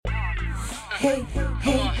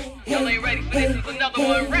Y'all ain't ready for this, is another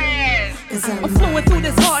one, Raz. I'm flowing through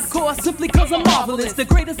this hardcore simply cause I'm marvelous. The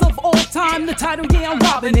greatest of all time, the title, yeah, I'm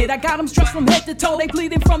robbing it. I got them stressed from head to toe, they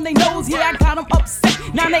bleeding from their nose. Yeah, I got them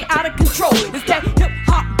upset, now they out of control. It's that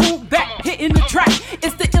hip-hop boom back, hitting the track.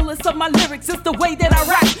 It's the illest of my lyrics, it's the way that I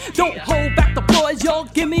rap. Don't hold back the applause, y'all,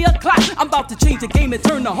 give me a clap. I'm about to change the game and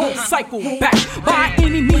turn the whole cycle back. By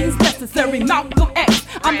any means necessary, Malcolm X.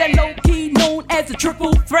 I'm that low-key known as a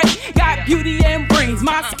triple threat. Got beauty and brains,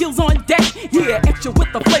 my skills on deck. Yeah, extra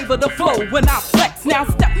with the flavor, the flow when I flex. Now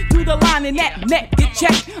step through the line and that neck get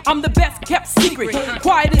checked. I'm the best kept secret,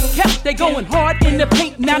 quiet as kept. They going hard in the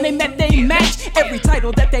paint, now they met they match. Every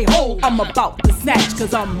title that they hold, I'm about to snatch.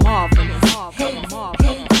 Cause I'm marvelous.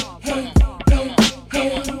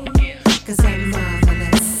 Cause I'm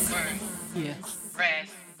marvelous. Yeah.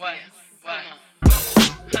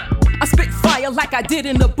 I spit fire like I did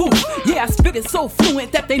in the booth. Yeah, I spit it so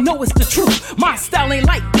fluent that they know it's the truth. My style ain't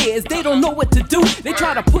like theirs, they don't know what to do. They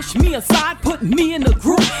try to push me aside, put me in the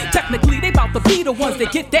group. Technically, they bout to be the ones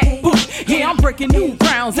that get that boot. Yeah, I'm breaking new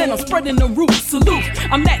grounds and I'm spreading the roots. Salute,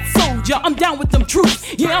 I'm that soldier, I'm down with them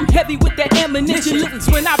troops. Yeah, I'm heavy with that ammunition. Lyrics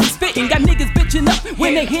when I be spitting, got niggas bitching up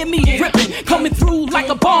when they hear me ripping. Coming through like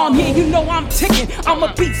a bomb, yeah, you know I'm ticking. I'm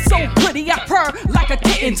a beast so pretty, I purr like a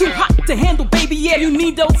kitten. Too hot to handle, baby, yeah, you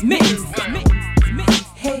need those mittens.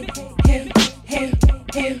 Hey,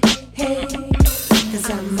 cause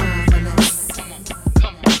I'm marvelous.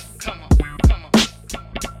 Come on.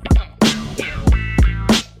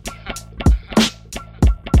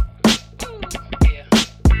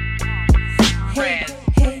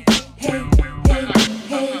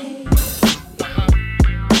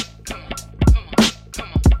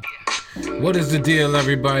 What is the deal,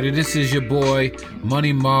 everybody? This is your boy,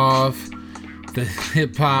 Money Marv, the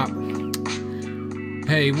hip-hop.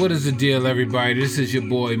 Hey, what is the deal, everybody? This is your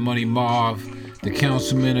boy, Money Marv, the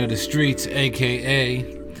councilman of the streets, a.k.a.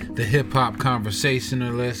 the hip-hop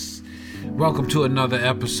conversationalist. Welcome to another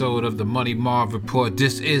episode of the Money Marv Report.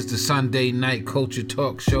 This is the Sunday Night Culture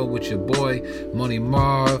Talk Show with your boy, Money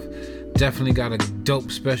Marv. Definitely got a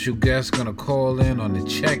dope special guest gonna call in on the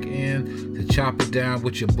check-in to chop it down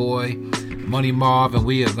with your boy, Money Marv, and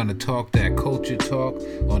we are gonna talk that culture talk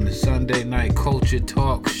on the Sunday Night Culture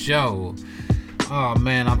Talk Show. Oh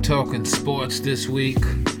man, I'm talking sports this week.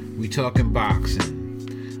 We talking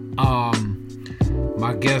boxing.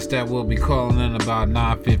 My guest that will be calling in about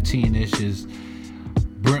 9:15-ish is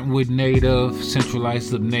Brentwood native, Central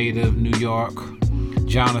Islip native, New York,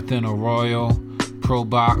 Johnathan Arroyo, pro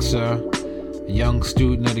boxer, a young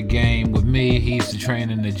student of the game with me. He used to train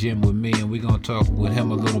in the gym with me, and we're gonna talk with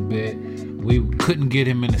him a little bit. We couldn't get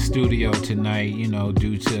him in the studio tonight,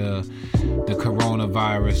 due to the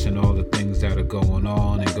coronavirus and all the things that are going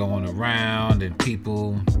on and going around, and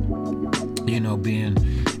people, being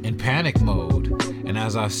in panic mode. And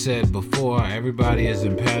as I said before, everybody is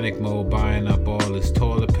in panic mode, buying up all this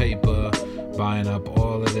toilet paper, buying up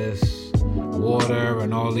all of this water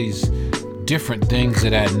and all these different things of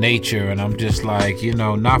that nature. And I'm just like,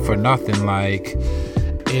 not for nothing, like,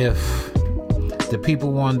 if the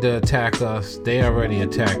people wanted to attack us, they already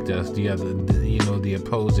attacked us. The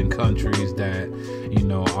opposing countries that,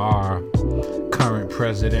 our current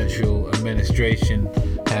presidential administration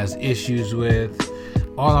has issues with.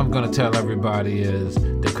 All I'm going to tell everybody is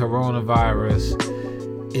the coronavirus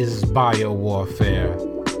is bio-warfare.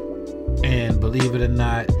 And believe it or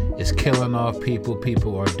not, it's killing off people.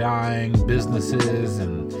 People are dying. Businesses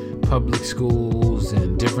and public schools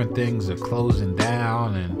and different things are closing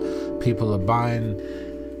down, and people are buying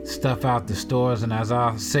stuff out the stores. And as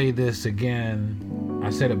I say this again, I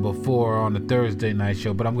said it before on the Thursday night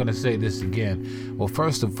show, but I'm going to say this again. Well,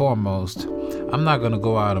 first and foremost, I'm not going to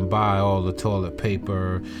go out and buy all the toilet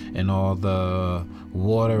paper and all the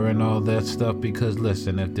water and all that stuff, because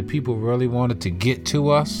listen, if the people really wanted to get to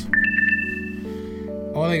us,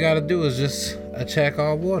 all they got to do is just attack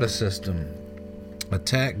our water system,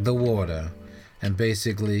 attack the water, and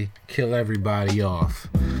basically kill everybody off.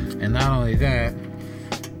 And not only that,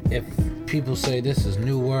 if people say this is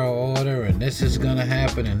New World Order and this is gonna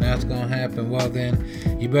happen and that's gonna happen, well then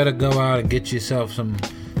you better go out and get yourself some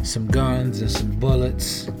guns and some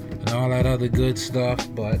bullets and all that other good stuff.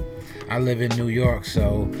 But I live in New York,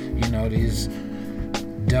 so these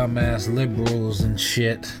dumbass liberals and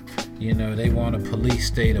shit, they want a police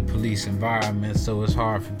state, a police environment, so it's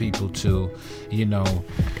hard for people to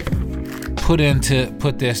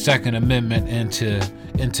put their Second Amendment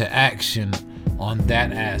into action on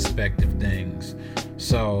that aspect of things.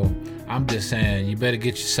 So I'm just saying, you better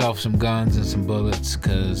get yourself some guns and some bullets,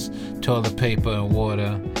 because toilet paper and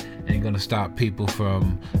water ain't gonna stop people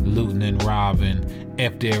from looting and robbing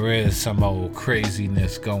if there is some old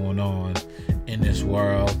craziness going on in this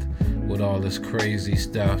world with all this crazy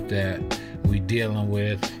stuff that we dealing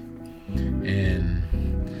with. And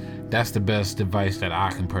that's the best advice that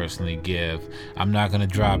I can personally give. I'm not gonna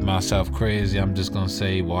drive myself crazy. I'm just gonna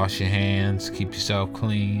say wash your hands, keep yourself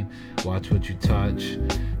clean, watch what you touch,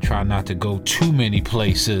 try not to go too many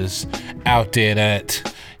places out there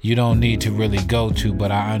that you don't need to really go to, but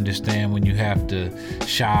I understand when you have to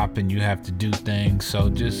shop and you have to do things, so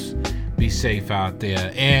just be safe out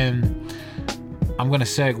there. And I'm gonna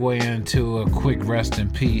segue into a quick rest in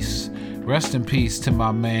peace. Rest in peace to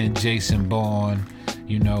my man Jason Bourne,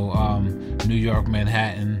 New York,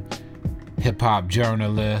 Manhattan, hip-hop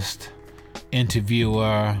journalist,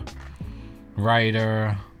 interviewer,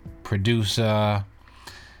 writer, producer,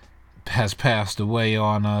 has passed away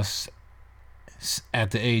on us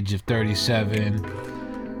at the age of 37.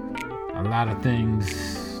 A lot of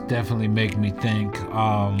things definitely make me think,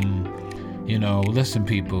 listen,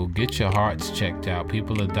 people, get your hearts checked out.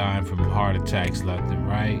 People are dying from heart attacks left and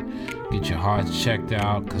right. Get your hearts checked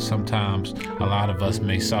out, because sometimes a lot of us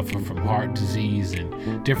may suffer from heart disease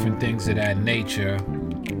and different things of that nature,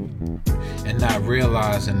 and not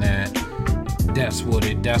realizing that that's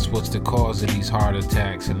what's the cause of these heart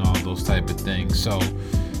attacks and all those type of things. So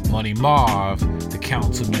Money Marv, the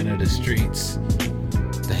councilman of the streets,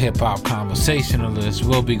 the hip-hop conversationalist,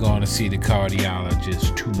 will be going to see the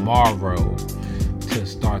cardiologist tomorrow to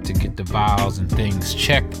start to get the vials and things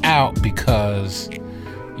checked out, because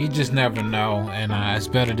you just never know, and it's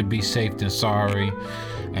better to be safe than sorry.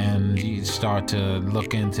 And you start to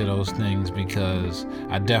look into those things, because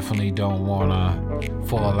I definitely don't want to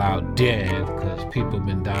fall out dead, because people have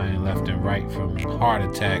been dying left and right from heart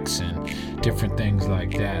attacks and different things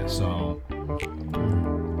like that. So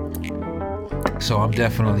I'm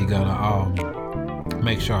definitely gonna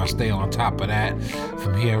make sure I stay on top of that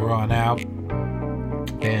from here on out.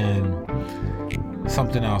 And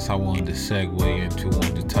something else I wanted to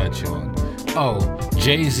wanted to touch on.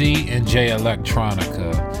 Jay-Z and Jay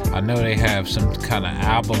Electronica. I know they have some kind of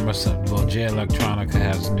album or something. Well, Jay Electronica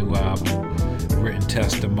has a new album, Written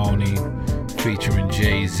Testimony, featuring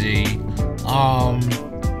Jay-Z.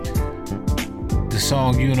 The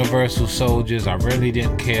song Universal Soldiers, I really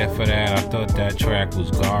didn't care for that. I thought that track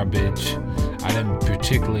was garbage. I didn't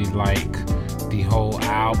particularly like the whole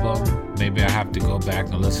album. Maybe I have to go back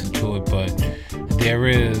and listen to it, but there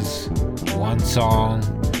is one song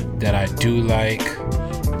that I do like.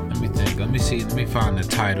 Let me find the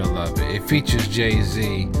title of it. It features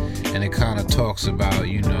Jay-Z, and it kind of talks about,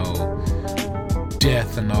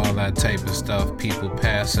 death and all that type of stuff, people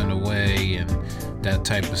passing away and that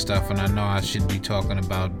type of stuff. And I know I should be talking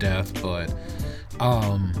about death, but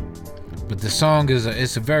the song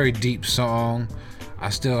it's a very deep song.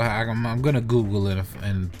 I'm gonna Google it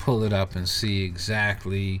and pull it up and see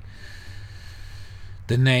exactly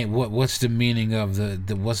the name. What's the meaning of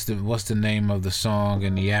what's the name of the song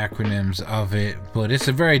and the acronyms of it. But it's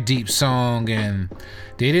a very deep song, and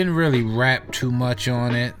they didn't really rap too much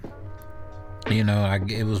on it.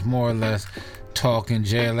 It was more or less talking.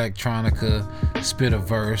 Jay Electronica spit a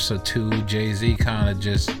verse or two. Jay-Z kind of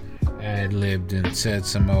just ad-libbed and said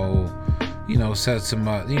some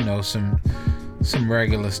some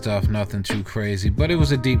regular stuff, nothing too crazy. But it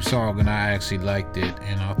was a deep song, and I actually liked it,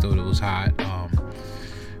 and I thought it was hot.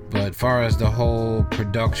 But far as the whole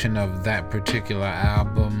production of that particular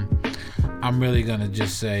album, I'm really gonna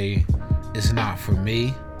just say it's not for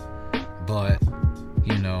me. But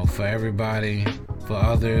for everybody, for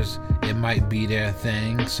others, it might be their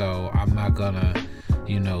thing. So I'm not gonna,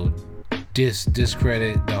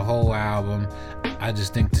 discredit the whole album. I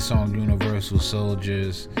just think the song Universal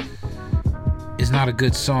Soldiers is not a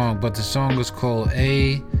good song, but the song is called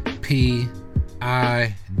APIDTA.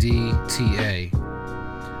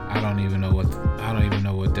 I don't even know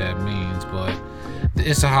what that means, but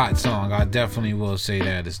it's a hot song. I definitely will say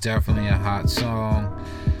that. It's definitely a hot song.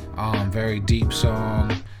 Very deep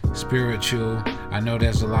song, spiritual. I know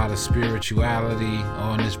there's a lot of spirituality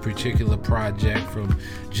on this particular project from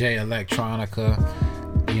Jay Electronica.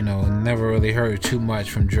 Never really heard too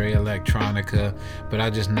much from Jay Electronica, but I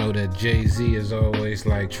just know that Jay-Z is always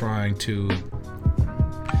like trying to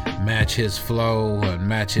match his flow and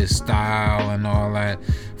match his style and all that,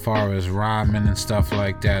 as far as rhyming and stuff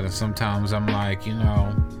like that. And sometimes I'm like,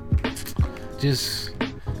 just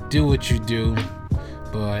do what you do,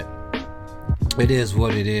 but it is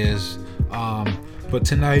what it is. But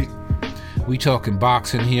tonight we talking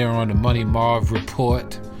boxing here on the Money Marv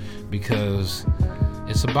Report, because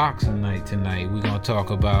it's a boxing night tonight. We're gonna talk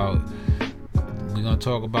about We're gonna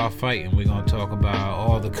talk about fighting. We're gonna talk about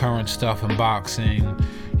all the current stuff in boxing,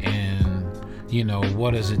 and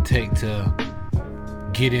what does it take to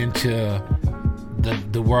get into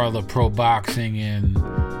the world of pro boxing and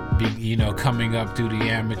be, coming up through the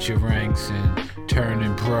amateur ranks and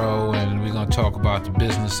turning pro. And we're gonna talk about the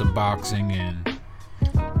business of boxing and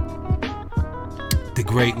the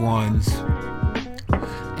great ones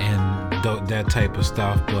and that type of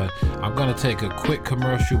stuff. But I'm gonna take a quick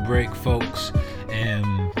commercial break, folks,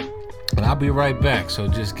 and I'll be right back. So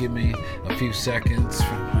just give me a few seconds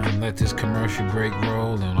and let this commercial break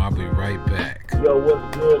roll, and I'll be right back. Yo,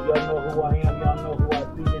 what's good? Y'all know who I am. Y'all know who I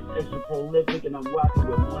be. It's extra prolific, and I'm rocking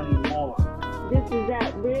with Money Marv. This is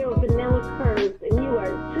that real vanilla curves, and you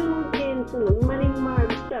are tuned in to the Money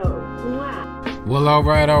Marv Show. Mwah. Well, all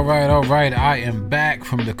right. I am back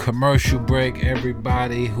from the commercial break.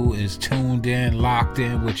 Everybody who is tuned in, locked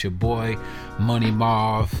in with your boy, Money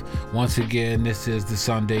Marv. Once again, this is the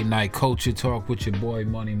Sunday Night Culture Talk with your boy,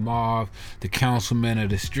 Money Marv, the councilman of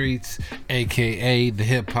the streets, a.k.a. the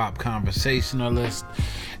hip-hop conversationalist.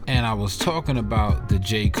 And I was talking about the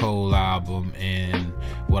J. Cole album and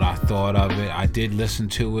what I thought of it. I did listen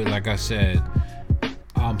to it, like I said.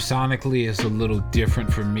 Sonically, it's a little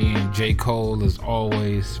different for me, and J. Cole has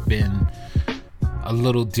always been a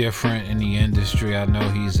little different in the industry. I know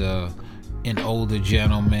he's an older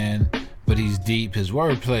gentleman, but he's deep. His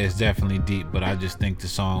wordplay is definitely deep, but I just think the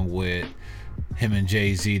song with him and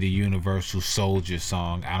Jay-Z, the Universal Soldier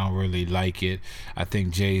song, I don't really like it. I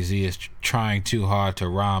think Jay-Z is trying too hard to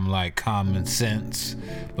rhyme like Common Sense,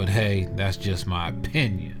 but hey, that's just my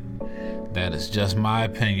opinion. That is just my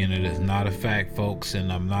opinion. It is not a fact, folks,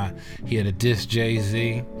 and I'm not here to diss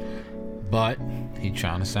Jay-Z, but he's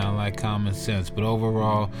trying to sound like Common Sense. But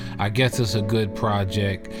overall, I guess it's a good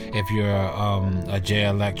project. If you're a Jay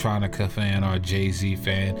Electronica fan or a Jay-Z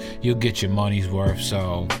fan, you'll get your money's worth.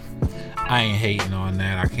 So I ain't hating on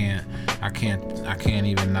that. I can't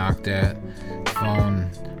even knock that. Phone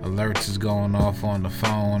alerts is going off on the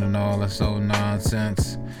phone and all this old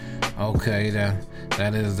nonsense. Okay,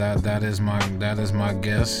 that is my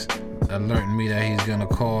guest alerting me that he's gonna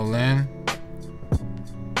call in.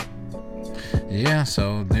 Yeah,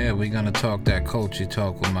 so we're gonna talk that culture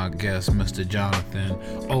talk with my guest, Mr. Johnathan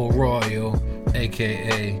Arroyo,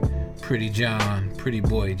 aka Pretty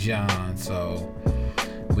Boy John. So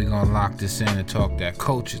we're gonna lock this in and talk that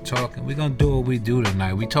culture talk, and we're gonna do what we do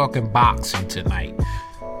tonight. We talking boxing tonight.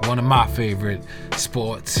 One of my favorite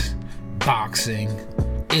sports. Boxing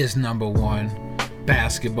is number one,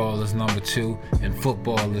 basketball is number two, and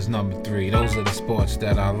football is number three. Those are the sports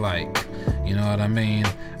that I like. You know what I mean?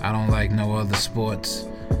 I don't like no other sports.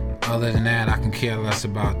 Other than that, I can care less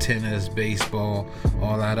about tennis, baseball,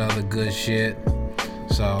 all that other good shit.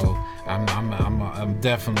 So I'm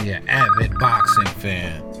definitely an avid boxing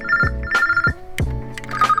fan.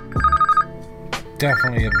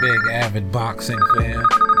 Definitely a big avid boxing fan.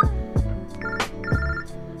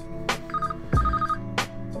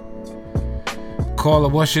 Caller,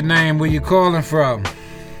 what's your name? Where you calling from?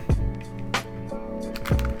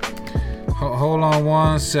 Hold on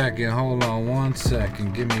one second.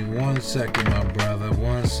 Give me 1 second, my brother.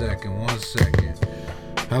 1 second.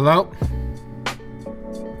 Hello?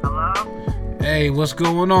 Hello? Hey, what's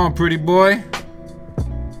going on, pretty boy?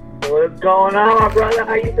 What's going on, my brother?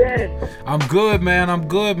 How you been? I'm good, man.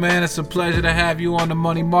 It's a pleasure to have you on the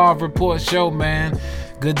Money Marv Report show, man.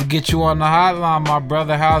 Good to get you on the hotline, my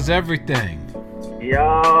brother. How's everything? Yo,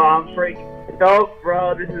 I'm freaking stoked,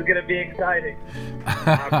 bro. This is gonna be exciting.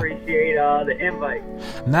 I appreciate the invite.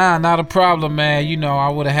 Nah, not a problem, man. I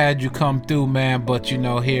would have had you come through, man, but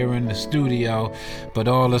here in the studio. But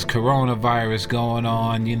all this coronavirus going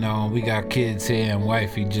on, we got kids here, and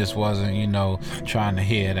wifey just wasn't, trying to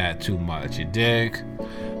hear that too much. You dig?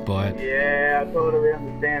 But yeah, I totally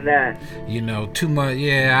understand that. Too much.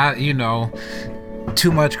 Yeah,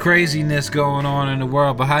 too much craziness going on in the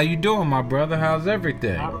world. But how you doing, my brother? How's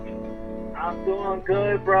everything? I'm doing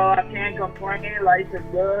good, bro. I can't complain. Life is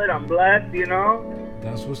good. I'm blessed,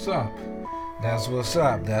 That's what's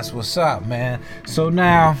up, man. So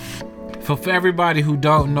now, for everybody who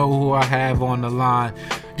don't know who I have on the line,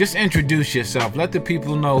 just introduce yourself. Let the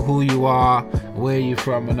people know who you are, where you're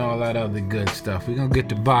from, and all that other good stuff. We're going to get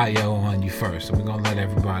the bio on you first, and we're going to let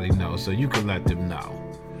everybody know, so you can let them know.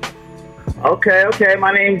 Okay.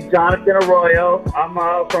 My name's Johnathan Arroyo. I'm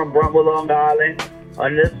from Brentwood, Long Island.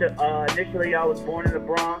 Initially, I was born in the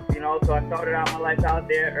Bronx, so I started out my life out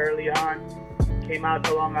there early on. Came out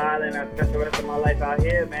to Long Island. I spent the rest of my life out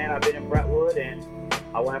here, man. I've been in Brentwood, and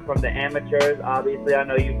I went from the amateurs. Obviously, I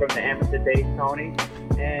know you from the amateur days, Tony.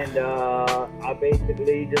 and I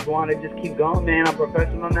basically just want to just keep going, man. I'm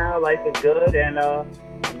professional now. Life is good, and I'm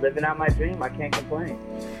living out my dream. I can't complain.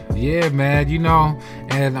 Yeah, man, you know,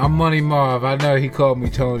 and I'm Money Marv. I know he called me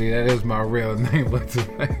Tony. That is my real name.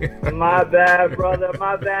 My bad, brother.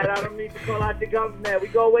 My bad. I don't mean to call out the government. We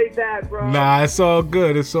go way back, bro. Nah, it's all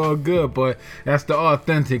good. It's all good. But that's the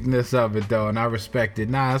authenticness of it, though, and I respect it.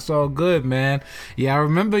 Nah, it's all good, man. Yeah, I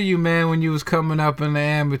remember you, man, when you was coming up in the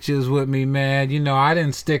amateurs with me, man. You know, I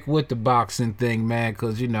didn't stick with the boxing thing, man,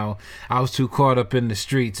 because, you know, I was too caught up in the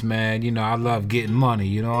streets, man. You know, I love getting money.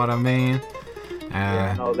 You know what I mean?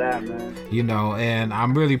 Yeah, I know that, man. You know, and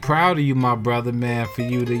I'm really proud of you, my brother, man, for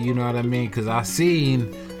you to, you know what I mean? Because I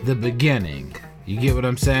seen the beginning. You get what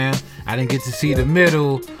I'm saying? I didn't get to see the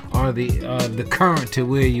middle or the current to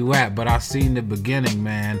where you at, but I seen the beginning,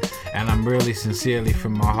 man. And I'm really sincerely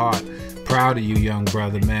from my heart proud of you, young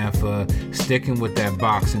brother, man, for sticking with that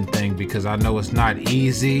boxing thing, because I know it's not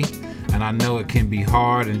easy, and I know it can be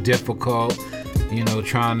hard and difficult. You know,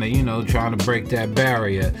 trying to break that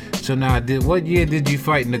barrier. So now, what year did you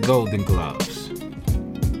fight in the Golden Gloves?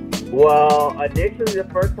 Well, initially, the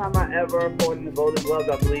first time I ever fought in the Golden Gloves,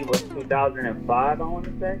 I believe, was 2005, I want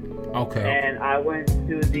to say. Okay. And I went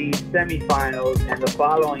to the semifinals, and the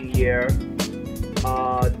following year,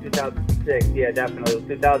 2006, yeah, definitely, it was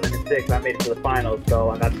 2006, I made it to the finals, so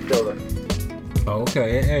I got the silver.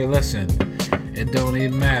 Okay, hey, listen, it don't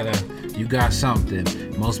even matter. You got something.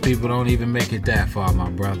 Most people don't even make it that far, my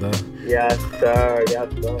brother. Yes, sir.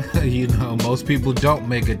 Yes, sir. You know, most people don't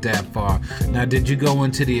make it that far. Now, did you go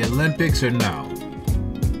into the Olympics or no?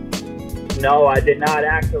 No, I did not,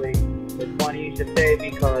 actually. It's funny you should say,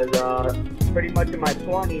 because pretty much in my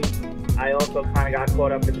 20s, I also kind of got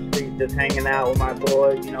caught up in the streets, just hanging out with my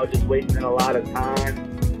boys, you know, just wasting a lot of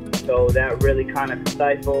time. So that really kind of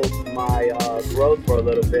stifled my growth for a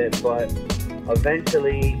little bit. But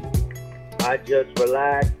eventually, I just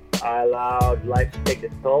relaxed. I allowed life to take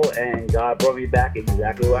its toll, and God brought me back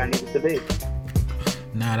exactly where I needed to be.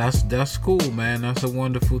 Nah, that's cool, man. That's a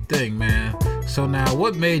wonderful thing, man. So now,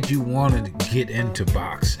 what made you want to get into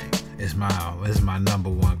boxing? Is my number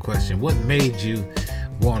one question. What made you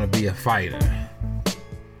want to be a fighter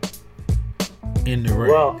in the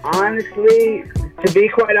ring? Well, honestly, to be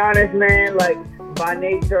quite honest, man, like by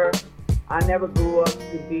nature, I never grew up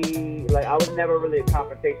to be, like, I was never really a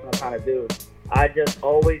confrontational kind of dude. I just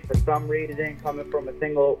always, for some reason,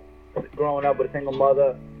 growing up with a single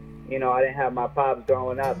mother, you know, I didn't have my pops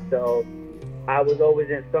growing up, so I was always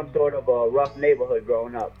in some sort of a rough neighborhood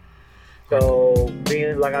growing up. So,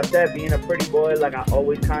 being a pretty boy, like, I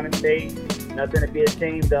always kind of stayed, nothing to be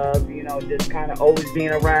ashamed of, you know, just kind of always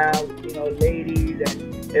being around, you know, ladies,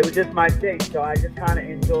 and it was just my thing. So I just kind of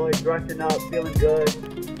enjoyed dressing up, feeling good.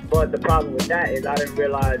 But the problem with that is I didn't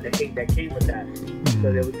realize the hate that came with that.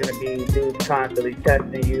 So there was going to be dudes constantly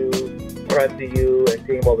testing you, pressing you, and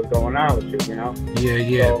seeing what was going on with you, you know?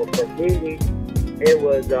 Yeah. So for me, it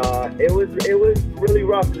was really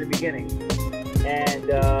rough in the beginning.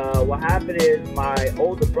 And what happened is my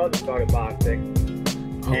older brother started boxing.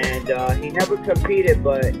 And he never competed,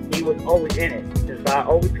 but he was always in it. Since I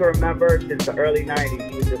always can remember, since the early 90s,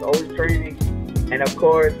 he was just always training. And of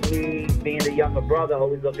course, me being the younger brother,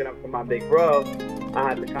 always looking up to my big bro, I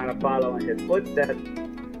had to kind of follow in his footsteps.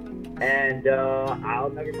 And I'll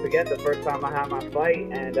never forget the first time I had my fight.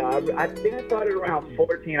 And I think I started around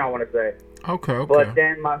 14, I want to say. Okay. But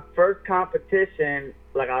then my first competition,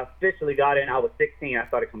 like I officially got in, I was 16. I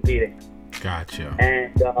started competing. Gotcha.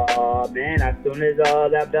 And man, as soon as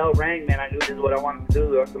that bell rang, man, I knew this is what I wanted to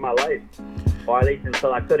do the rest of my life. Or at least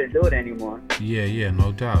until I couldn't do it anymore. Yeah,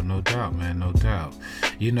 no doubt, man, no doubt.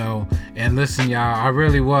 You know, and listen, y'all, I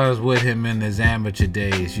really was with him in his amateur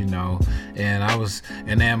days, you know, and I was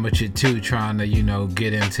an amateur too, trying to, you know,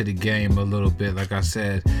 get into the game a little bit. Like I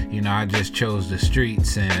said, you know, I just chose the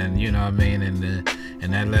streets, and, you know what I mean,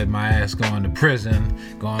 and that led my ass going to prison,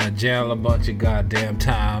 going to jail a bunch of goddamn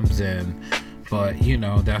times, but, you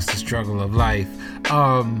know, that's the struggle of life.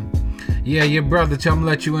 Yeah, your brother, I'm gonna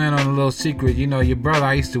let you in on a little secret. You know, your brother,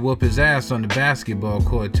 I used to whoop his ass on the basketball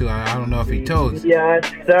court, too. I don't know if he told you. Yes,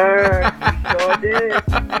 sir.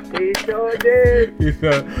 He sure did.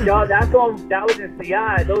 Yo, that was in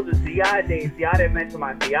CI. Those were CI days. See, I didn't mention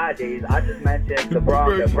my CI days. I just mentioned the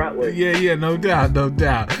Bronx and Brentwood. Yeah, no doubt.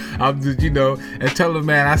 I'm just, you know, and tell him,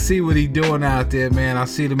 man, I see what he doing out there, man. I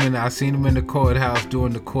seen him in the courthouse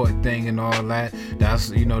doing the court thing and all that.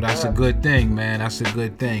 That's a good thing, man. That's a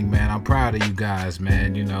good thing, man. I'm proud of you guys,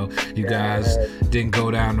 man. You know, you guys didn't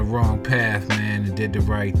go down the wrong path, man, and did the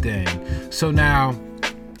right thing. So now,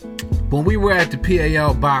 when we were at the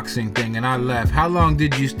PAL boxing thing and I left, how long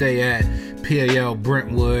did you stay at PAL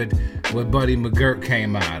Brentwood, where Buddy McGirt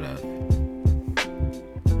came out of?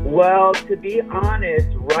 Well, to be honest,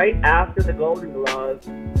 right after the Golden Gloves,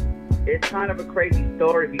 it's kind of a crazy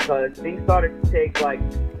story because things started to take like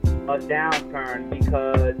a downturn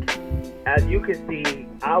because, as you can see,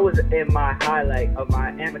 I was in my highlight of my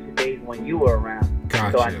amateur days when you were around.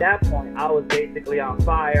 Gotcha. So at that point, I was basically on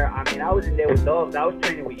fire. I mean, I was in there with dogs. I was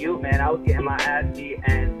training with you, man. I was getting my ass beat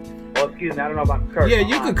and, oh, excuse me, I don't know if I can curse. Yeah,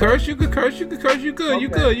 you could curse. You good. Okay. You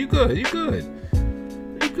good.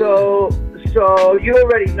 So you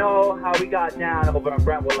already know how we got down over in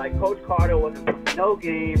Brentwood. Like, Coach Carter wasn't playing no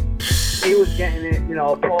game. He was getting it,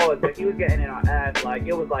 pause, but he was getting in our ass. Like,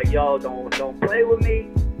 it was like, yo, don't play with me.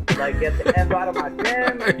 Like, get the F out of my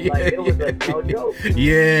gym. Like, it was like no joke.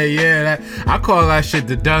 Yeah. I call that shit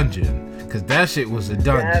the dungeon, because that shit was a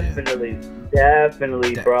dungeon.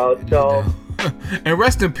 Definitely, bro. So, and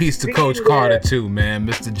rest in peace to Coach Carter, too, man.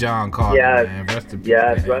 Mr. John Carter, man. Rest in peace.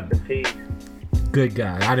 Yes, rest in peace. Good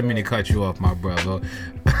guy. I didn't mean to cut you off, my brother.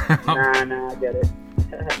 Nah, I get it.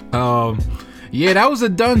 Yeah, that was a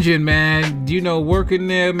dungeon, man. Working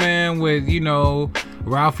there, man, with,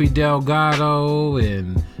 Ralphie Delgado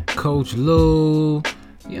and Coach Lou.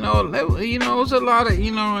 It was a lot of,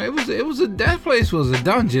 that place was a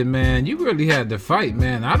dungeon, man. You really had to fight,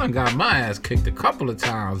 man. I done got my ass kicked a couple of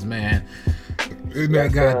times, man. In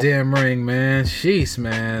that goddamn ring, man. Sheesh,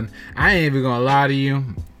 man. I ain't even gonna lie to you.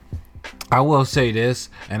 I will say this,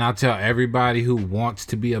 and I'll tell everybody who wants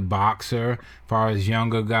to be a boxer, as far as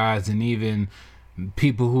younger guys and even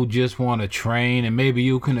people who just want to train, and maybe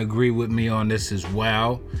you can agree with me on this as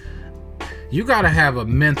well. You gotta have a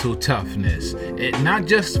mental toughness. Not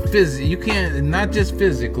just physically.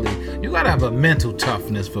 You gotta have a mental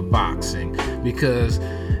toughness for boxing, because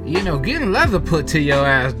getting leather put to your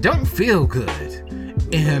ass don't feel good,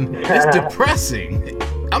 and it's depressing.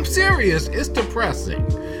 I'm serious. It's depressing.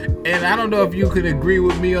 And I don't know if you could agree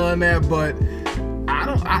with me on that, but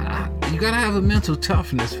you gotta have a mental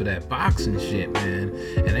toughness for that boxing shit, man.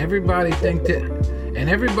 And everybody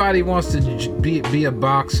wants to be a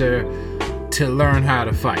boxer to learn how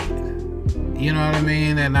to fight. You know what I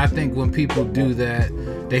mean? And I think when people do that,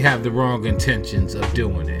 they have the wrong intentions of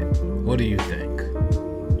doing it. What do you think?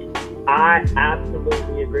 I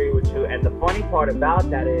absolutely agree with you. And the funny part about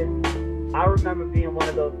that is, I remember being one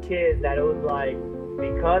of those kids that it was like,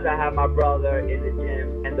 because I had my brother in the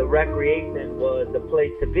gym and the recreation was the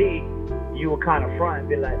place to be, you would kind of front and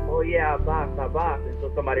be like, oh yeah, I box. And so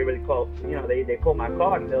somebody really called, they pulled my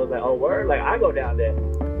card and they was like, oh word, like I go down there.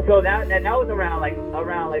 So that was around like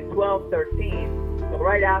 12, 13. So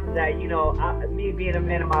right after that, me being a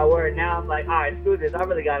man of my word, now I'm like, all right, screw this. I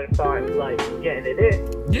really got to start like getting it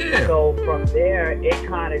in. Yeah. So from there, it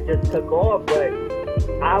kind of just took off, but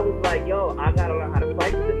I was like, yo, I gotta learn how to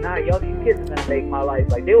fight tonight. Yo, these kids are gonna make my life,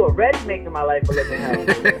 like, they were already making my life a living hell. And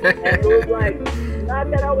it was like, not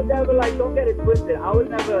that I was ever like, don't get it twisted, I was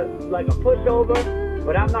never like a pushover,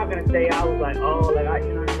 but I'm not gonna say I was like, oh, like, I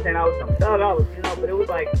was some thug, but it was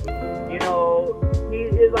like, he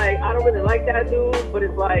is like, I don't really like that dude, but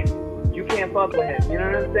it's like, you can't fuck with him, you know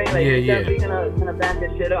what I'm saying? Like, he's definitely gonna back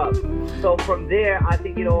this shit up. So from there, I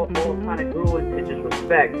think it all kind of grew into just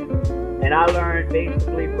respect. And I learned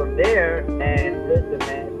basically from there. And listen,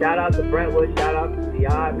 man, shout out to Brentwood, shout out to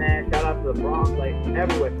CI, man, shout out to the Bronx, like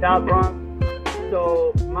everywhere, South Bronx.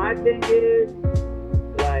 So my thing is,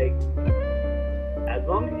 like, as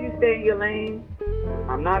long as you stay in your lane,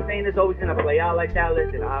 I'm not saying it's always gonna play out like that.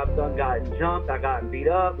 Listen, I've gotten jumped, I've gotten beat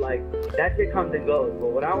up, like, that shit comes and goes.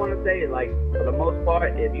 But what I want to say is, like, for the most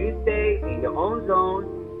part, if you stay in your own zone,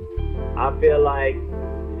 I feel like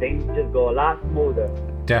things just go a lot smoother.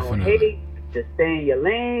 Definitely. Don't hate, just stay in your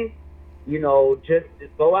lane. Just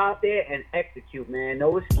go out there and execute, man.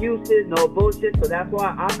 No excuses, no bullshit. So that's why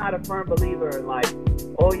I'm not a firm believer in like,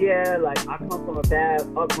 oh yeah, like I come from a bad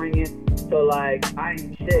upbringing, so like I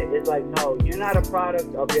ain't shit. It's like, no, you're not a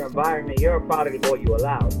product of your environment. You're a product of what you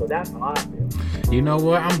allow. So that's how I feel. You know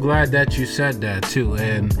what? I'm glad that you said that too,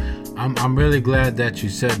 and I'm really glad that you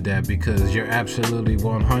said that, because you're absolutely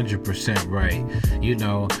 100% right.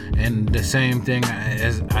 And the same thing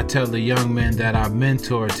as I tell the young men that I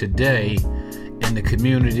mentor today in the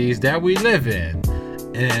communities that we live in,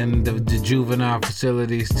 and the juvenile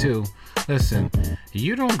facilities too. Listen,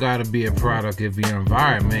 you don't gotta be a product of your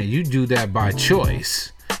environment. You do that by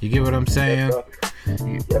choice. You get what I'm saying?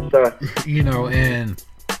 Yes, sir. And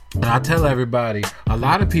I tell everybody, a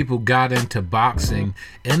lot of people got into boxing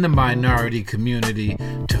in the minority community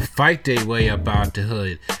to fight their way up out the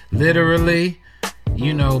hood. Literally,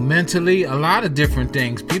 you know, mentally, a lot of different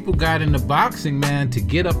things. People got into boxing, man, to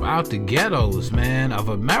get up out the ghettos, man, of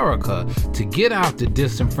America, to get out the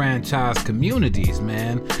disenfranchised communities,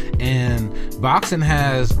 man. And boxing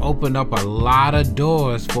has opened up a lot of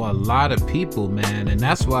doors for a lot of people, man. And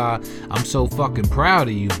that's why I'm so fucking proud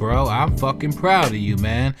of you, bro. I'm fucking proud of you,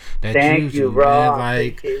 man. That Thank you, bro. Man,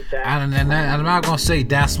 like, I'm not gonna say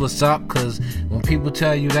that's what's up, because when people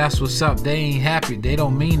tell you that's what's up, they ain't happy. They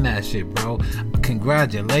don't mean that shit, bro.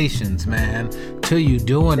 Congratulations, man, to you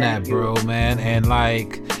doing that, bro, man. And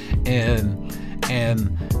like, and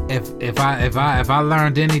if I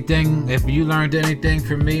learned anything, if you learned anything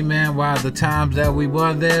from me, man, while the times that we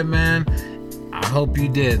were there, man, I hope you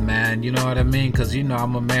did, man. You know what I mean? Because, you know,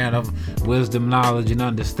 I'm a man of wisdom, knowledge, and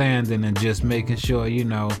understanding, and just making sure, you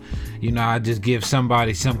know, I just give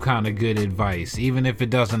somebody some kind of good advice. Even if it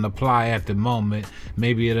doesn't apply at the moment,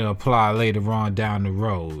 maybe it'll apply later on down the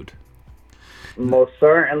road. Most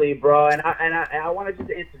certainly, bro. And I wanted you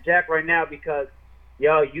to interject right now because,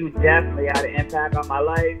 yo, you definitely had an impact on my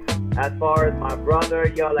life. As far as my brother,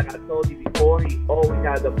 yo, like I told you before, he always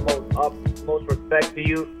had the most respect for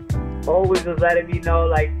you. Always was letting me know,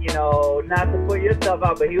 like, you know, not to put your stuff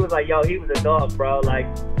out, but he was like, yo, he was a dog, bro. Like,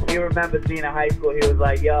 he remembers being in high school. He was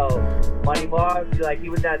like, yo, Money Marv, like, he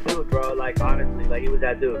was that dude, bro. Like, honestly, like, he was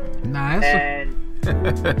that dude. Nice. And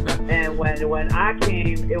when I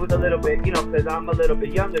came, it was a little bit, you know, because I'm a little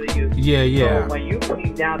bit younger than you. Yeah. So when you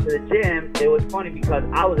came down to the gym, it was funny because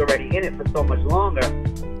I was already in it for so much longer.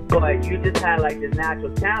 But you just had, like, this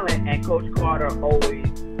natural talent, and Coach Carter always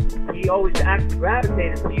actually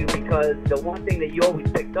gravitated to you because the one thing that you always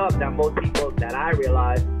picked up that most people that I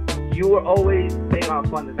realized, you were always big on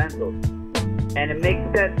fundamentals. And it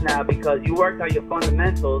makes sense now because you worked on your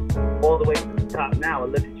fundamentals all the way to the top now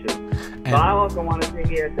at Living Truth. So I also want to sit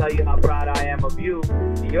here and tell you how proud I am of you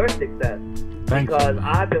and your success. Because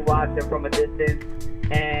I've been watching from a distance,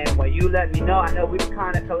 and when you let me know, I know we were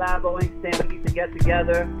kind of collaborating, saying we need to get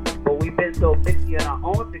together, but we've been so busy in our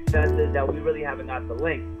own successes that we really haven't got the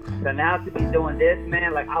link. So now to be doing this,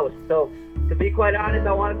 man, like, I was stoked. To be quite honest,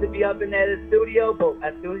 I wanted to be up in there in the studio, but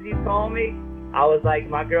as soon as you told me, I was like,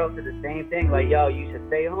 my girl said the same thing, like, yo, you should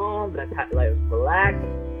stay home, let's relax,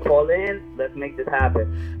 call in, let's make this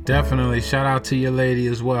happen. Definitely. Shout out to your lady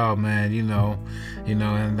as well, man. You know,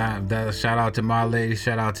 and that shout out to my lady,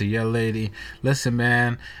 shout out to your lady. Listen,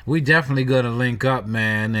 man, we definitely gonna link up,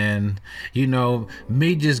 man. And, you know,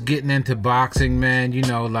 me just getting into boxing, man, you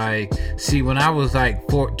know, like, see, when I was like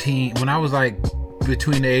 14, when I was like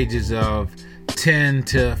between the ages of 10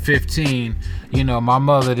 to 15, you know, my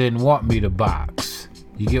mother didn't want me to box.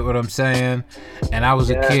 You get what I'm saying? And I was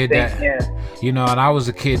a kid you know, and I was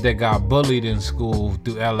a kid that got bullied in school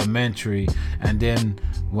through elementary. And then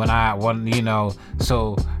when you know,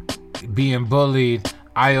 so being bullied,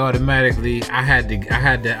 I automatically, I had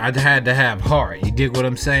to have heart. You dig what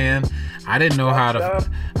I'm saying? I didn't know how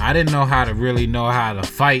to really know how to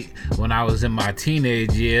fight when I was in my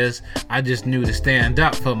teenage years. I just knew to stand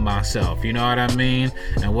up for myself. You know what I mean?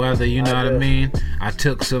 And whether, you know what I mean, I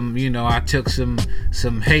took some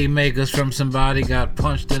haymakers from somebody, got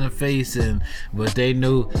punched in the face, but they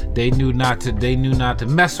knew not to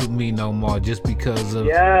mess with me no more, just because of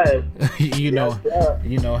you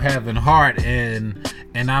know, having heart.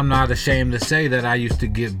 And I'm not ashamed to say that I used to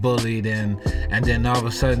get bullied, and then all of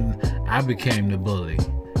a sudden I became the bully.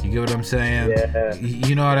 You get what I'm saying? Yeah.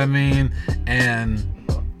 You know what I mean?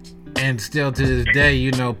 And still to this day,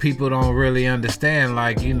 you know, people don't really understand,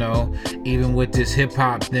 like, you know, even with this hip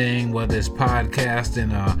hop thing, whether it's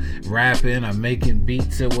podcasting or rapping or making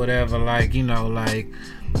beats or whatever, like, you know, like,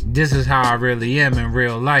 this is how I really am in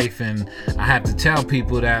real life. And I have to tell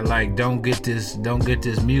people that, like, don't get this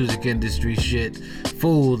music industry shit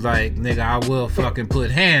fooled. Like, nigga, I will fucking put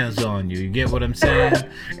hands on you. You get what I'm saying?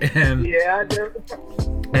 And yeah, I do.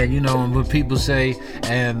 And, you know, and when people say,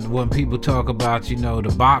 and when people talk about, you know, the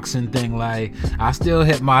boxing thing, like, I still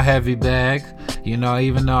hit my heavy bag, you know,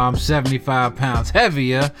 even though I'm 75 pounds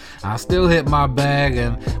heavier, I still hit my bag,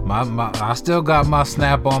 and I still got my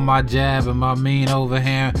snap on my jab and my mean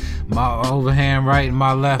overhand right, and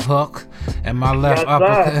my left hook, and my left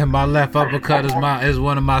uppercut is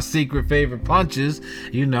one of my secret favorite punches,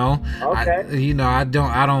 you know. Okay. I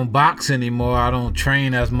don't box anymore. I don't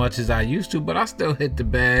train as much as I used to, but I still hit the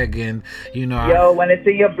bag. And, you know, when it's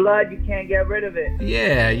in your blood, you can't get rid of it.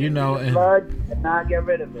 Yeah, you know, and blood, you cannot get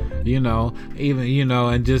rid of it. You know, even, you know,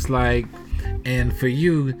 and just like, and for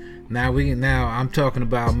you, now I'm talking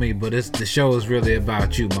about me, but the show is really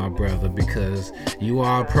about you, my brother, because you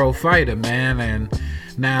are a pro fighter, man. And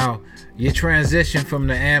now your transition from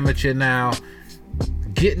the amateur now,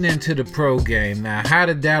 getting into the pro game now, how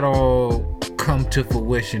did that all come to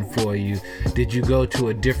fruition for you? Did you go to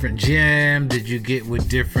a different gym? Did you get with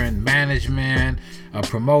different management,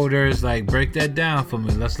 promoters? Like, break that down for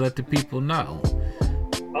me. Let's let the people know.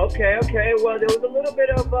 Okay. Well, there was a little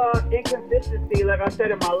bit of inconsistency. Like I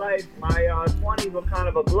said, in my life, my 20s were kind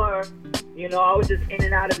of a blur. You know, I was just in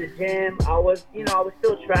and out of the gym. I was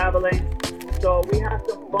still traveling. So we had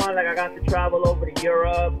some fun. Like, I got to travel over to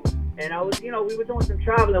Europe. And I was, we were doing some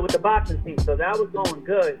traveling with the boxing team. So that was going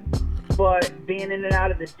good. But being in and out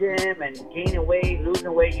of the gym and gaining weight,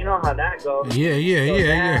 losing weight, you know how that goes.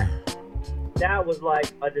 Yeah. That was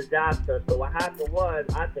like a disaster. So what happened was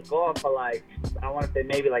I took off for like, I want to say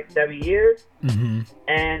maybe like 7 years. Mm-hmm.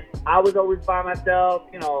 And I was always by myself,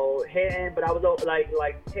 hitting, but I was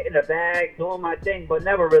like hitting the bag, doing my thing, but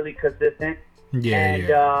never really consistent.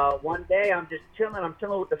 One day I'm just chilling. I'm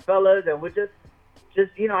chilling with the fellas, and we're just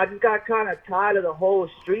I just got kind of tired of the whole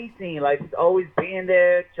street scene, like just always being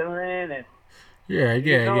there, chilling, and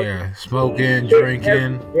smoking,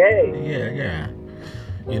 drinking. Yeah.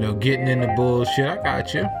 Getting in the bullshit. I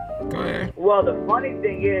got you. Go ahead. Well, the funny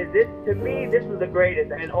thing is, this was the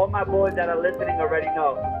greatest, and all my boys that are listening already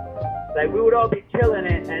know. Like, we would all be chilling,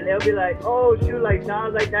 and they'll be like, "Oh, shoot, like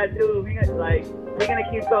John's like that dude." We're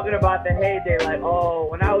gonna keep talking about the heyday. Like, oh,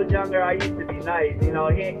 when I was younger, I used to be nice. He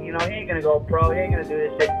ain't gonna go pro. He ain't gonna do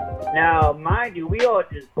this shit. Now, mind you, we all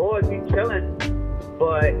just boys, we chilling,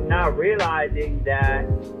 but not realizing that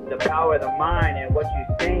the power of the mind and what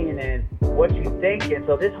you're saying and what you're thinking.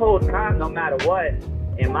 So this whole time, no matter what,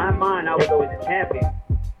 in my mind, I was always a champion.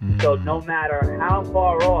 So no matter how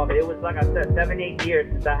far off, it was like I said, 7-8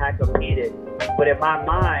 years since I had competed. But in my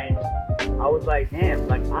mind, I was like, damn,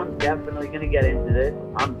 like I'm definitely gonna get into this.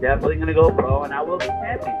 I'm definitely gonna go pro, and I will be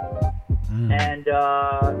champion. And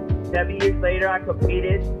 7 years later, I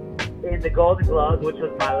competed in the Golden Gloves, which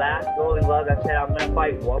was my last Golden Gloves. I said I'm gonna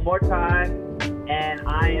fight one more time, and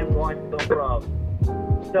I am going to go pro.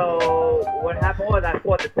 So what happened was I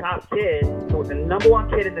fought the top kid, so the number one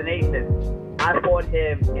kid in the nation. I fought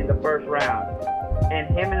him in the first round, and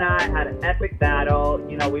him and I had an epic battle.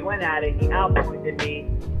 We went at it. He outpointed me,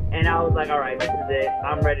 and I was like, all right, this is it.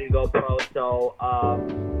 I'm ready to go pro. So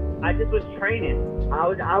I just was training. I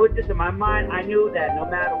was just in my mind. I knew that no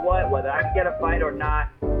matter what, whether I could get a fight or not,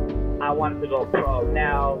 I wanted to go pro.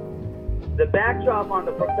 Now, the backdrop on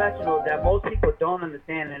the professionals that most people don't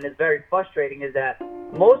understand, and it's very frustrating, is that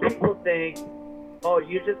most people think, oh,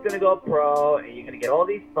 you're just going to go pro, and you're going to get all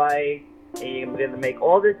these fights, and you're going to make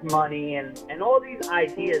all this money, and all these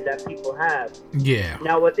ideas that people have. Yeah.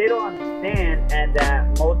 Now, what they don't understand, and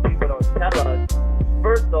that most people don't tell us,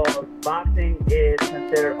 first off, boxing is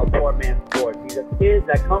considered a poor man's sport. These are kids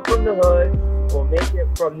that come from the hood, will make it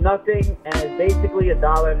from nothing, and it's basically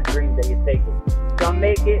 $1 and a dream that you're taking. Some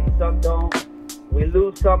make it, some don't. We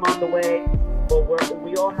lose some on the way, but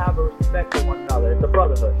we all have a respect for one another. It's a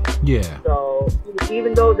brotherhood. Yeah. So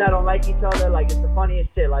even those that don't like each other, like, it's the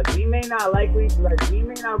funniest shit. Like, we may not really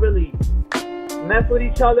mess with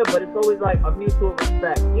each other, but it's always like a mutual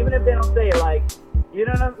respect. Even if they don't say it, like,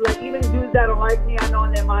 like even dudes that don't like me, I know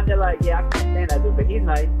in their mind they're like, yeah, I can't stand that dude, but he's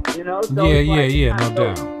nice, So no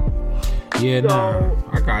doubt. Yeah,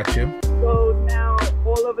 I got you. So now,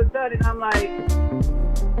 all of a sudden, I'm like,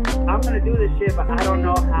 I'm going to do this shit, but I don't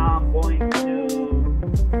know how I'm going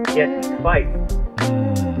to get these fights.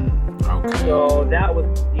 Okay. So that was,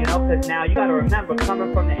 because now you got to remember,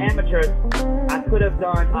 coming from the amateurs, I could have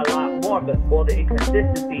done a lot more, but all the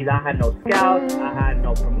inconsistencies, I had no scouts, I had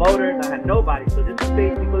no promoters, I had nobody. So this is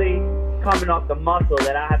basically coming off the muscle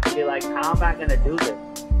that I have to be like, how am I going to do this?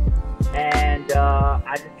 And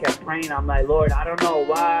I just kept praying. I'm like, Lord, I don't know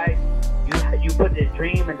why you put this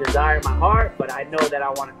dream and desire in my heart, but I know that I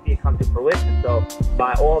want to see it come to fruition. So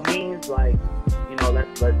by all means, like,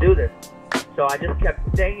 let's do this. So I just kept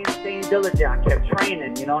staying diligent. I kept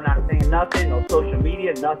training, not saying nothing, no social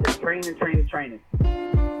media, nothing, training.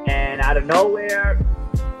 And out of nowhere,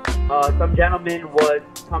 some gentleman was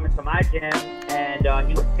coming to my gym, and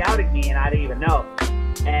he was scouting me, and I didn't even know.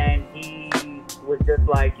 And he was just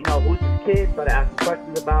like, who's this kid? Started asking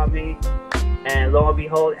questions about me. And lo and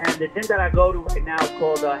behold, and the gym that I go to right now is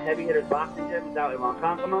called Heavy Hitters Boxing Gym. It's out in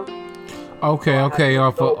Ronkonkoma. Okay,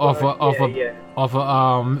 off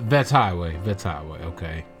of Vets Highway.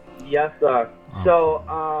 Okay. Yes, sir.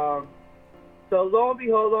 Oh. So lo and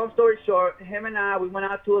behold, long story short, him and I, we went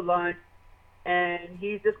out to a lunch, and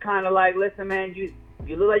he's just kind of like, listen, man, you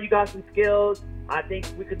look like you got some skills. I think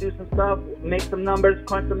we could do some stuff, make some numbers,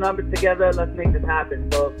 crunch some numbers together. Let's make this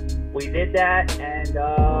happen. So we did that, and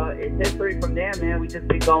it's history from there, man. We just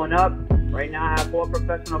been going up. Right now, I have 4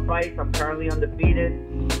 professional fights. I'm currently undefeated.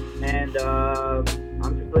 and I'm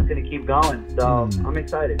just looking to keep going. So I'm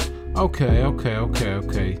excited. Okay.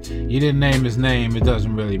 You didn't name his name. It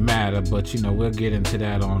doesn't really matter, but we'll get into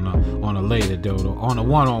that on a later though, on a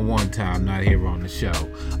one-on-one time, not here on the show.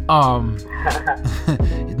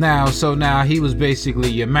 Now he was basically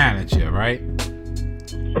your manager, right?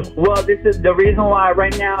 Well, this is the reason why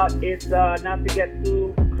right now it's not to get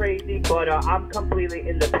too crazy, but I'm completely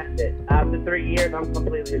independent. After 3 years, I'm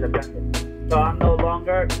completely independent. So I'm no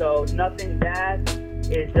longer, so nothing bad.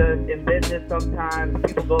 It's just in business sometimes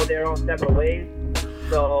people go their own separate ways.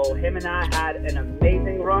 So him and I had an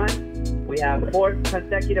amazing run. We have 4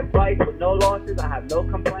 consecutive fights with no losses. I have no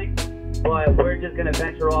complaints. But we're just going to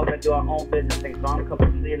venture off and do our own business thing. So I'm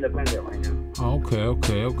completely independent right now. Okay.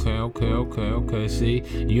 See,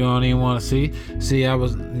 you don't even want to see. I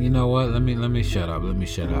was, you know what? Let me shut up.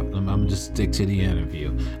 I'm just stick to the interview.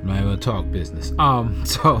 I'm not even gonna talk business. Now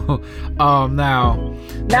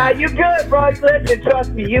you good, bro. Listen,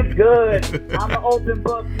 trust me, you good. I'm an open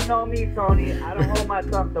book. You know me, Tony. I don't hold my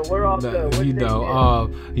tongue, so we're all good.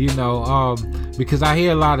 Because I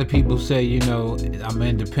hear a lot of people say, I'm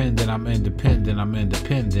independent,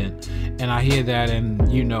 and I hear that in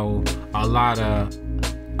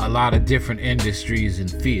a lot of different industries and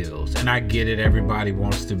fields, and I get it. Everybody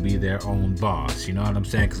wants to be their own boss, you know what I'm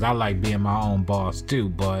saying? Because I like being my own boss too,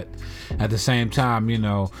 but at the same time,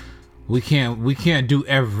 we can't do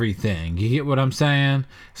everything. You get what I'm saying?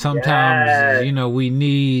 Sometimes, we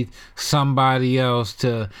need somebody else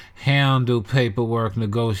to handle paperwork,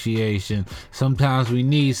 negotiation. Sometimes we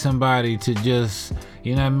need somebody to just,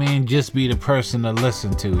 just be the person to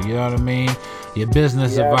listen to. You know what I mean? Your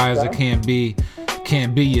business advisor can't be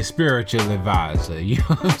your spiritual advisor. You know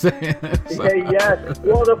what I'm saying? Yes.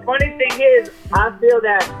 Well, the funny thing is, I feel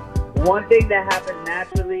that one thing that happens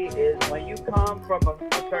naturally is when you come from a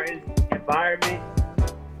certain environment,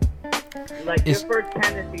 like your first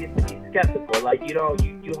tendency is to be skeptical. Like, you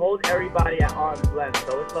hold everybody at arm's length.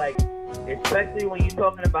 So it's like, especially when you're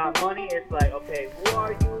talking about money, it's like, okay, who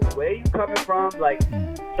are you? Where are you coming from? Like,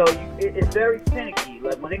 so it's very finicky.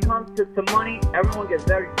 Like, when it comes to money, everyone gets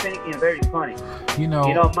very finicky and very funny.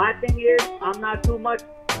 My thing is, I'm not going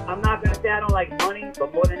to say I don't like money,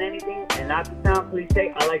 but more than anything, and not to sound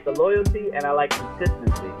cliche, I like the loyalty and I like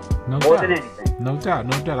consistency. More than anything. No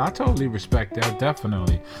doubt. I totally respect that,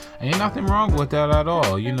 definitely. Ain't nothing wrong with that at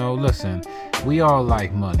all. Listen, we all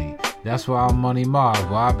like money. That's why I'm Money Marv.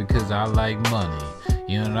 Why? Because I like money.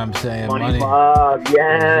 You know what I'm saying? Money Marv,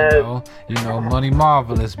 yes. Money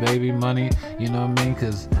marvelous, baby. Money, you know what I mean?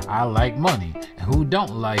 Because I like money. Who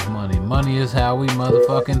don't like money? Money is how we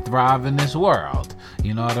motherfucking thrive in this world.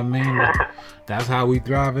 You know what I mean? That's how we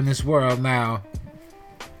thrive in this world. Now,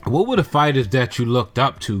 what were the fighters that you looked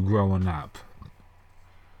up to growing up?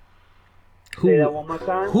 Say that one more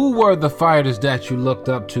time? Who were the fighters that you looked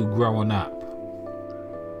up to growing up?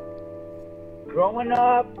 Growing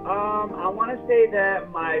up, I want to say that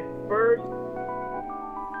my first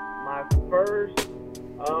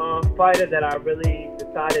fighter that I really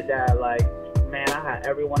decided that, like, man, I had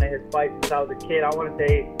every one of his fights since I was a kid. I want to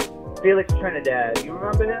say Felix Trinidad. You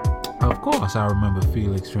remember him? Of course, I remember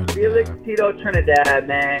Felix Trinidad. Felix Tito Trinidad,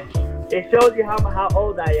 man. It shows you how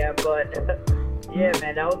old I am, but yeah,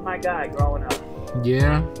 man, that was my guy growing up.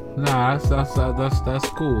 Yeah, nah, that's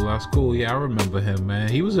cool. That's cool. Yeah, I remember him, man.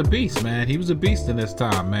 He was a beast, man. He was a beast in his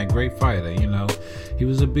time, man. Great fighter, He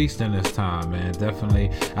was a beast in his time, man.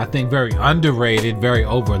 Definitely, I think very underrated, very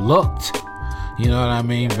overlooked. You know what I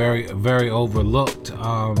mean? Very, very overlooked.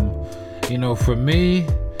 For me,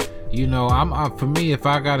 for me, if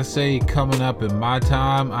I gotta say coming up in my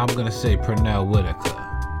time, I'm gonna say Pernell Whitaker.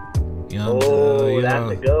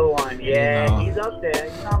 That's a good one. Yeah, he's up there.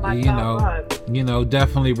 He's on my top 5.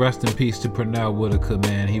 Definitely rest in peace to Pernell Whitaker,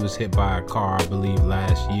 man. He was hit by a car, I believe,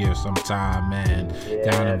 last year sometime, man.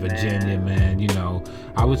 Down in Virginia, man.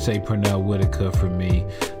 I would say Pernell Whitaker for me.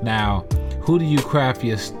 Now, who do you craft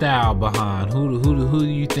your style behind? Who do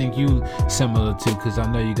you think you similar to? Because I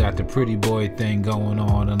know you got the pretty boy thing going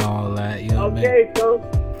on and all that. You know what I mean? So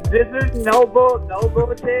this is no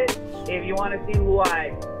bullshit. If you want to see who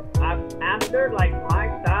I'm after, like, my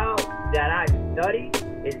style that I study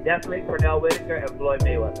is definitely Pernell Whitaker and Floyd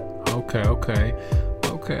Mayweather. Okay.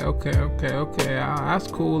 That's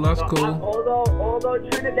cool. Although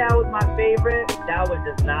Trinidad was my favorite, that was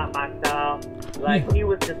just not my style. Like, he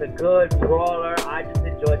was just a good brawler. I just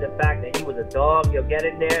enjoyed the fact that he was a dog. He'll get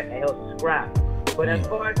in there and he'll scrap. But as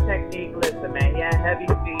far as technique, listen, man, he had heavy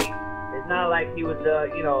feet. It's not like he was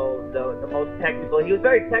the most technical. He was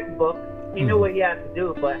very technical. He knew what he had to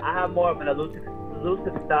do, but I have more of an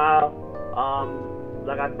elusive style.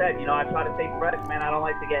 like I said, I try to stay fresh, man. I don't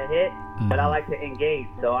like to get hit, but I like to engage.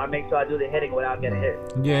 So I make sure I do the hitting without getting hit.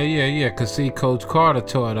 Yeah. Cause see, Coach Carter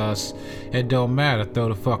taught us it don't matter, throw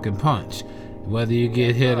the fucking punch. Whether you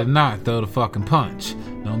get hit or not, throw the fucking punch.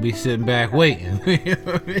 Don't be sitting back waiting. You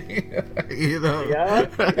know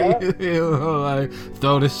what I mean? Like,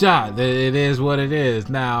 throw the shot. It is what it is.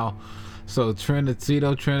 Now, so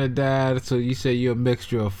Trinidad. So you say you're a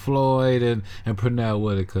mixture of Floyd and Pernell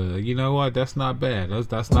Whitaker. You know what? That's not bad.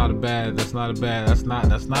 That's not a bad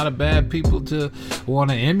people to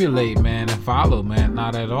want to emulate, man, and follow, man.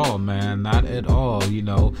 Not at all, man. Not at all.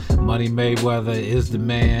 Money Mayweather is the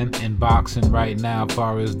man in boxing right now, as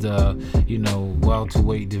far as the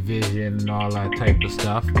welterweight division and all that type of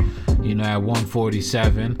stuff. At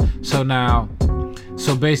 147.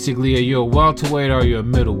 So basically, are you a welterweight or are you a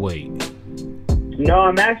middleweight? No,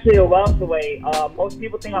 I'm actually a welterweight. Most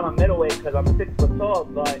people think I'm a middleweight because I'm 6 foot tall,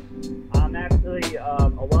 but I'm actually a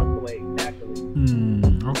welterweight, naturally.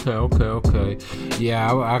 Okay.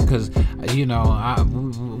 Yeah, because we're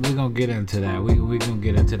gonna get into that. We're gonna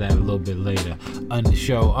get into that a little bit later on the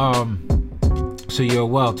show. So you're a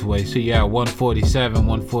welterweight. So you're at 147,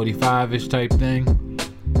 145-ish type thing.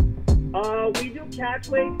 We do catch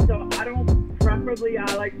weight, so I preferably I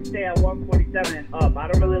like to stay at 147 and up. I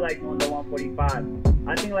don't really like doing the 145.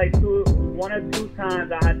 I think like 1 or 2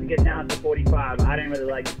 times I had to get down to 45. I didn't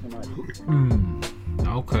really like it too much.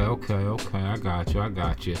 Okay. I got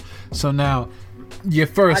you. So now, your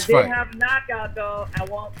first fight. I did have a knockout though at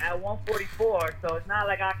 144, so it's not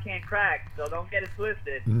like I can't crack. So don't get it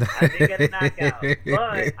twisted. I did get a knockout,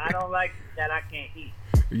 but I don't like that I can't eat.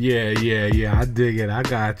 Yeah. I dig it. I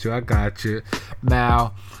got you.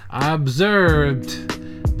 Now, I observed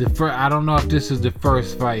I don't know if this is the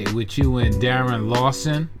first fight with you and Darren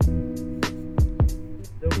Lawson.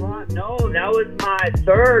 No, that was my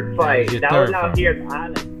third fight. That was out here in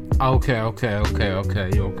Island. Okay.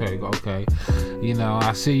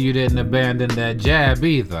 I see you didn't abandon that jab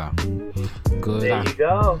either. Good. There you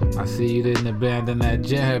go. I see you didn't abandon that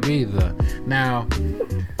jab either. Now,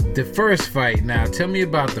 the first fight. Now, tell me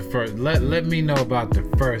about the first. Let me know about the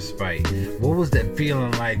first fight. What was that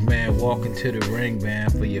feeling like, man, walking to the ring, man,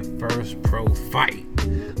 for your first pro fight?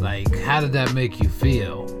 Like, how did that make you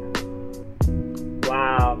feel?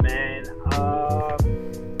 Wow, man.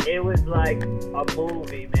 It was like a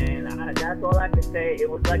movie, man. That's all I can say. It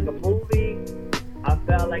was like a movie. I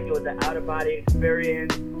felt like it was an out-of-body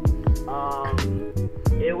experience.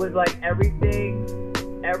 It was like everything,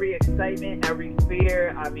 every excitement, every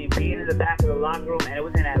fear. I mean, being in the back of the locker room, and it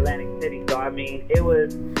was in Atlantic City. So, I mean, it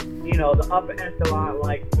was, the upper echelon.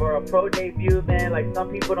 Like, for a pro debut, man, like, some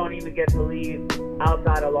people don't even get to leave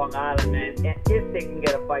outside of Long Island, man, and if they can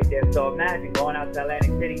get a fight there. So, imagine going out to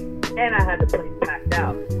Atlantic City, and I had the place packed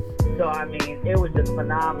out. So, I mean, it was just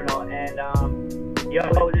phenomenal. And,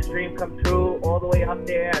 this dream come true all the way up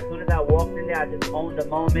there. As soon as I walked in there, I just owned the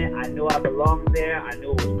moment. I knew I belonged there. I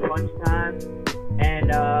knew it was crunch time. And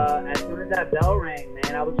as soon as that bell rang,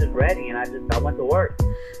 man, I was just ready, and I went to work.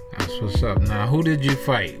 That's what's up. Now, who did you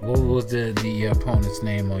fight? What was the opponent's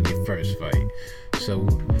name on your first fight? So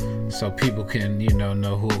people can,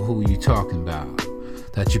 know who you talking about.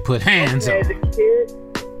 That you put hands on. The kid,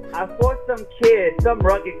 I fought some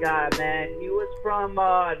rugged guy, man. He was from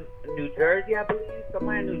New Jersey, I believe,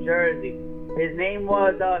 somewhere in New Jersey. His name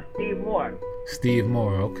was Steve Moore. Steve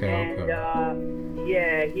Moore, okay.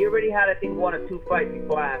 Yeah, he already had, I think, 1 or 2 fights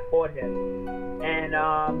before I fought him. And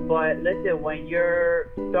but listen, when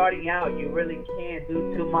you're starting out, you really can't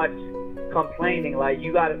do too much complaining. Like,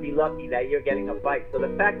 you got to be lucky that you're getting a fight. So the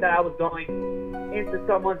fact that I was going into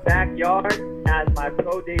someone's backyard as my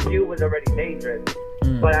pro debut was already dangerous.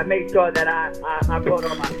 But I made sure that I brought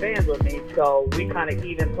all my fans with me, so we kind of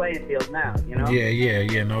even playing field now,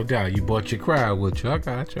 Yeah, no doubt. You brought your crowd with you. I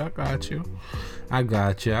got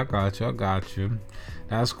you.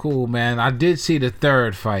 That's cool, man. I did see the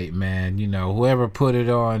third fight, man. Whoever put it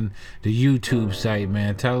on the YouTube site,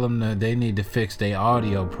 man, tell them that they need to fix their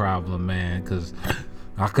audio problem, man, because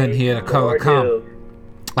I couldn't hear the color commentating,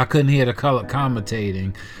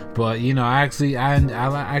 but I actually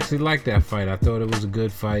liked that fight. I thought it was a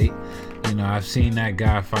good fight. I've seen that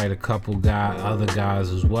guy fight a couple other guys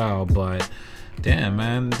as well, but damn,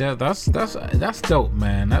 man, that's dope,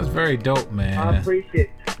 man. That's very dope, man. I appreciate it.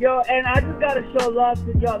 Yo, and I just gotta show love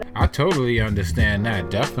to y'all. I totally understand that.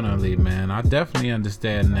 Definitely, man. I definitely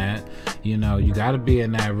understand that. You gotta be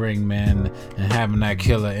in that ring, man, and having that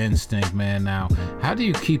killer instinct, man. Now, how do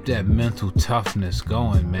you keep that mental toughness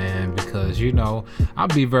going, man? Because, I'll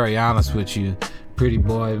be very honest with you. pretty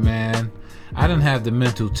boy, man, I didn't have the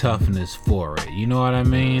mental toughness for it. You know what I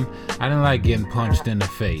mean? I didn't like getting punched in the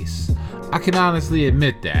face. I can honestly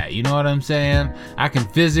admit that. You know what I'm saying? I can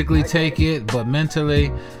physically take it, but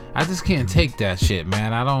mentally, I just can't take that shit,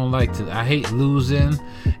 man. I hate losing,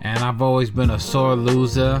 and I've always been a sore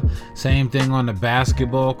loser. Same thing on the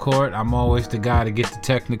basketball court. I'm always the guy to get the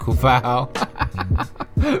technical foul.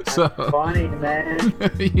 So funny, man.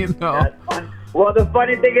 You know. That's funny. Well, the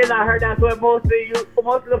funny thing is, I heard that's where most of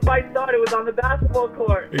the fight started was on the basketball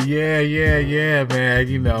court. Yeah, man.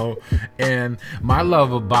 You know, and my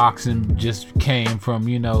love of boxing just came from,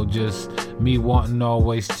 you know, just me wanting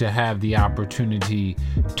always to have the opportunity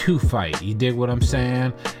to fight. You dig what I'm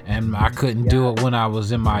saying? And I couldn't do it when I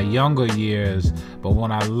was in my younger years, but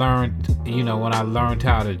when I learned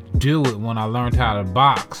how to do it, when I learned how to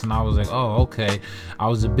box, and I was like, oh, okay, I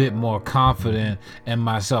was a bit more confident in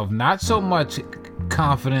myself. Not so much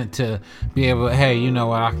confident to be able, hey, you know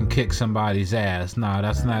what, I can kick somebody's ass. No,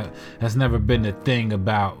 that's never been the thing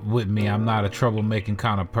about with me. I'm not a troublemaking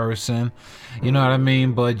kind of person, you know what I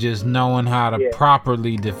mean? But just knowing how to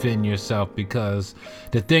properly defend yourself, because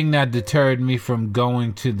the thing that deterred me from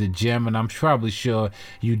going to the gym, and I'm probably sure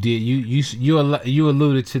you did, you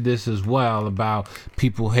alluded to this as well, about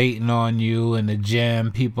people hating on you in the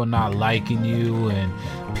gym, people not liking you, and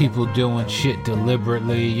people doing shit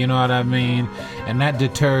deliberately, you know what I mean? And that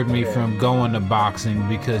deterred me from going to boxing,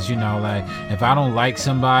 because, you know, like, if I don't like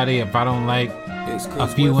somebody, if I don't like a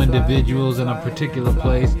few individuals in a particular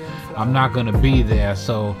place, I'm not gonna be there.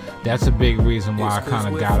 So that's a big reason why I kind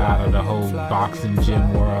of got out of the whole boxing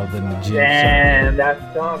gym world and the gym. Damn, that's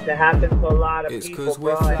tough. That happens to a lot of people,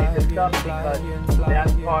 bro. And it's tough because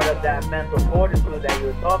that's part of that mental fortitude that you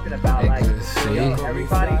were talking about. Like,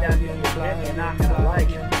 everybody that's in the gym, you're not gonna like.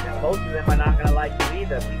 And most of them are not gonna like you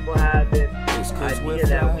either. People have this idea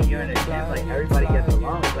that when you're in a gym, like, everybody gets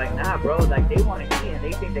along. It's like, nah, bro. Like, they want to eat and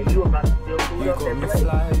they think that you about to steal food off their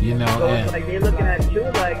plate. You know, so it's like they're looking at you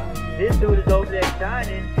like, this dude is over there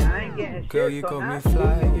shining and I ain't getting shit, so not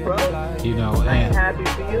you, bro. You know, I'm happy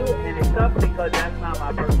for you, and it's tough because that's not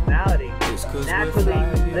my personality.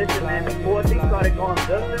 Naturally, listen, man, before things started going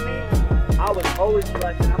good for me, I was always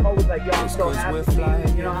blessed. I'm always like, yo, I'm so happy for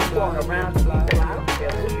you. You know, I'm going around to people, I don't care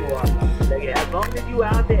who you are. Like, as long as you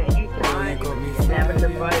out there and you trying, you can be an amateur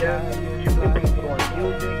fighter, you can be doing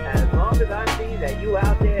music, as long as I see that you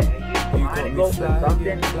out there and you trying to go for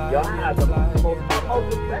something, y'all have the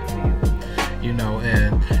most respect for you. You know,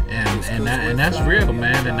 and that's real,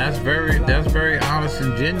 man, and that's very honest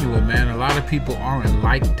and genuine, man. A lot of people aren't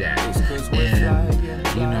like that, and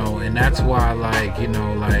you know, and that's why, like, you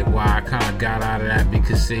know, like, why I kind of got out of that,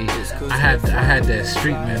 because see, I had that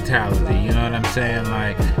street mentality, you know what I'm saying?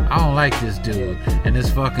 Like, I don't like this dude, and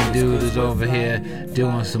this fucking dude is over here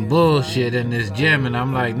doing some bullshit in this gym, and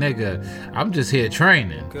I'm like, nigga, I'm just here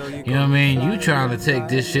training, you know what I mean? You trying to take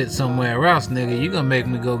this shit somewhere else, nigga? You gonna make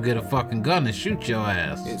me go get a fucking gun and shoot your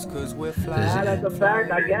ass? That's a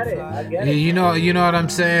fact. I get it. You know what I'm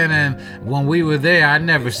saying? And when we were there, I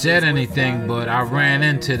never said anything, but I ran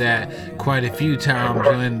into that quite a few times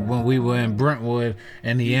when we were in Brentwood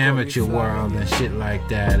in the amateur world and shit like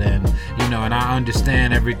that. And you know, and I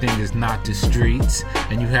understand everything is not the streets,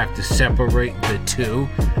 and you have to separate the two.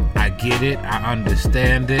 I get it. I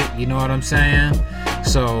understand it. You know what I'm saying?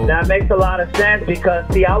 So that makes a lot of sense,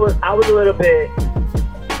 because see, I was a little bit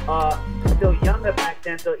still younger back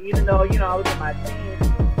then, so even though, you know, I was in my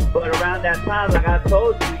teens, but around that time, like I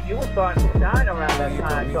told you, you were starting to shine around that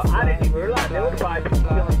time, so I didn't even realize there was probably people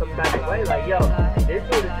feeling some type of way, like, yo, this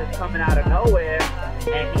dude is just coming out of nowhere,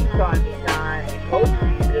 and he's starting to shine, and Coach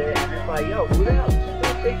sees it, and it's like, yo, who the hell?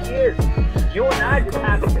 It's been 6 years. You and I just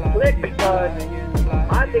happened to click, because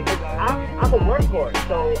my thing is, I'm a workhorse,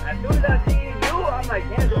 so as soon as I see you, I'm like,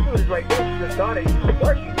 damn, this dude is right there. He just started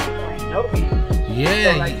working, you know me.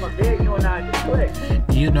 Yeah, so, like, from there, you and I just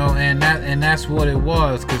clicked. You know, and that's what it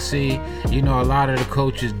was. Cause see, you know, a lot of the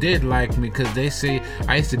coaches did like me, cause they say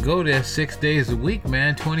I used to go there 6 days a week,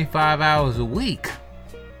 man, 25 hours a week.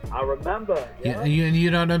 I remember. Yeah.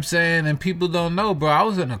 You know what I'm saying? And people don't know, bro. I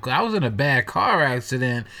was in a bad car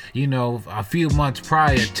accident, you know, a few months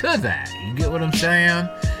prior to that. You get what I'm saying?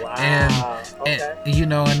 Wow. And you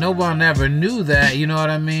know, and no one ever knew that, you know what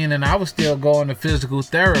I mean? And I was still going to physical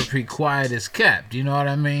therapy, quiet as kept, you know what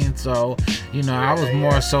I mean? So, you know, I was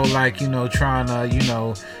more so like, you know, trying to, you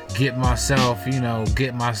know, get myself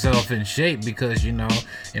in shape, because, you know,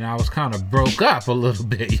 and I was kind of broke up a little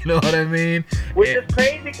bit, you know what I mean? Which is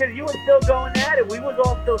crazy, because you were still going at it. We was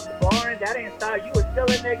all still sparring. That ain't stop. You were still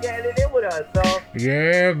in there getting it in with us, so.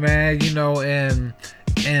 Yeah, man, you know, and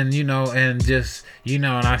and and just and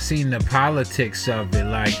I seen the politics of it,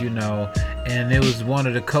 like and it was one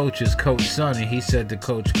of the coaches, Coach Sonny. He said to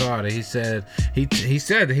Coach Carter, he said,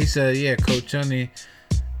 yeah, Coach Sonny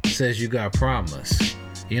says you got promise.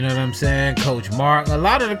 You know what I'm saying? Coach Mark, a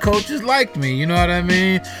lot of the coaches liked me, you know what I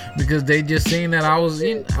mean? Because they just seen that I was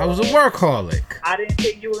a workaholic. I didn't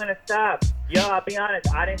think you were gonna stop. Yo, I'll be honest,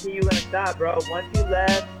 I didn't think you were gonna stop, bro. Once you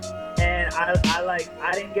left, and I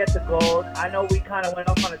didn't get the gold. I know we kind of went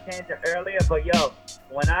off on a tangent earlier, but yo,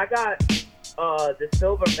 when I got the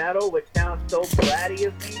silver medal, which sounds so bratty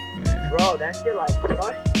of me, bro, that shit like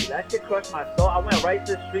crushed me. That shit crushed my soul. I went right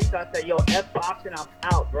to the streets. I said, yo, F boxing, I'm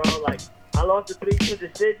out, bro. Like, I lost the 3-2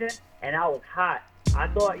 decision, and I was hot. I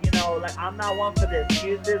thought, like, I'm not one for the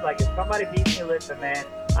excuses. Like, if somebody beats me, listen, man,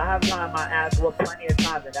 I have gotten my ass whooped plenty of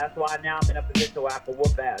times, and that's why now I'm in a position where I can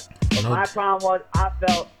whoop ass. But my problem was I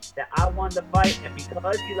felt that I won the fight, and because,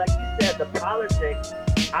 like you said, the politics,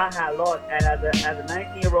 I had lost. And as a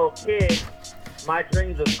 19-year-old kid, my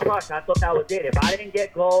dreams was crushed. I thought that was it. If I didn't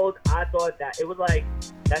get gold, I thought that it was like,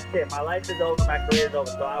 that's it. My life is over. My career is over.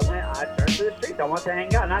 So I turned to the streets. I wanted to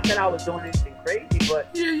hang out. Not that I was doing anything crazy, but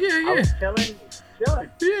I was chilling.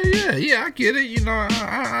 Yeah, I get it.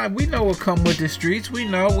 We know what come with the streets. We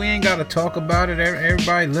know. We ain't got to talk about it.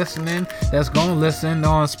 Everybody listening that's going to listen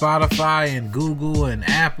on Spotify and Google and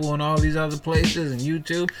Apple and all these other places and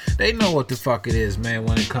YouTube, they know what the fuck it is, man,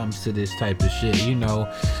 when it comes to this type of shit,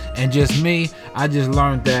 And just me, I just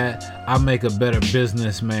learned that I make a better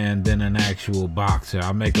businessman than an actual boxer.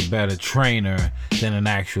 I make a better trainer than an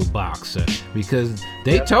actual boxer. Because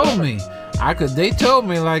they told me, they told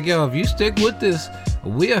me, like, yo, if you stick with this,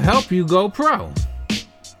 we'll help you go pro.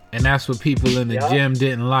 And that's what people in the gym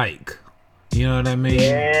didn't like. You know what I mean?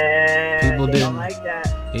 Yeah, people didn't like that.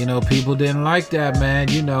 People didn't like that, man.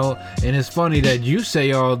 And it's funny that you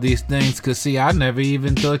say all these things, because, see, I never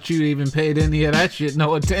even thought you even paid any of that shit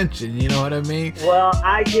no attention. You know what I mean? Well,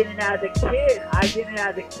 I didn't as a kid.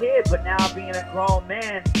 But now being a grown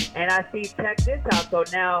man, and I see, check this out. So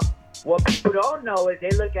now, what people don't know is they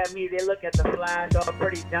look at me, they look at the flash, oh,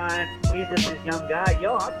 pretty John, he's just this young guy.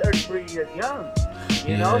 Yo, I'm 33 years young.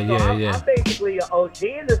 I'm basically an OG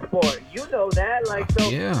in the sport. You know that. Like, so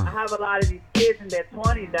I have a lot of these kids in their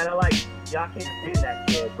 20s that are like, y'all can't do that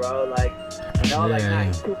shit, bro. Like, nah,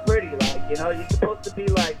 he's too pretty. Like, you're supposed to be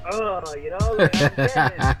like, like, I'm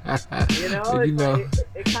getting it.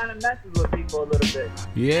 It kind of messes with people a little bit.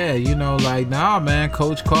 Yeah, like, nah, man,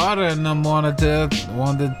 Coach Carter and them wanted to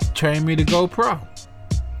train me to go pro.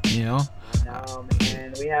 No,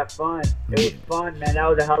 man, we have fun. It was fun, man. That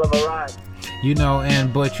was a hell of a ride.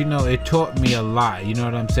 But it taught me a lot. You know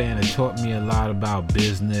what I'm saying? It taught me a lot about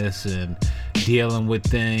business and dealing with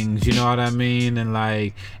things. You know what I mean? And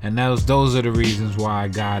those are the reasons why I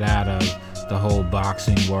got out of the whole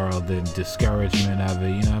boxing world and discouragement of it.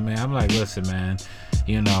 You know what I mean? I'm like, listen, man.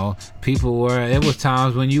 It was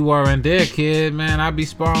times when you weren't there, kid, man. I'd be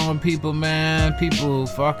sparring with people, man. People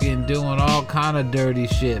fucking doing all kind of dirty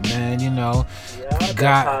shit, man.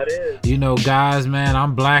 Guys, man,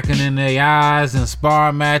 I'm blackening their eyes in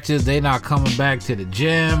spar matches. They not coming back to the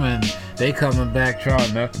gym, and they coming back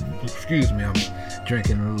trying to, excuse me, I'm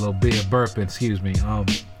drinking a little beer, burping, excuse me.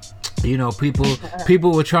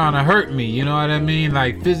 People were trying to hurt me, you know what I mean?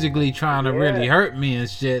 Like, physically trying to really hurt me and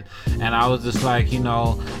shit. And I was just like,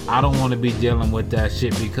 I don't want to be dealing with that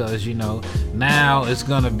shit, because, now it's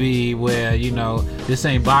going to be where, this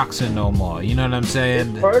ain't boxing no more. You know what I'm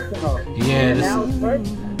saying? It's personal. Now it's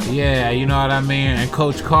personal. Yeah, you know what I mean? And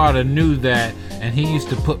Coach Carter knew that, and he used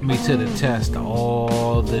to put me to the test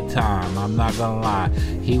all the time. I'm not gonna lie.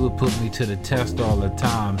 He would put me to the test all the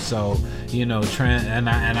time. So, and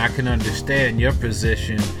I can understand your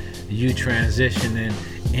position, you transitioning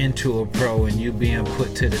into a pro and you being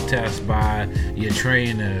put to the test by your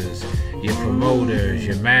trainers, your promoters,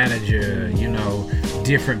 your manager,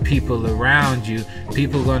 different people around you.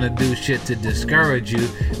 People gonna do shit to discourage you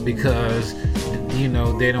because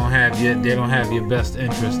they don't have your best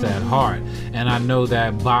interest at heart. And I know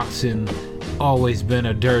that boxing always been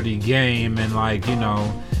a dirty game, and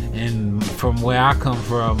and from where I come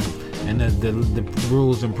from and the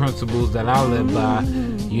rules and principles that I live by,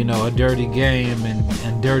 a dirty game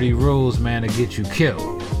and dirty rules, man, to get you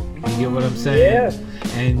killed. You get what I'm saying? Yeah.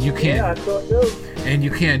 And you can't. Yeah, I sure do. And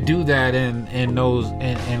you can't do that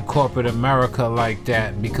in corporate America like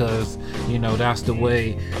that, because that's the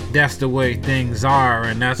way things are,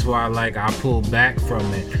 and that's why I pull back from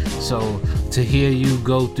it. So to hear you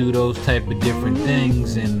go through those type of different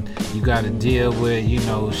things, and you got to deal with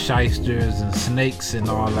shysters and snakes and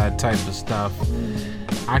all that type of stuff,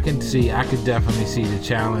 I could definitely see the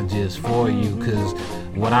challenges for you, because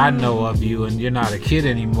what I know of you, and you're not a kid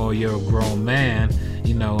anymore, you're a grown man.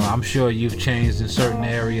 You know, I'm sure you've changed in certain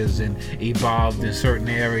areas and evolved in certain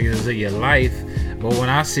areas of your life. But when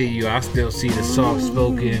I see you, I still see the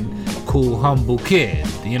soft-spoken, cool, humble kid.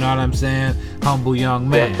 You know what I'm saying? Humble young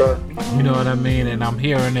man. You know what I mean? And I'm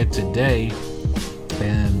hearing it today.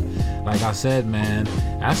 And like I said, man,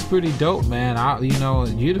 that's pretty dope, man.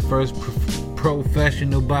 You're the first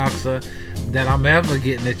professional boxer that I'm ever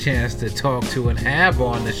getting a chance to talk to and have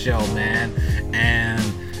on the show, man. And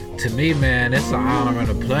to me, man, it's an honor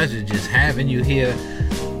and a pleasure just having you here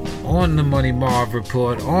on the Money Marv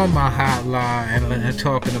Report, on my hotline, and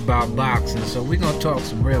talking about boxing. So we're gonna talk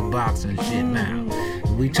some real boxing shit now.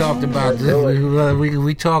 We talked about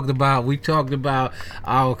we talked about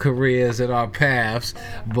our careers and our paths,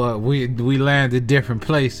 but we landed different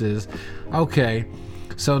places. Okay,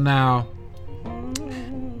 so now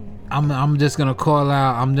I'm just gonna call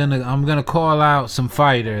out. I'm gonna call out some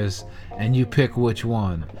fighters, and you pick which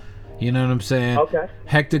one. You know what I'm saying? Okay.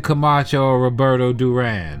 Hector Camacho or Roberto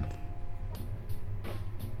Duran?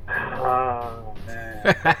 Oh, man.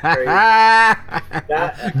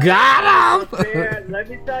 Got him! Unfair. Let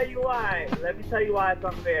me tell you why it's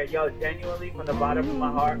unfair. Yo, genuinely, from the bottom of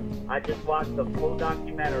my heart, I just watched the full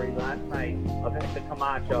documentary last night of Hector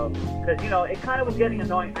Camacho. Because, it kind of was getting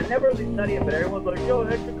annoying. I never really studied it, but everyone's like, yo,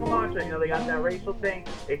 Hector Camacho. They got that racial thing.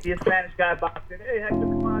 They see a Spanish guy boxing. Hey, Hector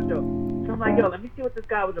Camacho. So I'm like, yo, let me see what this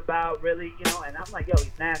guy was about, really, and I'm like, yo,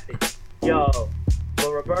 he's nasty. Yo,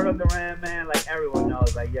 but Roberto Duran, man, like everyone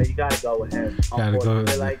knows, like, yo, you gotta go with him. Gotta go.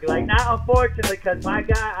 Like not unfortunately, because my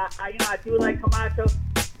guy, I do like Camacho,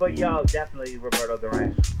 but yo, definitely Roberto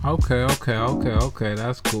Duran. Okay,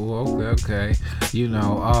 that's cool. Okay.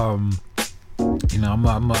 I'm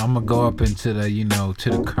gonna go up into the, to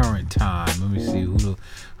the current time. Let me see who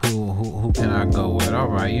can I go with. All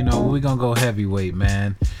right, we're gonna go heavyweight,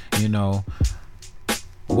 man.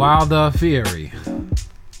 Wilder, Fury.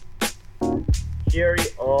 Fury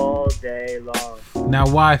all day long. Now,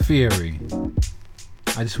 why Fury?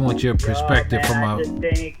 I just want your perspective I just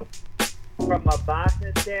think from a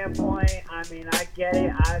boxing standpoint, I mean, I get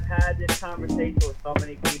it. I've had this conversation with so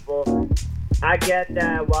many people. I get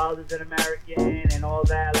that Wilder's an American and all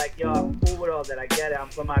that. Like, yo, I'm cool with all that. I get it. I'm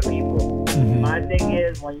for my people. Mm-hmm. My thing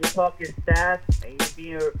is, when you talk your stats and you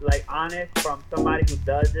being, like, honest from somebody who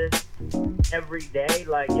does this every day,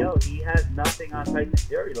 like, yo, he has nothing on Tyson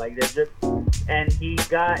Fury. Like, they're just... And he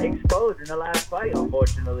got exposed in the last fight,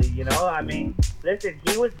 unfortunately, I mean, listen,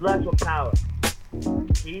 he was blessed with power.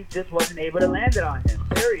 He just wasn't able to land it on him,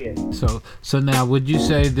 period. So now, would you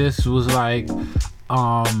say this was like...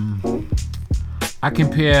 I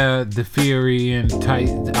compare the Fury and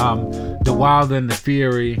the Wilder and the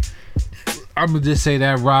Fury. I'm gonna just say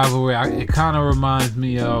that rivalry. It kind of reminds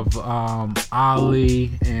me of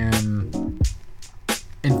Ali and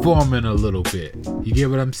Foreman a little bit. You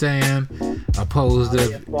get what I'm saying? Opposed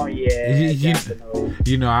to,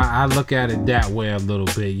 I look at it that way a little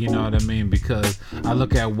bit. You know what I mean? Because I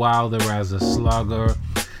look at Wilder as a slugger.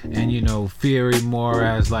 And Fury more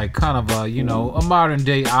as like kind of a modern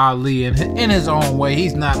day Ali in his own way.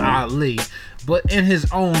 He's not Ali, but in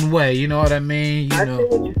his own way. You know what I mean? I see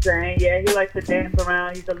what you're saying. Yeah, he likes to dance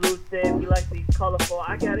around. He's elusive. He likes to be colorful.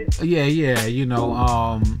 I get it. Yeah.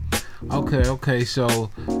 Okay. So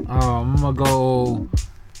I'm gonna go.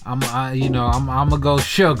 I'm gonna go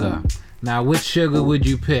Sugar. Now, which Sugar would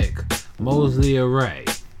you pick, Mosley or Ray?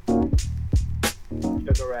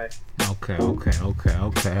 Sugar Ray. Okay.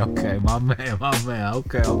 My man.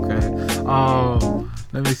 Okay.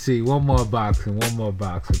 Let me see. One more boxing.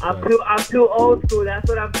 I'm too old school. That's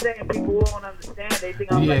what I'm saying. People won't understand. They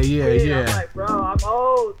think I'm yeah. I'm like, bro, I'm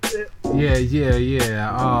old.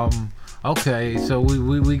 Yeah. Okay. So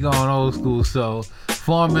we going old school. So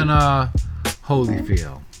Foreman,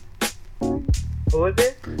 Holyfield. Who is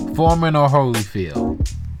it? Foreman or Holyfield?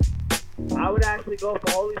 I would actually go for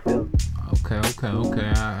Holyfield. Okay.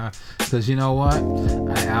 Because you know what?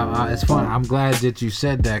 It's fun. I'm glad that you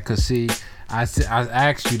said that. Cause see, I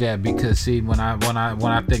asked you that because see, when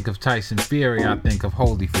I think of Tyson Fury, I think of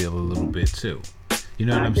Holyfield a little bit too. You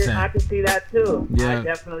know what I'm saying? I can see that too. Yeah. I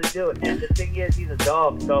definitely do. And the thing is, he's a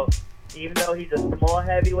dog. So even though he's a small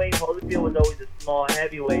heavyweight, Holyfield was always a small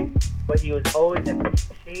heavyweight, but he was always in peak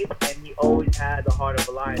shape, and he always had the heart of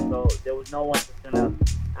a lion. So there was no one that's gonna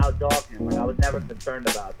outdog him. Like, I was never concerned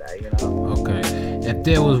about that, Okay. If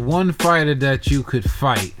there was one fighter that you could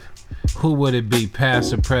fight, who would it be?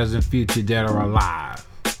 Past or present, future, dead or alive?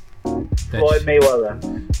 Floyd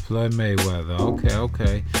Mayweather. Floyd Mayweather.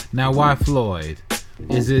 Okay. Now, why Floyd?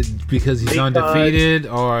 Is it because he's undefeated,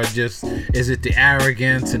 or just is it the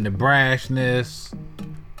arrogance and the brashness?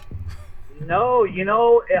 No,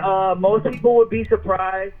 most people would be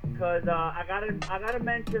surprised because I gotta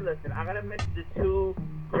mention. Listen, I gotta mention the two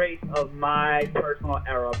greats of my personal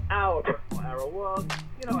era, of our personal era. Well,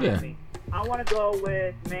 you know what I mean. I want to go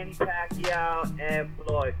with Manny Pacquiao and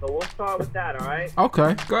Floyd. So we'll start with that, all right?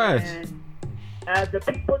 Okay, go ahead. And as the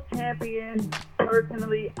People's Champion,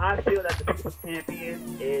 personally, I feel that the People's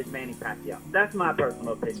Champion is Manny Pacquiao. That's my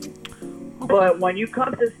personal opinion. Okay. But when you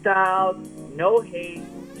come to styles, no hate,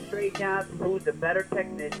 straight down to who's the better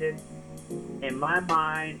technician, in my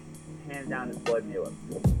mind, hands down is Floyd Mayweather.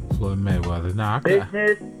 Floyd Mayweather. Nah,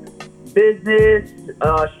 business,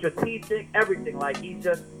 strategic, everything. Like, he's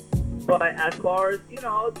just... But as far as,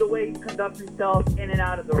 the way he conducts himself in and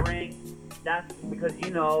out of the ring, that's because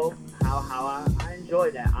how I enjoy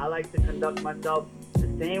that. I like to conduct myself the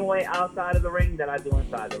same way outside of the ring that I do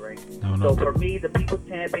inside the ring. So for me, the People's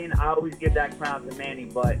Champion, I always give that crown to Manny,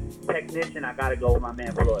 but technician, I gotta go with my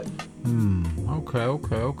man Floyd. Okay.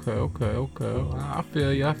 I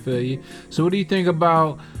feel you. So what do you think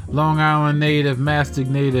about Long Island native, Mastic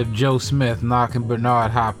native Joe Smith knocking Bernard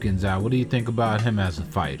Hopkins out? What do you think about him as a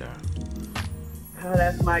fighter? Oh,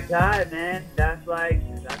 that's my guy, man. That's my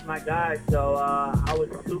guy. So I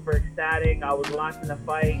was super ecstatic. I was watching the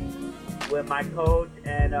fight with my coach,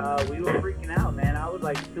 and we were freaking out, man. I was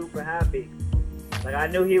super happy. I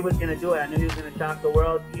knew he was gonna do it. I knew he was gonna shock the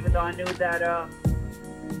world, even though I knew that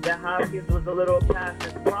Hopkins was a little past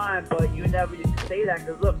his prime. But you never used to say that,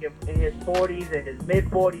 because look, in his 40s, in his mid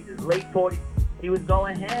 40s, his late 40s, he was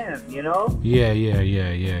going ham,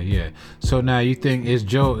 Yeah. So now you think is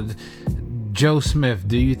Joe Smith,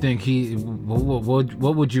 do you think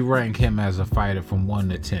what would you rank him as a fighter from 1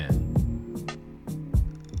 to 10?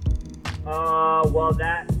 Well,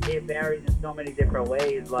 it varies in so many different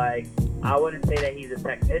ways. I wouldn't say that he's a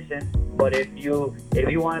technician, but if you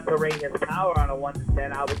wanted to rate his power on a 1 to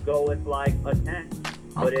 10, I would go with a 10.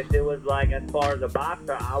 But if it was as far as a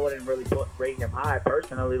boxer, I wouldn't really rate him high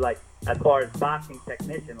personally. As far as boxing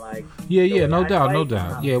technician, no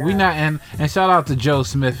doubt. Yeah, we not and shout out to Joe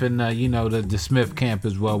Smith and the Smith camp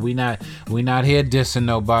as well. We not here dissing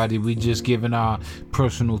nobody. We just giving our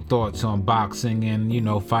personal thoughts on boxing and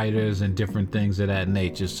fighters and different things of that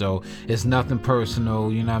nature. So it's nothing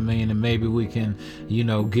personal, you know what I mean. And maybe we can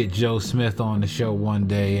get Joe Smith on the show one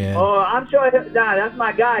day. And I'm sure that's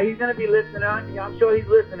my guy. He's gonna be listening. I'm sure he's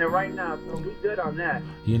listening right now. So we good on that.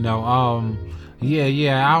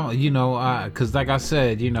 Because like I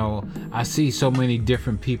said, I see so many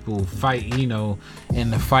different people fight, in the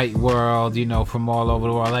fight world, from all over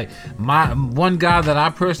the world. My one guy that I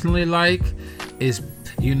personally like is,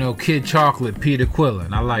 Kid Chocolate, Peter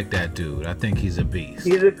Quillen. I like that dude. I think he's a beast.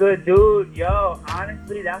 He's a good dude. Yo,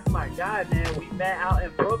 honestly, that's my guy, man. We met out in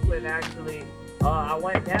Brooklyn, actually. I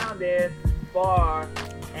went down there far,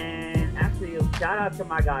 and actually, shout out to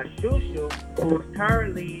my guy Shushu, who's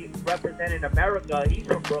currently representing America. He's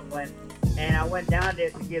from Brooklyn, and I went down there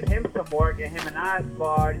to give him some work, and him and I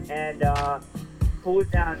sparred, and who was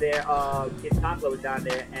down there? Kid Chocolate was down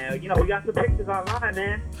there, and we got some pictures online,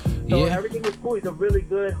 man. So everything was cool. He's a really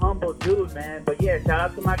good, humble dude, man. But yeah, shout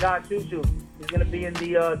out to my guy Shushu. He's gonna be in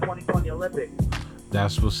the 2020 Olympics.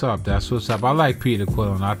 That's what's up. I like Peter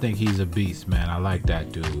Quillen. I think he's a beast, man. I like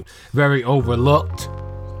that dude. Very overlooked.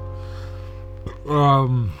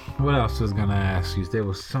 What else was gonna ask you? There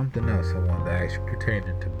was something else I wanted to ask you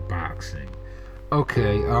pertaining to boxing.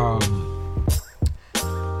 Okay,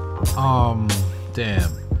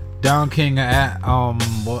 damn. Don King or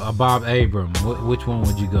Bob Arum. Which one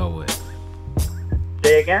would you go with?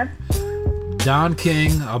 Say again? Don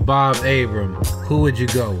King or Bob Arum. Who would you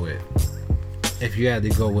go with? If you had to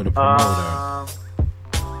go with a promoter.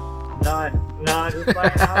 None. Just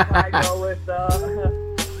I go with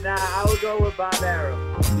I would go with Bob Arrow.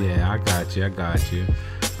 Yeah, I got you. I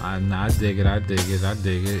dig it.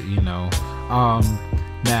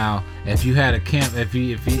 Now, if you had a camp, if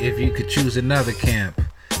you could choose another camp,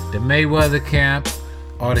 the Mayweather camp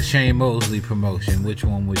or the Shane Mosley promotion, which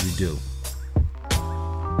one would you do?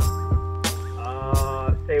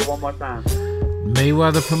 Say it one more time.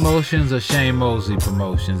 Mayweather Promotions or Shane Mosley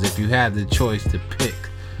Promotions? If you had the choice to pick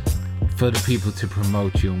for the people to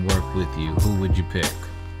promote you and work with you, who would you pick?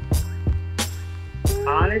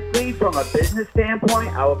 Honestly, from a business standpoint,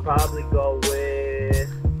 I would probably go with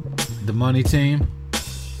the money team.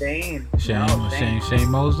 Shane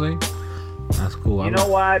Mosley. That's cool. You know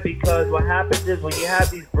why? Because what happens is when you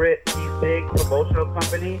have these big promotional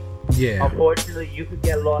companies, unfortunately, you could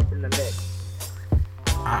get lost in the mix.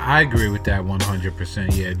 I agree with that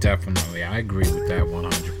 100%. Yeah, definitely. I agree with that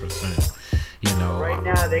 100%. You know, right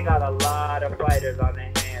now they got a lot of fighters on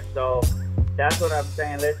their hands, so that's what I'm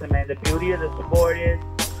saying. Listen, man, the beauty of the sport is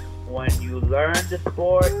when you learn the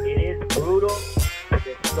sport, it is brutal, but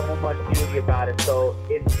there's so much beauty about it. So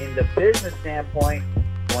in the business standpoint,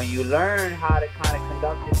 when you learn how to kind of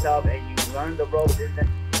conduct yourself and you learn the ropes,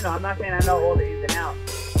 I'm not saying I know all the ins and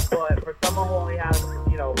outs, but for someone who only has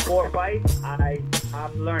 4 fights,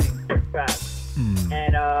 I'm learning pretty fast.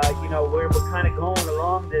 And we're kind of going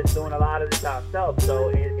along this, doing a lot of this ourselves, so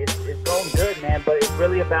it's going good, man. But it's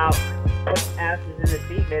really about putting asses in the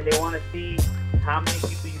seat, man. They want to see how many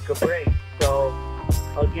people you could bring. So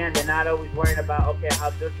again, they're not always worrying about, okay, how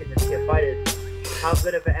good can this kid fight? How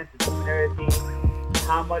good of an entertainer is he?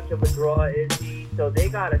 How much of a draw is he? So they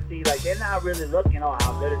gotta see, like, they're not really looking, how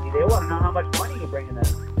good is he? They want to know how much money you're bringing them.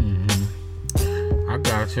 I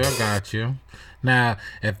got you. Now,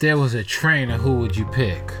 if there was a trainer, who would you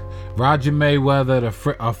pick? Roger Mayweather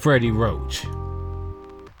or Freddie Roach?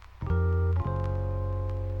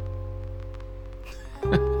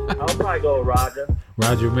 I'll probably go with Roger.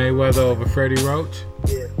 Roger Mayweather over Freddie Roach?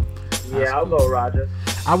 Yeah, I'll go with Roger.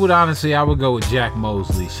 I would go with Jack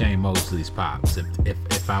Mosley, Shane Mosley's pops.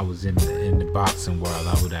 If I was in the boxing world,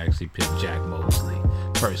 I would actually pick Jack Mosley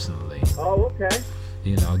personally. Oh, okay.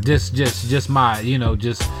 Just my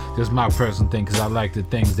just my personal thing, because I like the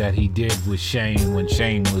things that he did with Shane when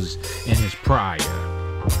Shane was in his prime.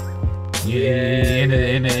 In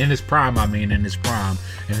his prime,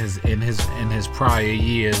 in his prior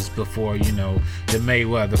years before the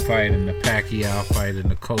Mayweather fight and the Pacquiao fight and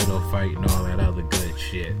the Cotto fight and all that other good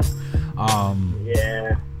shit.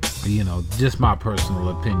 Just my personal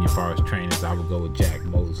opinion as far as trainers, I would go with Jack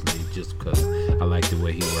Mosley just because I like the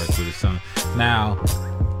way he worked with his son. Now,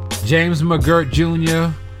 James McGirt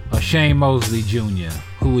Jr. or Shane Mosley Jr.,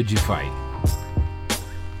 who would you fight?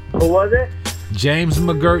 Who was it? James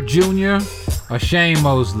McGirt Jr. or Shane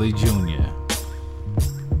Mosley Jr.?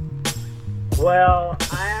 Well,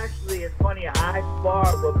 it's funny, I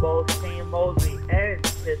sparred with both Shane Mosley and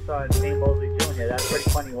his son, Shane Mosley Jr. That's pretty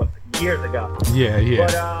funny, years ago. Yeah.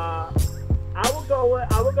 But I would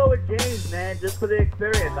go with James, man, just for the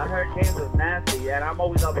experience. I heard James was nasty, and I'm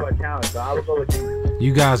always up for a challenge, so I would go with James.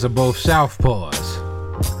 You guys are both southpaws.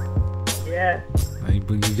 Yeah.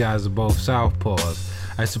 You guys are both southpaws.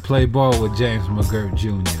 I used to play ball with James McGirt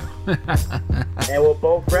Jr. And we're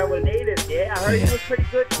both Brentwood natives. Yeah, I heard he was pretty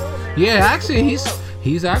good too, man. Yeah, actually,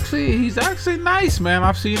 he's actually nice, man.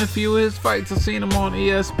 I've seen a few of his fights. I've seen him on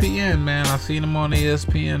ESPN, man. I've seen him on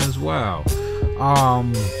ESPN as well.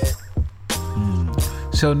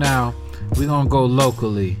 So now we're gonna go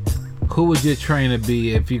locally. Who would your trainer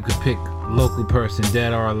be if you could pick local person,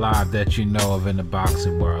 dead or alive, that you know of in the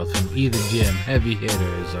boxing world, from either gym, heavy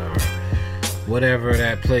hitters, or whatever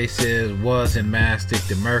that place was in Mastic,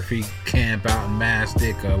 the Murphy camp out in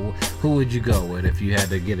Mastic, or who would you go with if you had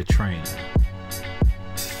to get a trainer?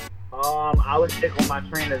 I would stick with my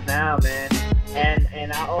trainers now, man.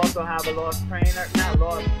 And I also have a lost trainer. Not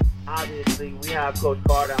lost, obviously. We have Coach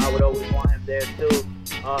Carter. I would always want him there too.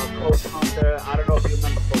 Coach Hunter. I don't know if you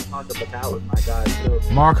remember Coach Hunter, but that was my guy too.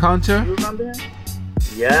 Mark Hunter? You remember him?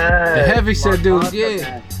 Yeah. The heavyset dude, Hunter, yeah.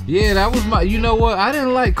 man. Yeah, that was my, you know what? I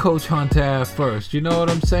didn't like Coach Hunter at first, you know what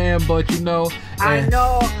I'm saying? But you know. I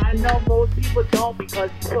know most people don't, because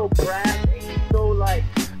he's so brash and he's so like.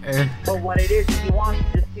 But what it is, he wants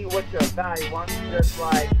you to see what you're about. He wants you to just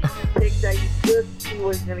like pick that you just see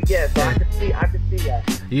what he's gonna get. So I can see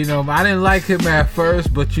that. You know, I didn't like him at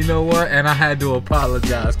first, but you know what? And I had to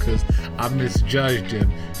apologize because I misjudged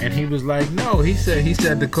him. And he was like, no, he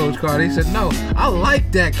said to Coach Carter, he said, no, I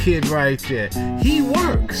like that kid right there. He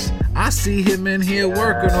works. I see him in here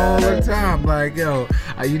working all the time. Like, yo,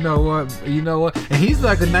 you know what? And he's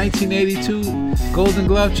like a 1982 Golden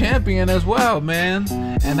Glove champion as well, man.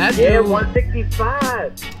 And that dude,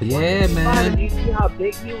 165. Yeah, man. Do you see how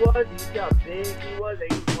big he was? And he was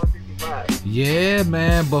 165. Yeah,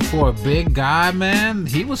 man. But for a big guy, man,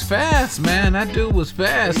 he was fast, man. That dude was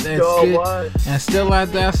fast. He sure was. And still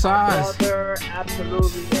at that size. My brother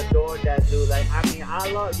absolutely adored that dude. Like, I mean, I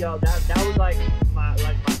love, that was like my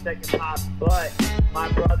second pop. But my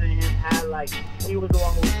brother and him had he was the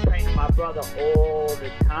one who was training my brother all the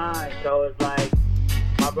time. So it's like,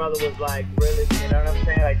 my brother was really, you know what I'm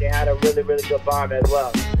saying? Like, they had a really, really good bond as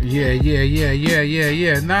well. Yeah.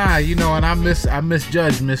 Nah, and I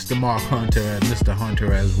misjudged Mr. Mark Hunter and Mr.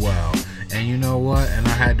 Hunter as well. And And you know what? And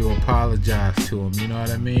I had to apologize to him. You know what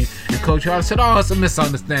I mean? And Coach Hardy said, "Oh, it's a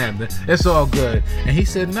misunderstanding. It's all good." And he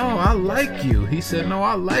said, "No, I like you." He said, "No,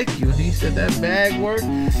 I like you." And he said, "That bag work."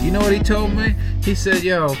 You know what he told me? He said,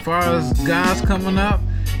 "Yo, as far as guys coming up,"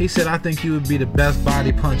 he said, "I think you would be the best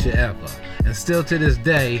body puncher ever." And still to this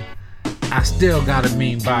day, I still got a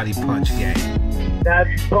mean body punch game.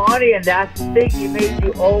 That's funny, and that's the thing. He made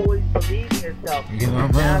you always believe in yourself. You know what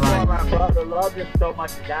I'm That's saying? why my brother loved him so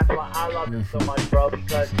much, and that's why I love him so much, bro,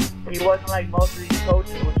 because he wasn't like most of these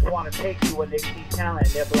coaches which want to take you when they see talent.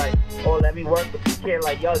 They'll be like, "Oh, let me work with this kid."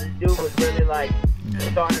 Like, yo, this dude was really like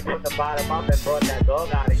starting from the bottom up and brought that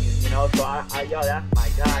dog out of you, you know? So, yo, that's my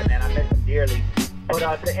guy, man. I miss him dearly.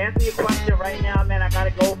 But to answer your question right now, man, I got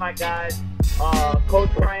to go with my guys,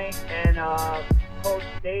 Coach Frank and Coach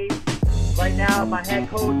Dave. Right now, my head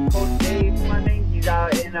coach, Coach Dave Fleming, he's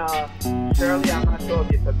out in Shirley. I'm not sure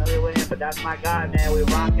if you're familiar with him, but that's my guy, man. We're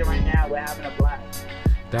rocking right now. We're having a blast.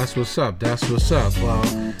 That's what's up. That's what's up.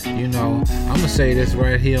 Well, you know, I'm gonna say this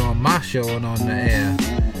right here on my show and on the air.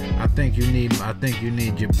 I think you need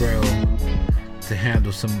your bro to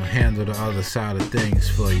handle the other side of things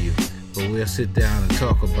for you. But we'll sit down and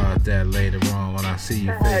talk about that later on when I see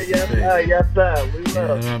you face to face. Yes, sir. We will. You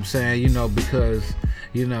know what I'm saying? You know, because,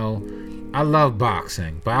 you know, I love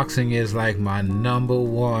boxing. Boxing is like my number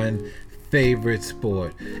one favorite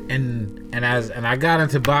sport. And I got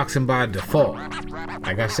into boxing by default.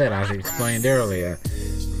 Like I said, I explained earlier.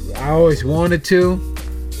 I always wanted to,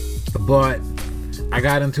 but I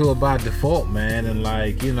got into it by default, man. And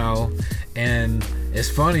like, you know, and it's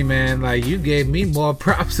funny, man, like you gave me more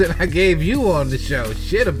props than I gave you on the show.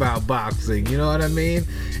 Shit about boxing, you know what I mean?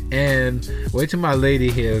 And wait till my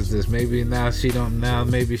lady hears this. Maybe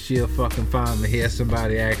maybe she'll fucking finally hear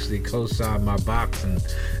somebody actually co-sign my boxing.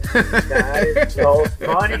 That is so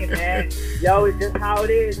funny, man. Yo, it's just how it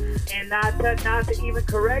is. And not to even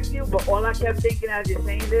correct you, but all I kept thinking as you're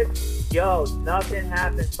saying this, yo, nothing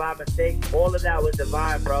happens by mistake. All of that was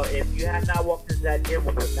divine, bro. If you had not walked into that gym,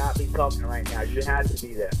 we would not be talking right now. You had to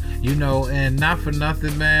be there. You know, and not for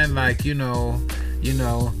nothing, man, like, you know,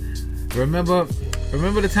 remember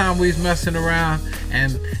the time we was messing around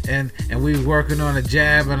and we was working on a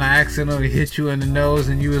jab and I accidentally hit you in the nose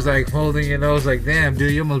and you was like holding your nose like, damn,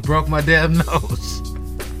 dude, you almost broke my damn nose.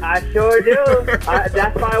 I sure do.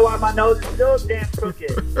 That's probably why my nose is still damn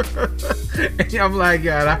crooked. And I'm like,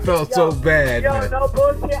 God, I felt so bad. Yo, man. no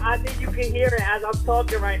bullshit. I think you can hear it as I'm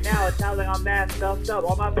talking right now. It sounds like I'm mad stuffed up.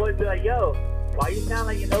 All my boys be like, yo, why you sound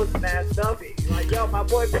like your nose is mad stuffy? You're like, yo, my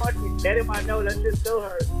boy punched me dead in my nose. That shit still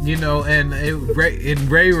hurts. You know, and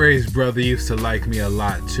Ray Ray's brother used to like me a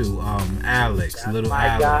lot too. Alex, That's little my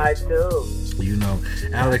Alex. guy too. You know,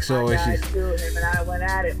 Alex That's my always guy used. too. Him and I went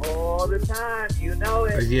at it all the time. You know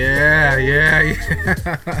it. Yeah.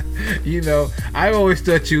 You know, I always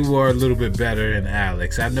thought you were a little bit better than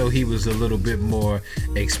Alex. I know he was a little bit more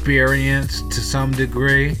experienced to some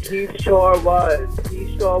degree. He sure was.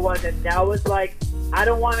 And that was like, I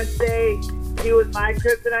don't want to say he was my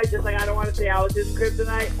kryptonite, just like I don't want to say I was his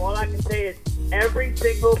kryptonite. All I can say is every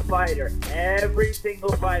single fighter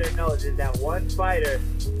knows is that one fighter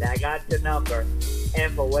that got the number.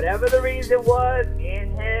 And for whatever the reason was, me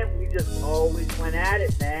and him, we just always went at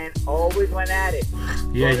it, man. Always went at it.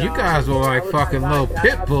 Yeah, But, you guys were like fucking little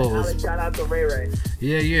pit bulls. Shout out to Ray Ray.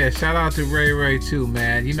 Yeah. Shout out to Ray Ray too,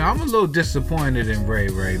 man. You know, I'm a little disappointed in Ray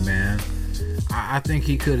Ray, man. I think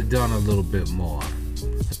he could have done a little bit more.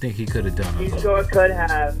 He sure could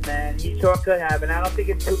have, man. He sure could have. And I don't think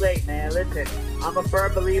it's too late, man. Listen, I'm a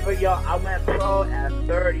firm believer, yo. I went pro at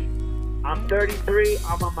 30. I'm 33.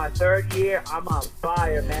 I'm on my third year. I'm on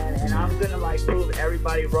fire, man. And I'm going to, like, prove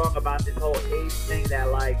everybody wrong about this whole age thing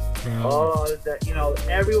that, like,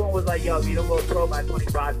 everyone was like, yo, if you don't go pro by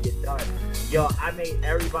 25, you're done. Yo, I made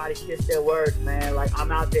everybody kiss their words, man. Like,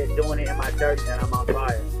 I'm out there doing it in my 30s, and I'm on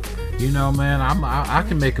fire. You know, man, I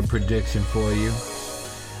can make a prediction for you.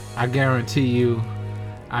 I guarantee you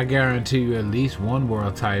at least one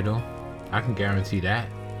world title. I can guarantee that.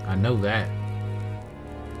 I know that.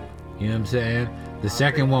 You know what I'm saying? The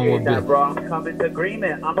second one will be. Bro, I'm coming to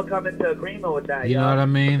agreement. I'm gonna come into agreement with that. You know what I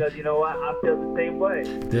mean? Because you know what? I feel the same way.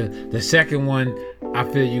 The second one, I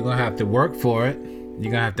feel you're gonna have to work for it.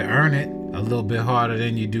 You're gonna have to earn it a little bit harder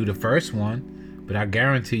than you do the first one. But I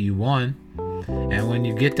guarantee you won. And when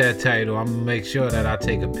you get that title, I'm gonna make sure that I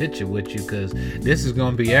take a picture with you, because this is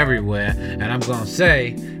gonna be everywhere. And I'm gonna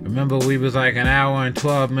say, remember we was like an hour and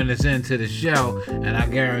 12 minutes into the show, and I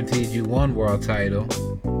guaranteed you one world title.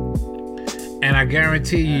 And I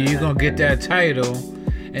guarantee you're gonna get that title,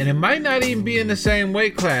 and it might not even be in the same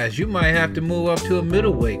weight class. You might have to move up to a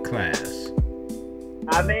middleweight class.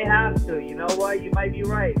 I may have to. You know what? You might be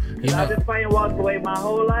right. I've been fighting welterweight my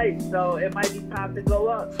whole life, so it might be time to go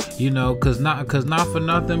up. You know, cause not for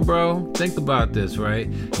nothing, bro. Think about this, right?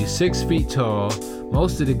 You're 6 feet tall.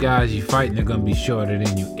 Most of the guys you fighting are gonna be shorter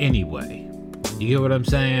than you anyway. You get what I'm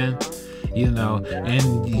saying? You know,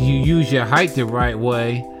 and you use your height the right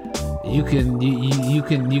way, you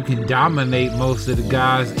can dominate most of the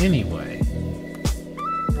guys anyway.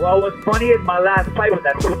 Well, what's funny is my last fight was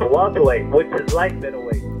at super welterweight, which is light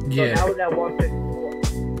middleweight. Yeah. So that was at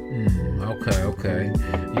 154. Okay.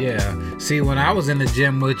 Yeah. See, when I was in the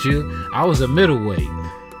gym with you, I was a middleweight.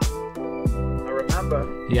 I remember.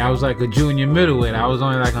 Yeah, I was like a junior middleweight. I was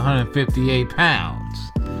only like 158 pounds.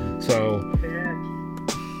 So,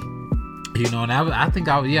 you know, and I think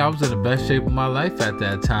I was in the best shape of my life at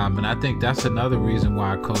that time. And I think that's another reason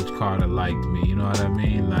why Coach Carter liked me. You know what I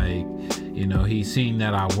mean? Like, you know, he seen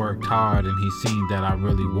that I worked hard and he seen that I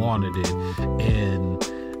really wanted it. And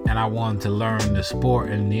I wanted to learn the sport.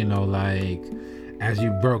 And, you know, like, as you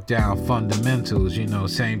broke down fundamentals, you know,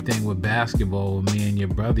 same thing with basketball. Me and your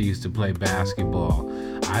brother used to play basketball.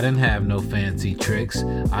 I didn't have no fancy tricks.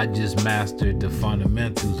 I just mastered the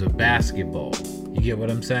fundamentals of basketball. You get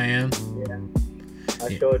what I'm saying?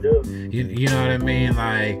 I sure do. You know what I mean?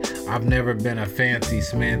 Like, I've never been a fancy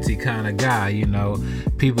smancy kind of guy, you know.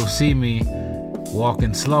 People see me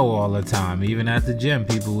walking slow all the time. Even at the gym,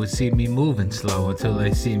 people would see me moving slow until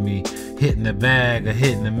they see me hitting the bag or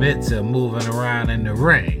hitting the mitts or moving around in the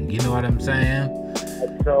ring. You know what I'm saying?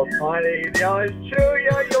 That's so funny. Yo, it's true,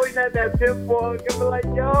 yo. You always had that pinball. You be like,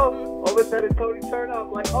 yo. All of a sudden, Tony turned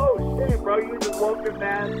up. Like, oh, shit, bro. You just walking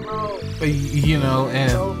fast slow. You know,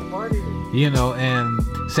 and... So funny. You know, and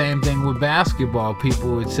same thing with basketball.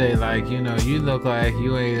 People would say, like, you know, you look like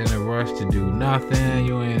you ain't in a rush to do nothing.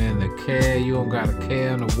 You ain't in the care. You don't got a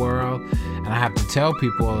care in the world. And I have to tell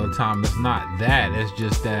people all the time, it's not that. It's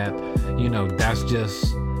just that, you know, that's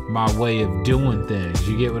just my way of doing things.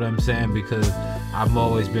 You get what I'm saying? Because I've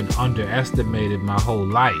always been underestimated my whole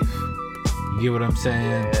life. You get what I'm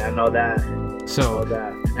saying? Yeah, I know that. So,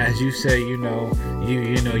 as you say, you know,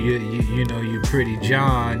 you pretty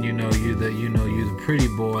John, you know, you the pretty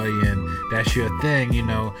boy, and that's your thing, you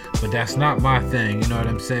know, but that's not my thing, you know what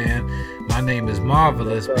I'm saying? My name is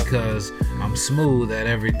Marvelous because I'm smooth at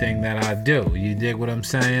everything that I do. You dig what I'm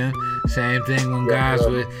saying? Same thing when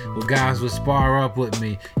guys would spar up with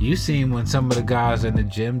me. You seen when some of the guys in the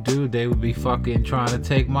gym, dude, they would be fucking trying to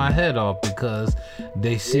take my head off because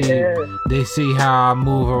they see how I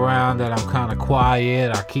move around, that I'm kind of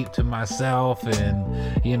quiet, I keep to myself, and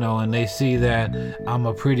you know, and they see that I'm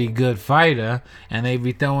a pretty good fighter, and they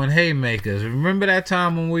be throwing haymakers. Remember that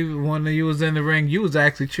time when you was in the ring, you was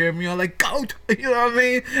actually cheering me on like, go, you know what I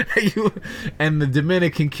mean? And the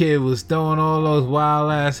Dominican kid was throwing all those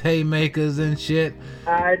wild ass haymakers and shit.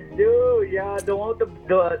 I do, yeah. The one with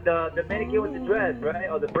the Dominican with the dress,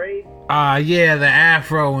 right? Or the braids? Yeah, the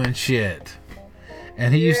afro and shit.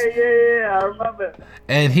 And he I remember.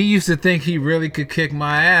 And he used to think he really could kick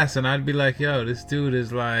my ass, and I'd be like, yo, this dude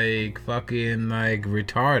is like fucking like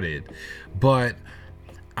retarded. But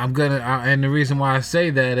and the reason why I say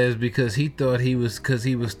that is because he thought he was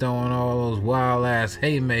throwing all those wild ass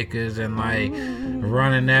haymakers and like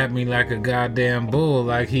running at me like a goddamn bull,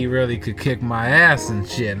 like he really could kick my ass and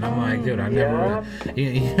shit. And I'm like, dude, I never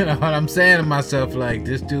really, you know what I'm saying to myself, like,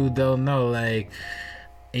 this dude don't know, like,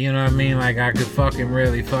 you know what I mean? Like, I could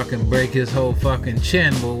really break his whole fucking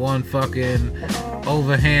chin with one fucking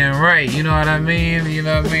overhand right. You know what I mean? You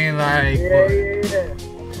know what I mean? Like,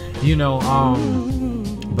 you know,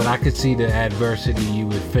 but I could see the adversity you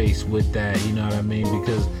would face with that. You know what I mean?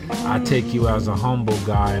 Because I take you as a humble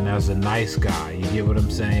guy and as a nice guy. You get what I'm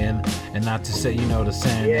saying? And not to say, you know, the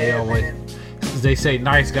saying they say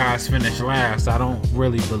nice guys finish last. I don't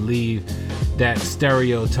really believe that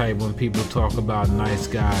stereotype when people talk about nice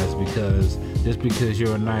guys, because just because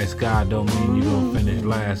you're a nice guy don't mean you're gonna finish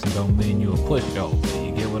last, and don't mean you're a pushover.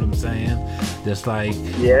 You get what I'm saying? Just like,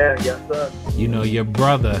 yes sir. You know, your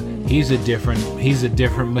brother, he's a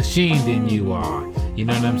different machine than you are. You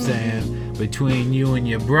know what I'm saying? Between you and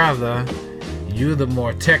your brother, you're the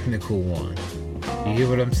more technical one. You get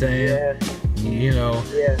what I'm saying? Yeah. You know,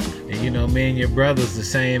 and you know, me and your brother's the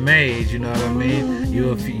same age. You know what I mean?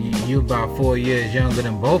 You about 4 years younger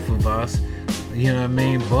than both of us. You know what I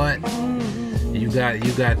mean? But you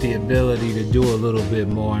got the ability to do a little bit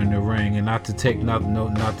more in the ring, and not to take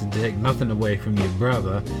nothing away from your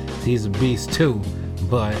brother. He's a beast too.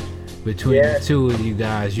 But between the two of you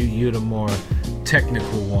guys, you're the more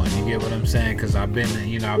technical one. You get what I'm saying? Because I've been,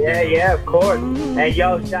 Yeah, of course. And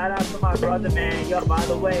yo, shout out to my brother, man. Yo, by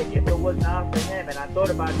the way, if it was not for him, and I thought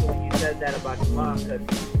about you when you said that about your mom, because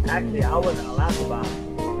actually I wasn't allowed to buy.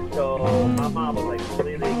 So my mom was like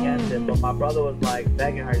completely against it, but my brother was like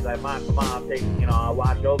begging her. He's like, "Mom, come on, I'll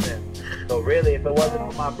watch over him." So really, if it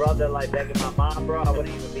wasn't for my brother like begging my mom, bro, I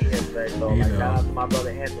wouldn't even be here today. So shout out to my brother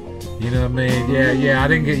Anthony. You know what I mean? Yeah. I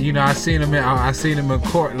didn't get. I seen him. I seen him in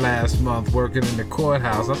court last month, working in the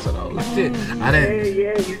courthouse. I said, "Oh shit!" I didn't.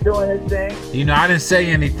 Yeah, he's doing his thing. I didn't say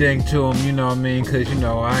anything to him. You know what I mean? Because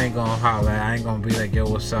I ain't gonna holler. I ain't gonna be like, "Yo,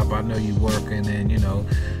 what's up?" I know you working, and you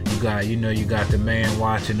got the man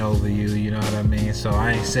watching over you. You know what I mean? So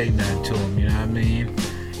I ain't say nothing to him. You know what I mean?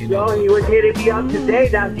 Yo, he was hitting me up today.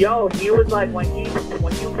 He was like when he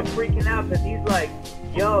was freaking out because he's like,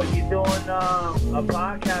 "Yo, you doing a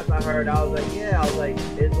podcast?" I heard. I was like, "Yeah." I was like,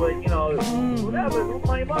 "It's what whatever."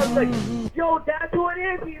 Money Marv was like, "Yo, that's who it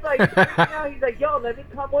is." He's like, he's like, "Yo, let me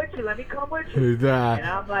come with you." And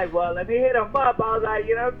I'm like, "Well, let me hit him up." I was like,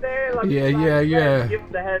 you know what I'm saying? Yeah. Give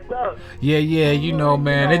him the heads up. Yeah.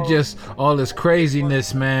 Man, it just all this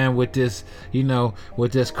craziness, man, with this,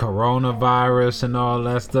 with this coronavirus and all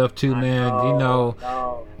that stuff too, man.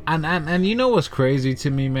 And you know what's crazy to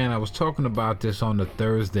me, man? I was talking about this on the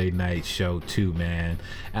Thursday night show too, man.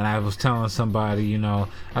 And I was telling somebody,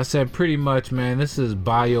 I said pretty much, man, this is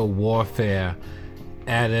bio warfare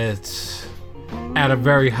at a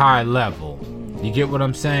very high level. You get what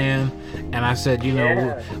I'm saying? And I said,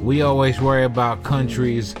 we always worry about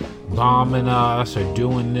countries bombing us or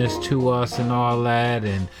doing this to us and all that,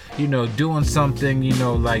 and doing something,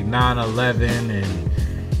 like 9/11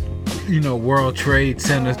 and World Trade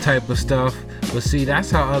Center type of stuff. But see, that's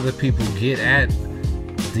how other people get at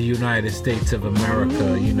the United States of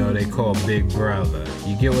America. They call Big Brother.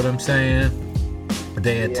 You get what I'm saying?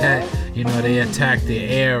 They attack, they attack the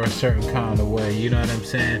air a certain kind of way. You know what I'm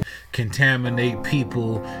saying? Contaminate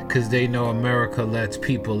people because they know America lets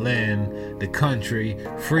people in the country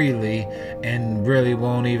freely and really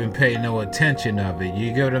won't even pay no attention of it.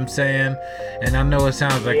 You get what I'm saying? And I know it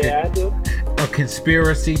sounds like a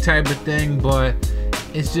conspiracy type of thing, but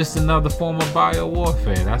it's just another form of bio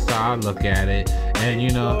warfare. That's how I look at it. And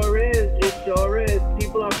It sure is.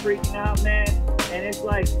 People are freaking out, man. And it's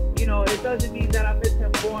like, it doesn't mean that I'm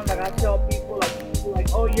misinformed. Like I tell people,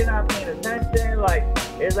 "Oh, you're not paying attention." Like,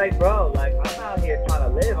 it's like, bro, like I'm out here trying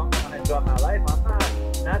to live. I'm trying to enjoy my life. I'm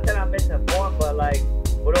not that I'm misinformed, but like,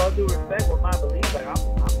 with all due respect, with my beliefs, like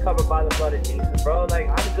I'm covered by the blood of Jesus, bro. Like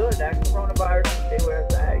I'm good. That coronavirus can stay where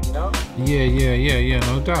it's at, Yeah.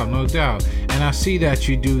 No doubt. And I see that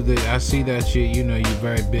you do I see that you're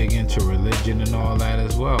very big into religion and all that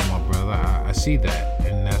as well, my brother. I see that,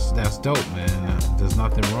 and that's dope, man. There's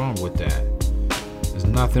nothing wrong with that. There's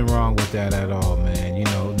nothing wrong with that at all, man.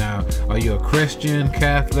 Now, are you a Christian,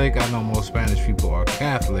 Catholic? I know most Spanish people are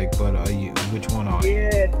Catholic, but which one are you?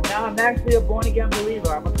 Yeah, now I'm actually a born again believer.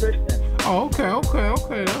 I'm a Christian. Oh,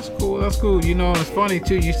 okay. That's cool. It's funny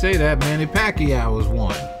too. You say that, Manny Pacquiao was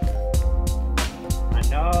one. I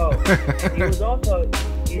know. And he was also,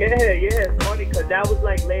 it's funny because that was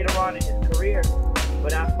like later on in his career.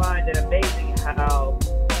 But I find it amazing how,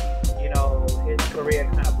 his career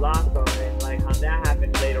kind of blossomed, and like how that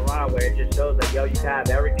happened later on, where it just shows like, yo, you can have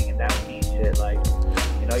everything and that don't mean shit. Like,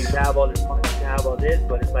 you can have all this money, you can have all this,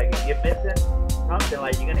 but it's like if you're missing something,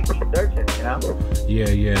 like you're gonna keep searching,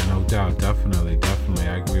 Yeah, no doubt, definitely.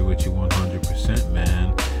 I agree with you 100%,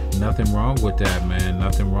 man. Nothing wrong with that, man.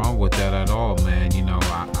 Nothing wrong with that at all, man.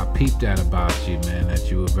 I peeped that about you, man, that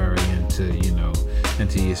you were very into,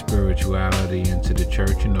 into your spirituality, into the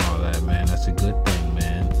church and all that, man. That's a good thing,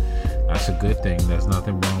 man. That's a good thing. There's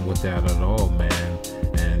nothing wrong with that at all, man.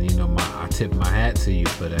 And I tip my hat to you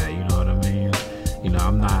for that. You know what I mean?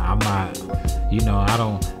 I'm not.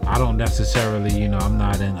 I don't necessarily. I'm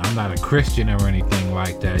not a Christian or anything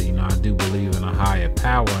like that. I do believe in a higher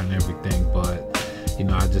power and everything, but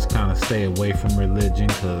I just kind of stay away from religion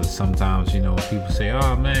because sometimes, when people say,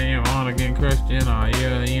 "Oh man, you're born again Christian," or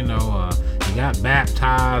you got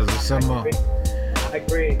baptized or something. I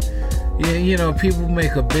agree. Yeah, people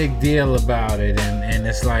make a big deal about it, and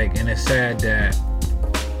it's like, and it's sad that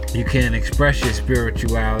you can't express your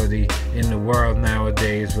spirituality in the world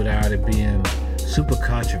nadays without it being super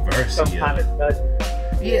controversial. Some kind of touch.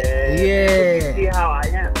 Yeah. You see how I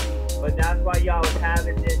am, but that's why y'all was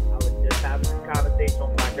having this. I was just having this conversation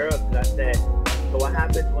with my girls, because I said, "So what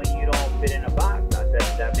happens when you don't fit in a box?" I said,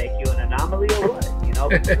 "Does that make you an anomaly or what?"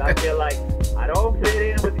 Because I feel like I don't fit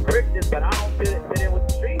in with the Christians, but I don't fit in with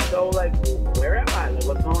the streets. So like, where am I? Like,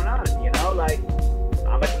 what's going on? Like,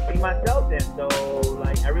 I'm gonna see myself in. So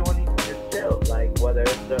like, everyone needs to just still. Like, whether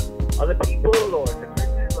it's the other people or the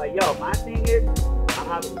Christians, like, yo, my thing is, I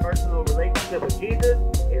have a personal relationship with Jesus.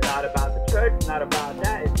 It's not about the church, it's not about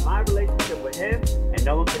that. It's my relationship with him, and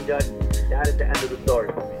no one can judge me. That is the end of the story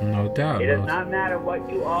for me. No doubt. It does not matter what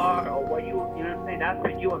you are or what you know what I'm saying? That's for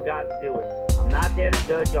you and God to deal with. I'm not there to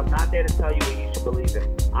judge you. I'm not there to tell you what you should believe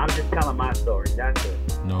in. I'm just telling my story. That's it.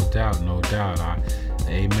 No doubt, no doubt.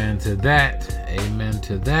 Amen to that. Amen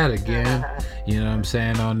to that again. You know what I'm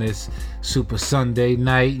saying? On this Super Sunday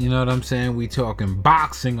night, you know what I'm saying? We talking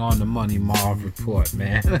boxing on the Money Marv Report,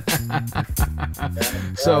 man.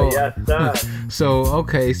 So, yes, sir. so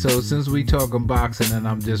since we talking boxing and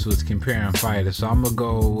I'm just was comparing fighters, so I'm gonna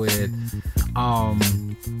go with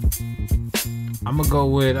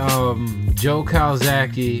Joe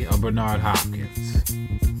Calzaghe or Bernard Hopkins.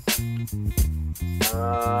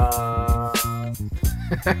 I'll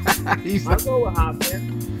go with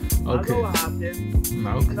Hopkins. I'll Okay. go with Hopkins.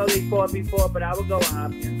 No. I know they fought before, but I would go with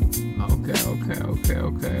Hopkins.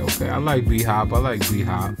 Okay. I like B-Hop. I like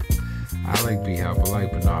B-Hop. I like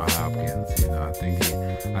Bernard Hopkins. You know, I think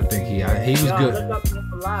he was good. I look up to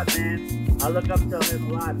him a lot, man. I look up to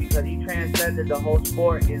him a lot because he transcended the whole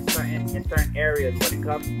sport in certain areas when it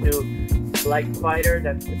comes to like fighters.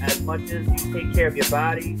 As much as you take care of your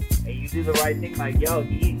body and you do the right thing, like yo,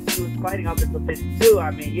 he was fighting up until 52.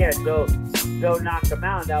 I mean, yeah, Joe knocked him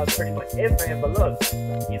out. That was pretty much it for him. But look,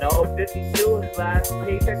 you know, 52, his last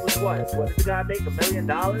paycheck was what? What did the guy make? $1 million?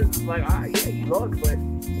 It's like, yeah, he lost, but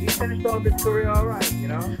he finished off his career all right, you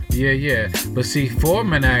know? Yeah. But see,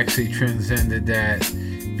 Foreman actually transcended that,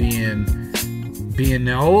 being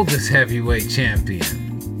the oldest heavyweight champion.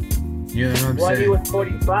 You know what I'm saying? He was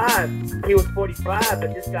 45. He was 45,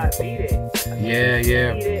 but this guy beat it. Yeah. He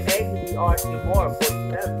beat it, and he beat Archie Moore,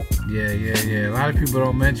 47. Yeah. A lot of people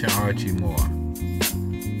don't mention Archie Moore. A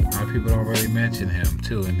lot of people don't really mention him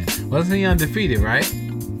too. And wasn't he undefeated, right?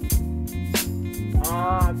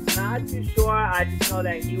 Not too sure. I just know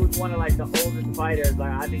that he was one of like the oldest fighters.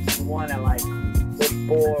 Like I think he won at like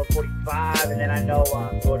 44, 45, and then I know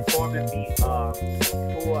George Foreman beat who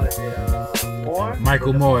was it? Moore?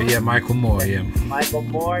 Michael Moore, yeah. Michael Moore, he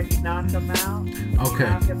knocked him out. Okay. He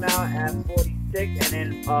knocked him out at 46, and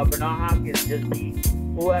then Bernard Hopkins just beat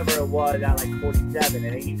whoever it was at like 47, and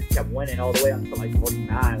then he just kept winning all the way up to like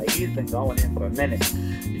 49. Like he's been going in for a minute.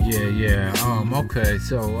 Yeah. Okay.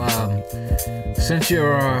 So, since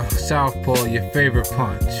you're a southpaw, your favorite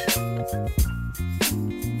punch?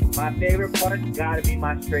 My favorite punch gotta be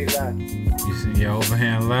my straight left. You see your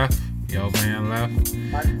overhand left?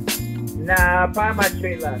 Nah, probably my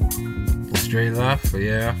straight left. Straight left?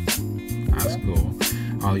 Yeah. That's cool.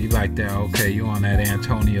 Oh, you like that? Okay, you on that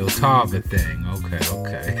Antonio Tarver thing? Okay.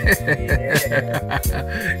 Yeah.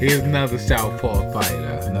 He's another southpaw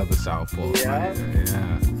fighter.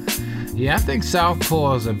 Yeah, I think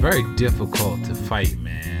southpaws are very difficult to fight,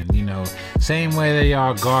 man. You know, same way they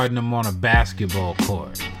are guarding them on a basketball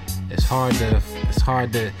court. It's hard to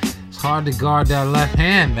guard that left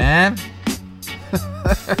hand, man.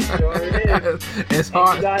 Sure it is. It's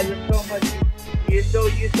hard. You guys are so much. You're so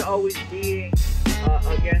used to always being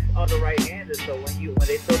against other right-handers. So when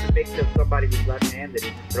they throw the mix of somebody who's left-handed,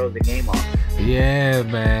 it just throws the game off. Yeah,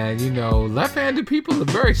 man. You know, left-handed people are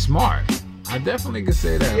very smart. I definitely could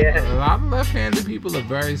say that. Yeah. A lot of left-handed people are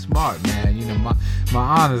very smart, man. You know, my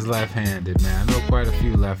aunt is left-handed, man. I know quite a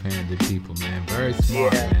few left-handed people, man. Very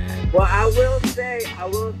smart, man. Well, I will say,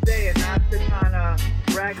 and not to kind of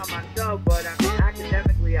brag on myself, but I mean,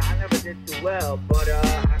 academically, I never did too well. But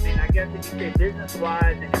I mean, I guess if you say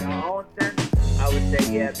business-wise and in our own sense, I would say,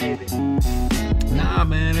 yeah, maybe. Nah,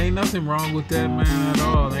 man, ain't nothing wrong with that, man, at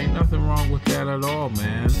all. Ain't nothing wrong with that at all,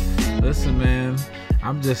 man. Listen, man,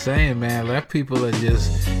 I'm just saying, man, left people are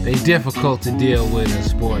they difficult to deal with in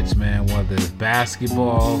sports, man, whether it's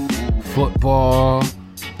basketball, football,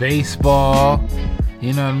 baseball,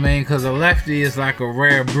 you know what I mean? Because a lefty is like a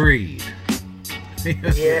rare breed.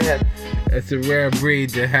 Yeah. It's a rare breed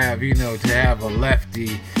to have, a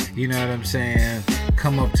lefty, you know what I'm saying,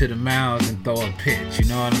 come up to the mound and throw a pitch, you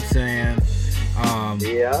know what I'm saying?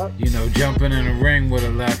 Yeah. Jumping in a ring with a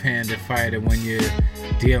left-handed fighter when you're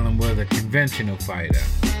dealing with a conventional fighter.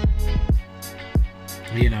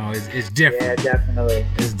 It's different. Yeah, definitely.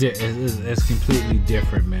 It's completely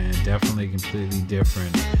different, man. Definitely completely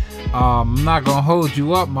different. I'm not gonna hold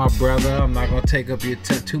you up, my brother. I'm not gonna take up your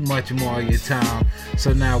too much more of your time.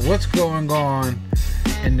 So now, what's going on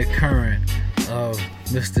in the current of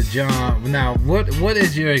Mr. John? Now, what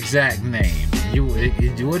is your exact name? Well,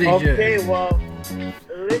 listen to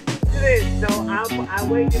this. So I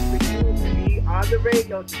waited for you to be on the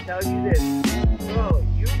radio to tell you this. Bro,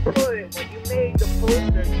 when you made the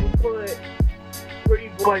poster, you put Pretty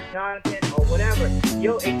Boy Johnathan or whatever.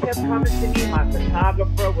 Yo, it kept coming to me. My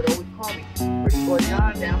photographer would always call me Pretty Boy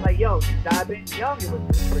Johnathan. I'm like, yo, stop being young. It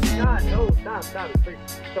was Pretty John. No, stop. It's pretty.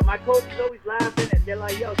 So my coach is always laughing, and they're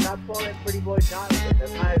like, yo, stop calling Pretty Boy Johnathan.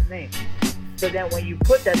 That's not his name. So then when you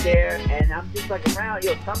put that there, and I'm just like around,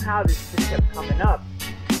 yo, somehow this shit kept coming up.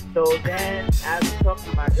 So then as I'm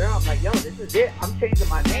talking to my girl, I'm like, yo, this is it. I'm changing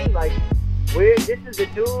my name. Like, this is a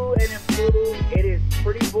new and improved. It is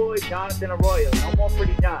Pretty Boy Johnathan Arroyo. No more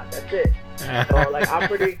Pretty John. That's it. So like, I'm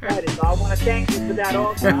pretty excited. So I want to thank you for that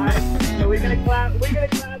also. All right? So we're gonna clap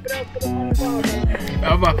it up for the money.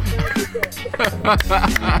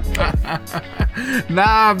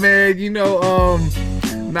 Nah, man.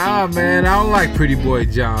 Nah, man. I don't like Pretty Boy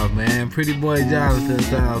John, man. Pretty Boy Johnathan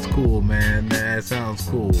sounds cool, man. That sounds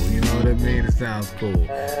cool. You know what I mean? It sounds cool.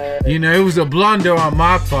 It was a blunder on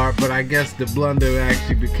my part, but I guess the blunder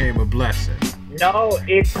actually became a blessing. No,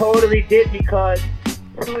 it totally did, because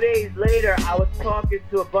 2 days later, I was talking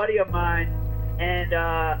to a buddy of mine, and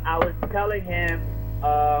I was telling him,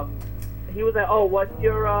 he was like, "Oh, what's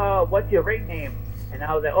your ring name?" And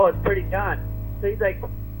I was like, "Oh, it's Pretty John." So he's like,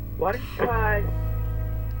 "Why don't you try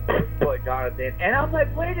Boy Johnathan?" And I was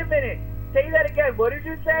like, "Wait a minute, say that again. What did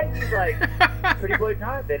you say?" He's like, "Pretty Boy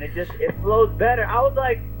Johnathan. It flows better." I was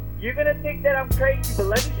like, "You're gonna think that I'm crazy, but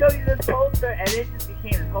let me show you this poster." And it just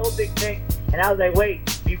became this whole big thing. And I was like, "Wait,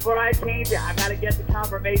 before I change it, I gotta get the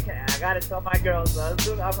confirmation, and I gotta tell my girl." So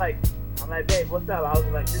I'm like, "Babe, what's up?" I was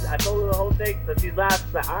like, I told her the whole thing. So she's laughing.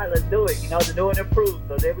 She's like, "All right, let's do it. The new and improved."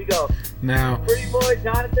 So there we go. Now, Pretty Boy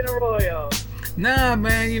Johnathan Arroyo. Nah,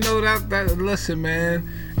 man, that listen, man.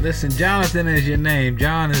 Listen, Johnathan is your name.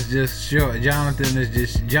 John is just short. John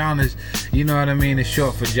is, you know what I mean? It's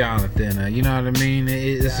short for Johnathan. You know what I mean?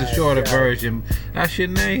 It's a shorter version. That's your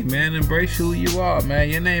name, man. Embrace who you are, man.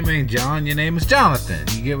 Your name ain't John. Your name is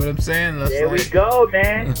Johnathan. You get what I'm saying? There we go,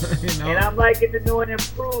 man. And I'm liking the new and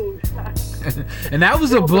improved. And that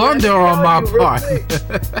was a blunder on my part.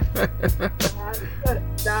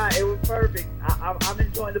 Nah, it was perfect. I'm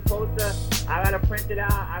enjoying the poster. I gotta print it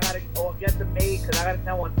out. I gotta get them made, because I gotta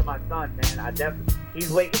send one to my son, man.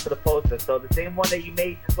 He's waiting for the poster. So the same one that you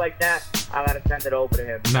made just like that, I gotta send it over to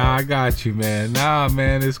him. Nah, I got you, man. Nah,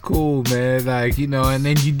 man, it's cool, man. Like, and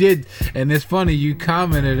then you did, and it's funny, you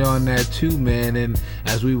commented on that too, man. And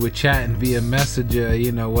as we were chatting via Messenger,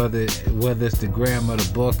 whether it's the grammar of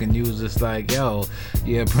the book, and you was just like, yo,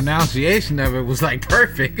 yeah, pronunciation of it was like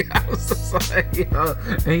perfect. I was just like,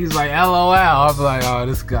 and he's like, LOL. I'm like, oh,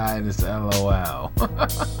 this guy and this LOL.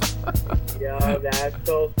 Yo, that's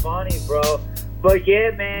so funny, bro. But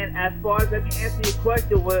yeah, man, as far as, let me answer your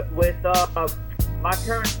question with my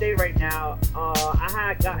current state right now, I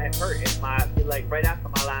had gotten hurt right after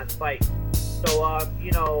my last fight. So,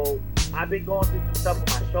 I've been going through some stuff with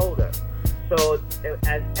my shoulder. So,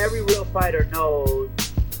 as every real fighter knows,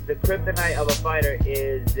 the kryptonite of a fighter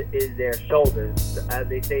is their shoulders, as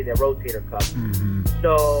they say, their rotator cuff. Mm-hmm.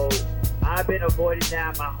 So I've been avoiding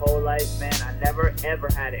that my whole life, man. I never ever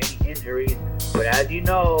had any injuries. But as you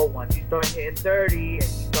know, once you start hitting 30 and you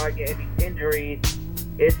start getting these injuries,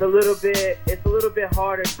 it's a little bit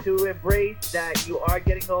harder to embrace that you are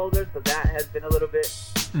getting older. So that has been a little bit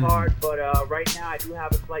hard. But right now I do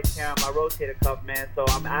have a slight tear on my rotator cuff, man. So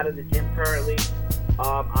I'm out of the gym currently.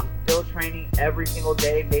 I'm still training every single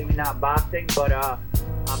day, maybe not boxing, but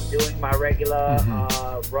I'm doing my regular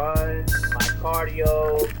runs, my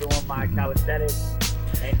cardio, doing my calisthenics,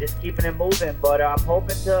 and just keeping it moving. But I'm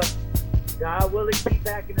hoping to, God willing, be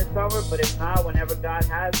back in the summer. But if not, whenever God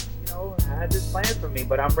has his plans for me.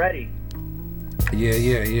 But I'm ready.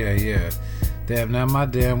 Yeah. Damn, now my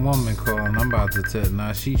damn woman calling. I'm about to tell.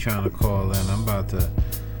 Now she trying to call in.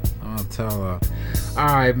 I'll tell her. All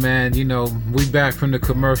right, man. We back from the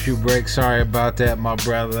commercial break. Sorry about that, my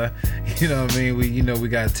brother. You know what I mean? We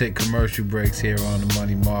gotta take commercial breaks here on the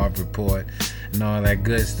Money Marv Report and all that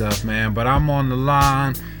good stuff, man. But I'm on the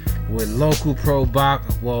line with local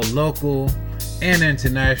and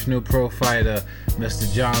international pro fighter, Mr.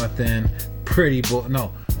 Johnathan, Pretty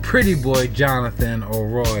Boy Johnathan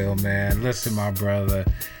Arroyo, man. Listen, my brother.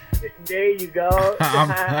 There you go.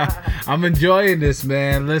 I'm enjoying this,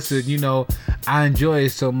 man. Listen, I enjoy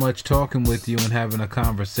it so much talking with you and having a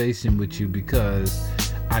conversation with you because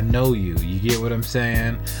I know you. You get what I'm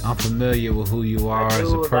saying? I'm familiar with who you are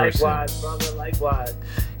as a person. Likewise, brother. Likewise.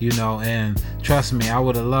 And trust me, I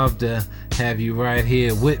would have loved to have you right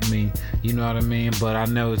here with me. You know what I mean? But I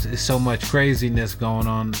know it's so much craziness going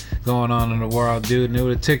on in the world, dude. And it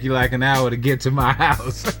would have took you like an hour to get to my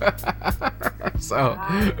house. So,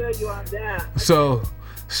 I feel you on that.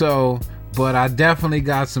 so, but I definitely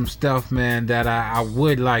got some stuff, man, that I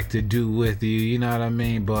would like to do with you. You know what I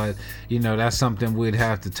mean? But that's something we'd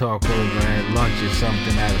have to talk over at lunch or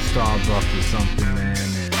something, at a Starbucks or something, man.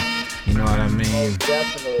 And you know what I mean? Oh,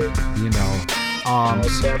 definitely.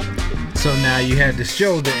 So now you had the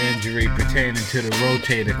shoulder injury pertaining to the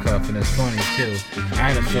rotator cuff, and it's funny too. I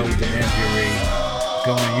had a shoulder injury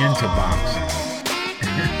going into boxing.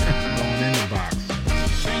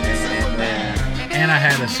 And I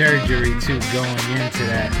had a surgery too going into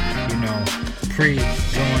that,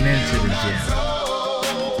 going into the gym.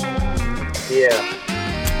 Yeah.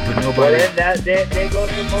 But nobody. Well, there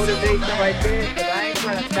goes the motivation right there, because I ain't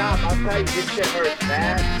trying to stop. I'll tell you, this shit hurts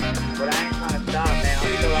bad, but I ain't trying to stop, man.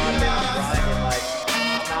 I'm still out there, I'm grinding, like,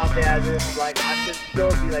 I'm out there, I should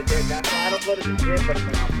still be like that. That's why I don't go to the gym, but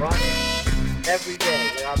when I'm running every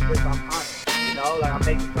day, like, I'm on it. Like I'm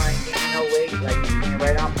making trying to gain no weight, like being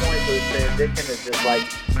right on point, so the transition is just like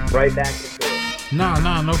right back into it. No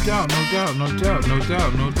doubt.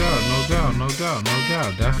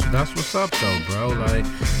 That's what's up though, bro. Like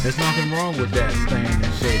there's nothing wrong with that, staying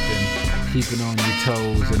in shape and keeping on your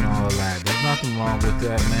toes and all that. There's nothing wrong with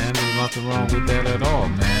that, man. There's nothing wrong with that at all,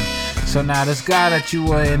 man. So now this guy that you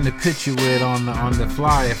were in the picture with on the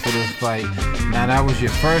flyer for this fight, now that was your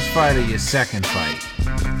first fight or your second fight?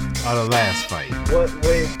 Or the last fight? What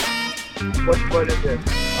is it?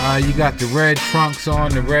 You got the red trunks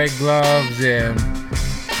on, the red gloves, and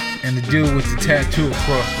the dude with the tattoo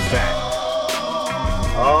across the back.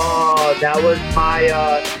 Oh, that was my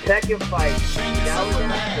second fight. That was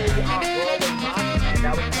actually on Broadway Boxing, and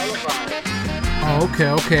that was televised. Oh,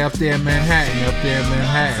 okay, up there in Manhattan.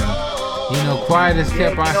 Quiet as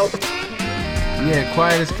kept.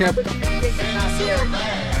 Quiet as kept.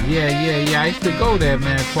 Yeah. I used to go there,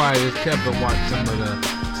 man. Quiet as kept and watch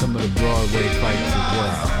some of the Broadway fights as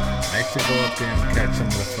well. I used to go up there and catch some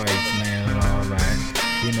of the fights, man, and all that.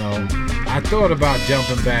 I thought about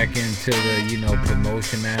jumping back into the,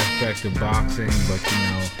 promotion aspect of boxing, but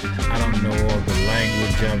I don't know all the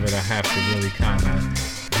language of it. I have to really kind of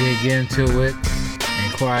dig into it.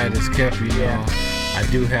 And quiet as kept, I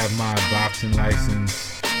do have my boxing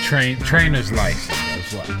license, trainer's license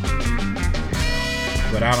as well.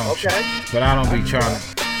 But I don't. Okay. But I don't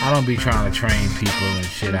be trying to train people and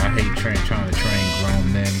shit. I hate trying to train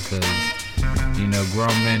grown men, because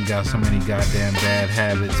grown men got so many goddamn bad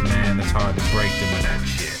habits, man. It's hard to break them of that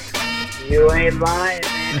shit. You ain't lying,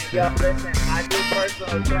 man. Yo, listen, I do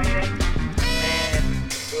personal training, and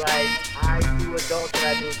I do adults and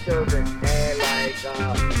I do children, and the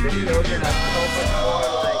children are so much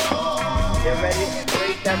more they're ready to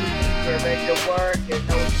embrace everything. They're ready to work. There's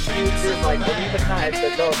no excuses. Believe it or not, it's the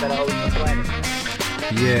adults that are always complaining.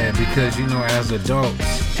 Yeah, because as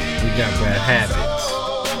adults, we got bad habits.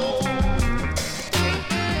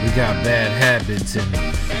 We got bad habits, and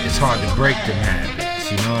it's hard to break them habits.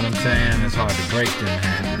 You know what I'm saying? It's hard to break them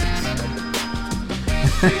habits.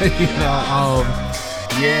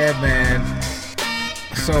 Yeah, man.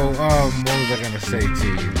 So, what was I gonna say to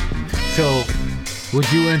you? So, would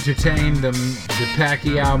you entertain the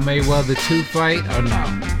Pacquiao-Mayweather 2 fight or no?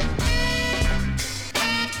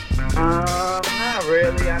 Not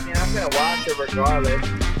really. I mean, I'm gonna watch it regardless.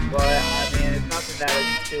 But it's nothing that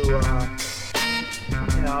is too. I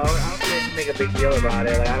don't think they should make a big deal about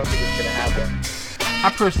it. I don't think it's gonna happen. I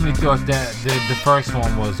personally thought that the first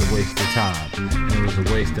one was a waste of time, and it was a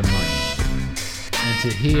waste of money. And to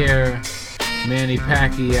hear Manny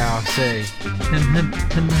Pacquiao say, him move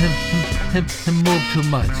too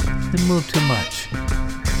much.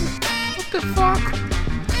 What the fuck?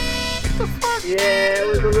 Yeah, I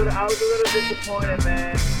was a little disappointed,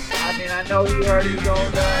 man. I know he hurt his shoulder,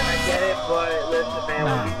 and I get it, but listen, man,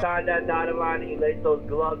 when he signed that dotted line and he laid those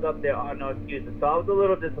gloves up, there are no excuses. So I was a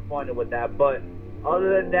little disappointed with that, but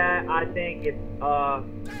other than that, I think if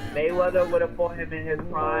Mayweather would have fought him in his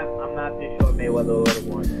prime, I'm not too sure Mayweather would have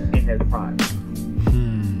won in his prime.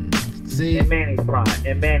 See? In Manny's prime.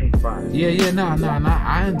 Yeah, no,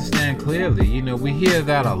 I understand clearly. We hear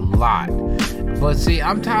that a lot. But see,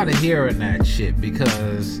 I'm tired of hearing that shit,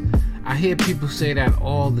 because I hear people say that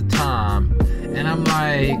all the time, and I'm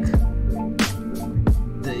like,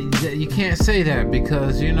 you can't say that,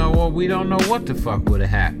 because we don't know what the fuck would have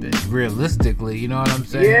happened realistically. You know what I'm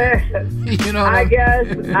saying? Yeah. I guess.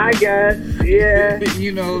 Yeah.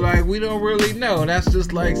 We don't really know. That's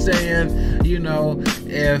just like saying,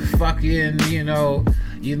 if fucking,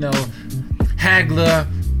 Hagler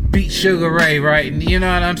beat Sugar Ray, right? And you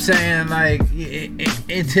know what I'm saying?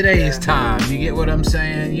 In today's time, you get what I'm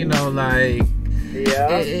saying?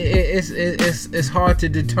 Yeah. It's hard to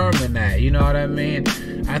determine that. You know what I mean?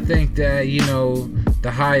 I think that, you know,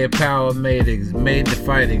 the higher power made the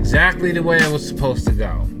fight exactly the way it was supposed to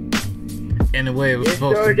go, and the way it was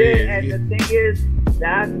supposed to be. Did. And the thing is,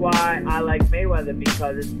 that's why I like Mayweather,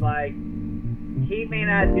 because it's like he may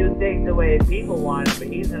not do things the way people want him, but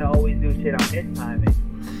he's gonna always do shit on his timing.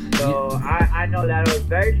 So I know that it was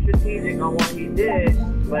very strategic on what he did,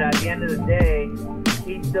 but at the end of the day,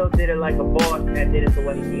 he still did it like a boss and did it the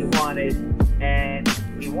way he wanted, and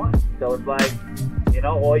he won. So it's like, you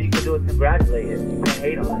know, all you can do is congratulate him. You can't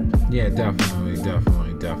hate on him. Yeah, definitely.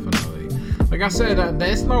 Like I said,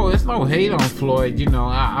 there's no hate on Floyd. You know,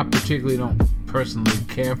 I particularly don't personally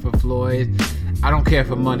care for Floyd. I don't care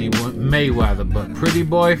for Money Mayweather, but Pretty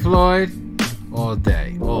Boy Floyd, all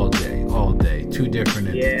day. Two different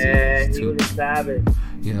entities. Yeah, he was a savage.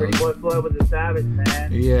 You know, Pretty Boy Floyd was a savage, man.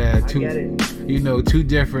 Yeah, I get it. You know, two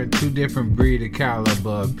different breed of caliber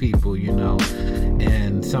of people, you know.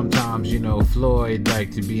 And sometimes, you know, Floyd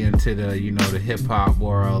like to be into the, you know, the hip hop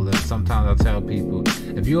world. And sometimes I tell people,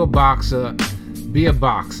 if you're a boxer, be a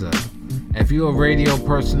boxer. If you're a radio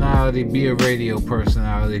personality, be a radio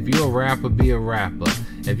personality. If you're a rapper, be a rapper.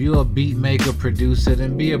 If you're a beat maker, producer,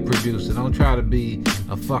 then be a producer. Don't try to be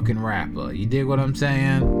a fucking rapper. You dig what I'm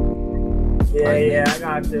saying? Yeah, I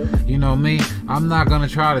got you. You know me, I'm not gonna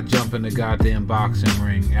try to jump in the goddamn boxing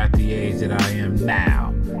ring at the age that I am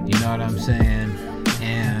now. You know what I'm saying?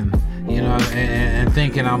 And, you know, and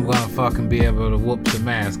thinking I'm gonna fucking be able to whoop some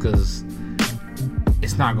ass, because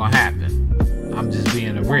it's not gonna happen. I'm just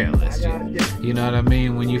being a realist. You know what I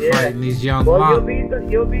mean? When you fighting these young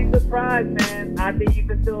you'll be surprised, man. I think you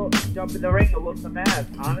can still jump in the ring and whoop some ass.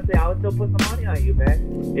 Honestly, I would still put some money on you,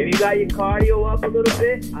 man. If you got your cardio up a little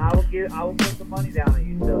bit, I will put some money down on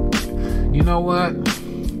you still. You know what?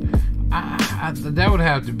 That would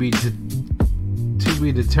have to be to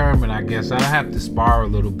be determined, I guess. I'd have to spar a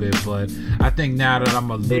little bit, but I think now that I'm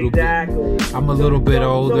a little bit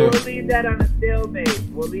older. So we'll leave that on a stalemate.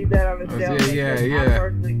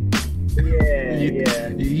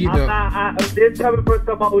 You know, This coming from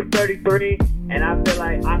someone who's 33, and I feel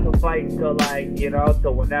like I can fight till like, you know,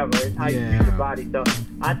 till whenever. It's how you treat your body. So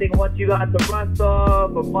I think once you got the run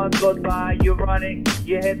off, a month goes by, you're running,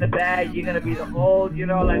 you're hitting the bag, you're gonna be the old, you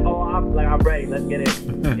know, like, oh, I'm ready, let's get it,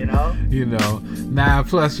 you know. You know, now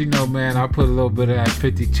plus, you know, man, I put a little bit of that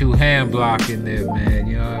 52 hand block in there, man.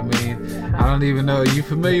 You know what I mean? I don't even know. Are you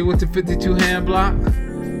familiar with the 52 hand block?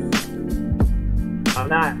 I'm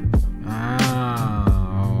not.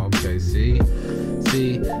 Oh, okay. See,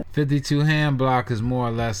 52 hand block is more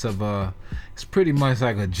or less of it's pretty much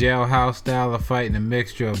like a jailhouse style of fighting, a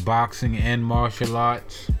mixture of boxing and martial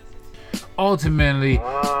arts. Ultimately,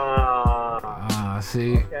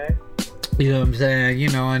 see, okay. You know what I'm saying? You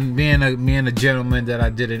know, and being a gentleman that I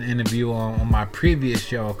did an interview on my previous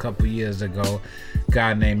show a couple years ago, a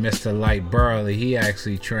guy named Mr. Light Burley, he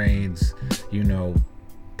actually trains, you know,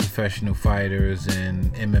 professional fighters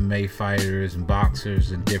and MMA fighters and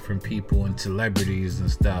boxers and different people and celebrities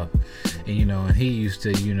and stuff. And, you know, and he used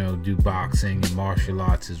to, you know, do boxing and martial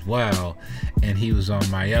arts as well. And he was on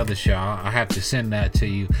my other show. I have to send that to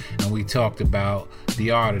you. And we talked about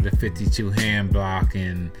the art of the 52 hand block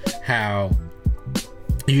and how,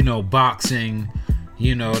 you know, boxing,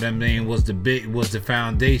 you know what I mean, was the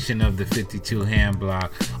foundation of the 52 hand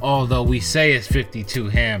block. Although we say it's 52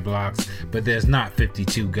 hand blocks, but there's not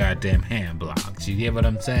 52 goddamn hand blocks. You get what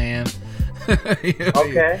I'm saying?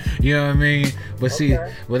 Okay. You know what I mean? But see,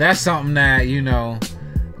 well, that's something that, you know.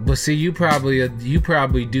 But see, you probably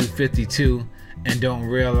do 52 and don't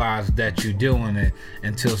realize that you're doing it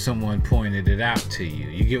until someone pointed it out to you.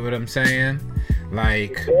 You get what I'm saying?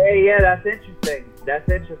 Like. Yeah, that's interesting.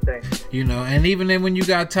 You know, and even then when you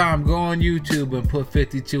got time, go on YouTube and put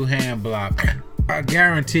 52 hand block. I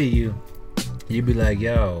guarantee you'll be like,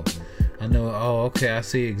 yo, I know, oh, okay, I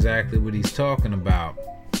see exactly what he's talking about.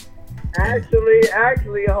 Actually,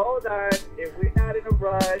 hold on. If we're not in a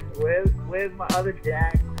rush, where's my other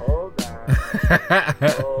jack? Hold on.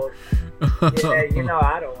 Yeah, you know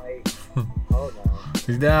I don't wait. Hold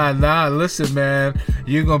on. Nah, listen, man.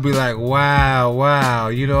 You're gonna be like, wow.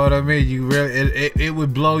 You know what I mean? You really, it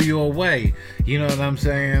would blow you away. You know what I'm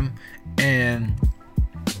saying? And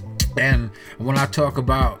when I talk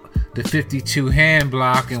about the 52 hand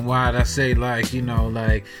block and why I say, like, you know,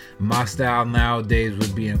 like my style nowadays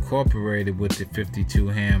would be incorporated with the 52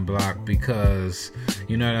 hand block, because,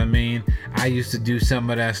 you know what I mean, I used to do some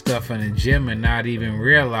of that stuff in the gym and not even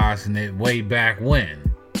realizing it way back when.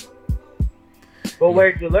 But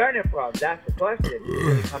where'd you learn it from? That's the question.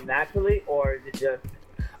 Did it come naturally, or is it just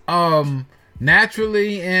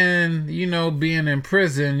naturally, and being in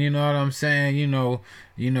prison, you know what I'm saying,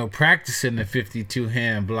 practicing the 52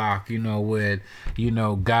 hand block, with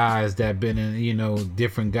guys that been in,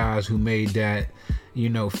 different guys who made that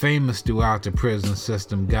famous throughout the prison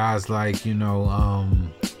system, guys like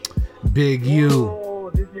Big U.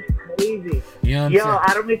 Oh, this is crazy. You know what I'm Yo, saying?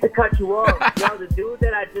 I don't mean to cut you off. Yo, the dude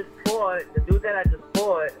that I just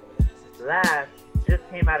fought last just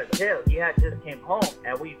came out of jail. He had just came home,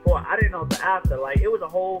 and we fought. I didn't know the after. Like, it was a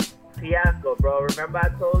whole fiasco, bro. Remember I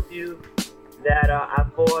told you that I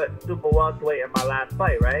fought super welterweight in my last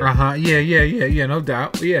fight, right? Yeah, no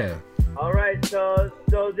doubt. Yeah. All right, so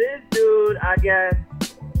this dude, I guess,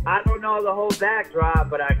 I don't know the whole backdrop,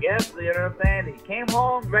 but I guess, you know what I'm saying? He came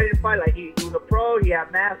home ready to fight. Like, he was a pro. He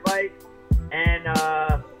had mad fights. And,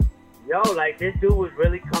 like, this dude was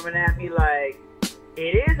really coming at me like,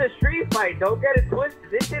 it is a street fight. Don't get it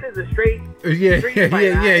twisted. This shit is a street fight.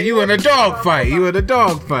 Yeah. You in a dog fight. I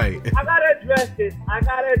gotta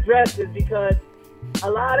address this because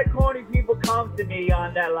a lot of corny people come to me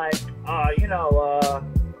on that, like,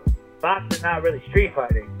 boxing not really street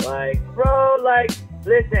fighting. Like, bro, like,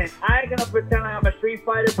 listen, I ain't gonna pretend like I'm a street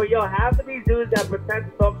fighter, but yo, half of these dudes that pretend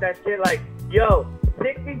to talk that shit, like, yo,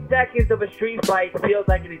 60 seconds of a street fight feels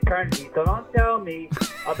like an eternity. So don't tell me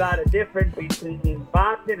about a difference between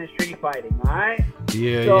boxing and street fighting, alright?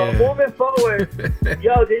 So moving forward,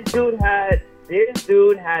 yo, this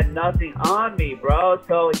dude had nothing on me, bro.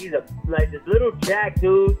 So he's like this little jack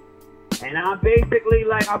dude, and I'm basically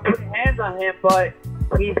like, I'm putting hands on him, but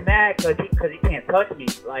he's mad because he can't touch me.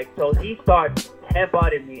 Like, so he starts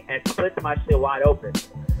headbutting me and splits my shit wide open.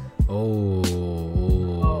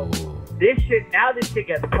 This shit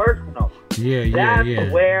gets personal.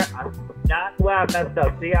 That's where I messed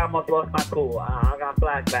up. See, I almost lost my cool. I got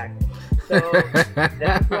flashbacks. So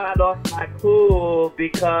that's where I lost my cool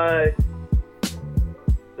because,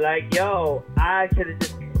 like, yo, I should have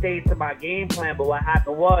just stayed to my game plan. But what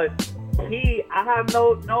happened was, I have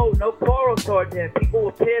no quarrel towards him. People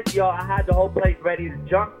were pissed, yo. I had the whole place ready to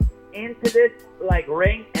jump into this like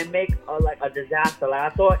ring and make a disaster. Like, I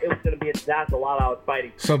thought it was gonna be a disaster while I was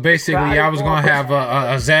fighting. So basically, I was gonna have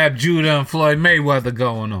a Zab Judah and Floyd Mayweather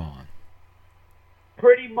going on.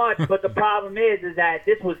 Pretty much, but the problem is that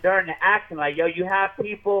this was during the action. Like, yo, you have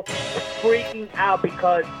people freaking out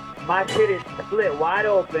because my shit is split wide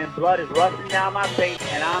open, blood is rushing down my face,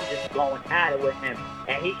 and I'm just going at it with him.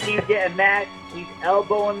 And he keeps getting mad. He's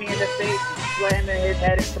elbowing me in the face, he's slamming his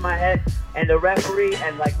head into my head. And the referee,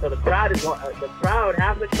 and like, so the crowd is going,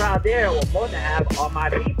 half the crowd there, or more than half, are my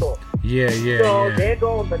people. So they're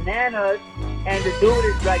going bananas, and the dude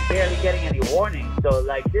is like barely getting any warning. So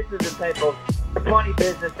like, this is the type of funny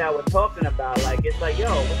business that we're talking about. Like, it's like,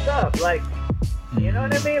 yo, what's up? Like, you know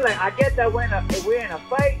what I mean? Like, I get that we're in a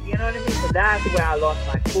fight, you know what I mean? So that's where I lost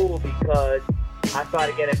my cool because I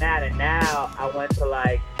started getting mad, and now I went to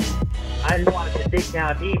like, I just wanted to dig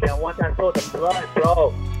down deep, and once I saw the blood,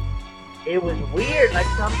 bro, it was weird. Like,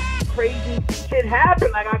 some crazy shit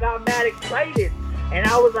happened. Like, I got mad excited, and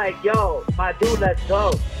I was like, yo, my dude, let's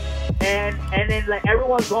go. And then like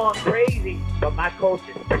everyone's going crazy, but my coach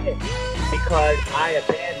is pissed because I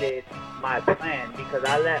abandoned my plan because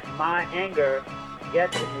I let my anger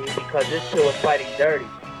get to me because this kid was fighting dirty.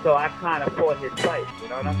 So I kind of fought his fight. You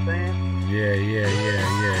know what I'm saying?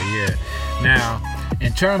 Yeah. Now,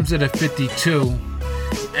 in terms of the 52,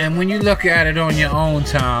 and when you look at it on your own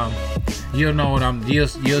time, you'll know you'll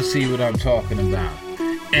see what I'm talking about.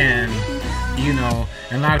 And you know,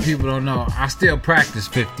 and a lot of people don't know, I still practice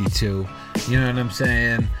 52, you know what I'm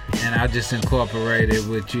saying? And I just incorporate it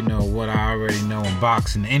with, you know, what I already know in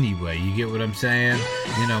boxing anyway. You get what I'm saying?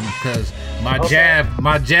 You know, because my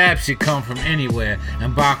jab should come from anywhere.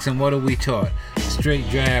 In boxing, what are we taught? Straight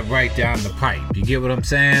jab right down the pipe. You get what I'm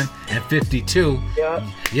saying? And 52,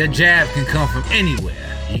 your jab can come from anywhere.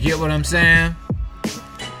 You get what I'm saying?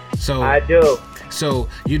 So I do. So,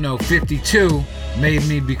 you know, 52 made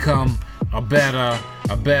me become a better,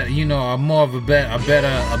 you know, a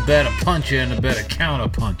better puncher and a better counter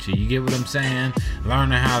puncher. You get what I'm saying?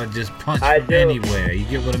 Learning how to just punch from anywhere. You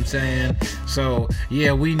get what I'm saying? So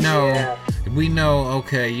yeah, we know.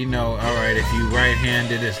 Okay, you know, all right. If you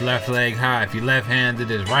right-handed, it's left leg high. If you left-handed,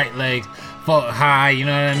 it's right leg high. You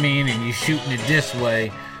know what I mean? And you shooting it this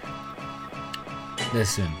way.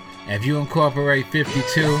 Listen, if you incorporate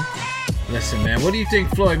 52. Listen, man, what do you think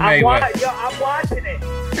Floyd Mayweather? I'm watching it.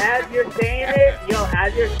 As you're saying it,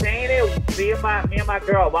 me and my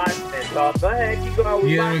girl watching it. So go ahead, keep going.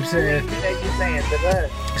 You know what I'm saying? So go ahead.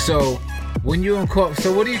 So when you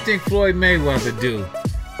so what do you think Floyd Mayweather do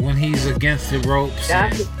when he's against the ropes?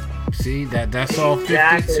 That's all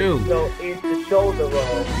 52. So it's the shoulder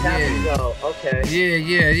roll. Go. Okay.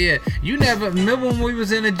 Yeah. You never remember when we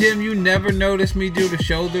was in the gym? You never noticed me do the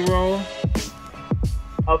shoulder roll.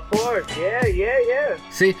 Of course, yeah.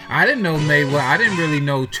 See, I didn't know Mayweather. I didn't really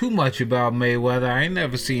know too much about Mayweather. I ain't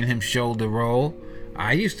never seen him shoulder roll.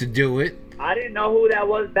 I used to do it. I didn't know who that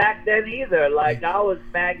was back then either. Like, I was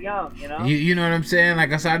back young, you know? You know what I'm saying?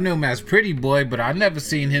 Like I said, I knew him as Pretty Boy, but I never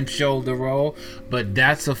seen him shoulder roll. But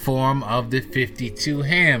that's a form of the 52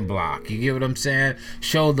 hand block. You get what I'm saying?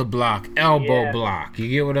 Shoulder block, elbow block. You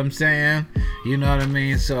get what I'm saying? You know what I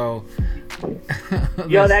mean? So...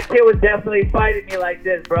 Yo, that kid was definitely fighting me like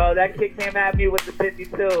this, bro. That kid came at me with the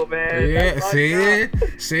 52, man. Yeah,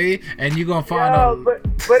 see? And you gonna find out... But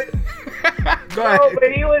Go ahead. But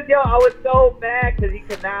I was so mad because he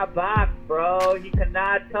could not box, bro. He could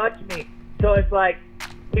not touch me. So it's like,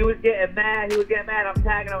 he was getting mad. I'm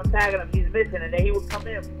tagging him. He's missing. And then he would come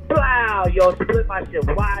in, blow, yo, split my shit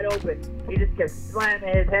wide open. He just kept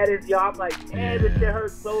slamming his head in. Yo, I'm like, man, this shit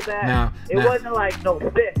hurts so bad. It wasn't like no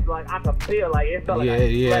fist. Like, I could feel like it felt like yeah.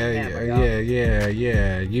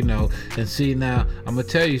 You know, and see now, I'm going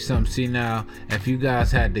to tell you something. See now, if you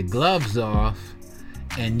guys had the gloves off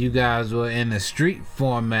and you guys were in a street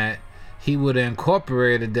format, he would have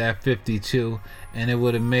incorporated that 52, and it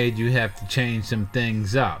would have made you have to change some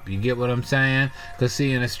things up. You get what I'm saying? Because,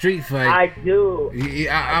 see, in a street fight... I do.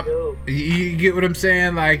 I do. You get what I'm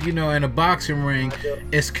saying? Like, you know, in a boxing ring,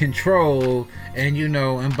 it's controlled, and, you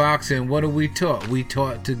know, in boxing, what are we taught? We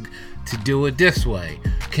taught to do it this way.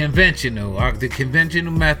 Conventional. The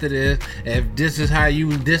conventional method is, if this is how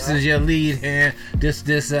this is your lead hand, this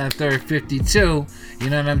third 52, you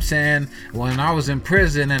know what I'm saying? When I was in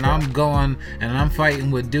prison and I'm going and I'm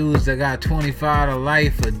fighting with dudes that got 25 to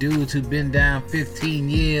life, or dudes who've been down 15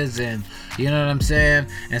 years, and you know what I'm saying?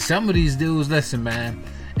 And some of these dudes, listen, man,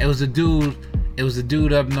 it was a dude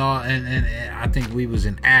up north, and I think we was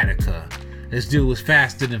in Attica. This dude was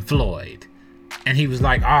faster than Floyd. And he was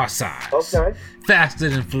like our size. Okay. Faster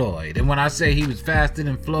than Floyd. And when I say he was faster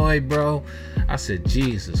than Floyd, bro, I said,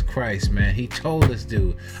 Jesus Christ, man. He told us,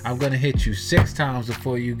 dude, I'm going to hit you 6 times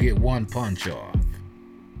before you get one punch off.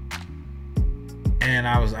 And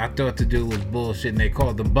I thought the dude was bullshit, and they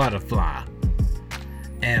called him Butterfly.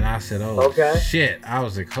 And I said, oh, shit. I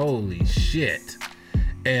was like, holy shit.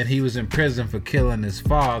 And he was in prison for killing his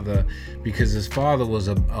father, because his father was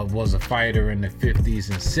a fighter in the 50s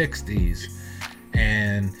and 60s.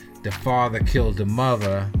 And the father killed the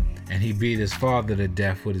mother, and he beat his father to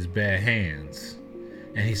death with his bare hands.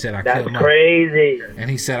 And he said, That's crazy. And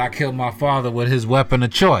he said, I killed my father with his weapon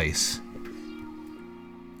of choice.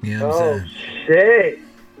 You know what I'm saying? Shit.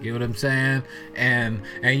 You know what I'm saying? And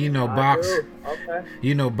you know, boxing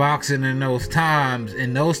in those times,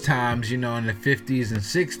 you know, in the 50s and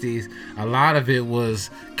 60s, a lot of it was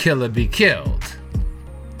kill or be killed.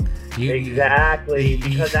 Exactly,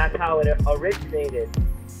 because that's how it originated.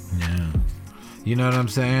 Yeah. You know what I'm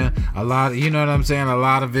saying? A lot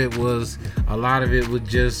of it was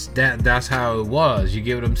just that's how it was. You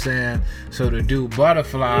get what I'm saying? So the dude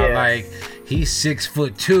Butterfly, like, he's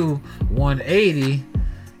 6'2", 180,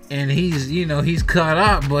 and he's cut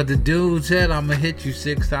up, but the dude said, I'm gonna hit you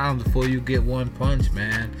 6 times before you get one punch,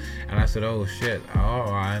 man. And I said, oh shit,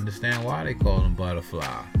 I understand why they call him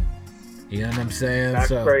Butterfly. You know what I'm saying? That's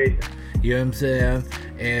crazy. You know what I'm saying?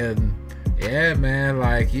 And yeah, man,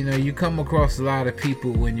 like, you know, you come across a lot of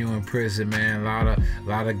people when you're in prison, man. A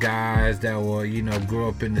lot of guys that were, you know, grew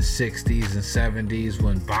up in the 60s and 70s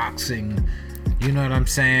when boxing, you know what I'm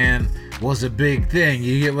saying, was a big thing.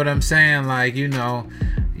 You get what I'm saying? Like, you know,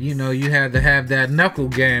 you had to have that knuckle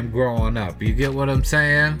game growing up. You get what I'm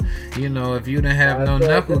saying? You know, if you didn't have no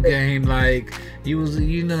knuckle game, like, you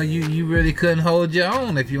really couldn't hold your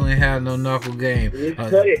own if you ain't have no knuckle game. You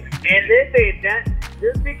couldn't. And listen, that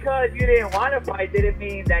just because you didn't want to fight didn't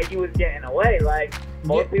mean that you was getting away. Like,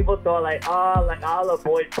 most people thought, like, oh, like, all the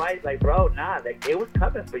boys fight. Like, bro, nah, like, it was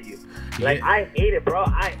coming for you. Like, I hated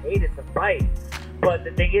to fight. But the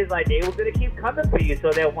thing is, like, they were going to keep coming for you.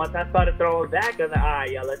 So then once I started throwing back, I was like, all right,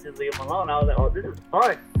 yeah, let's just leave them alone. I was like, oh, this is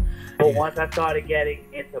fun. But once I started getting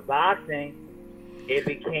into boxing, it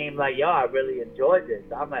became like, yo, I really enjoyed this.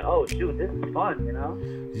 I'm like, oh, shoot, this is fun, you know?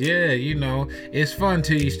 Yeah, you know, it's fun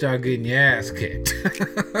till you start getting your ass kicked.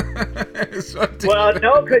 Well,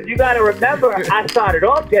 no, because you got to remember, I started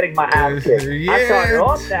off getting my ass kicked. Yeah. I started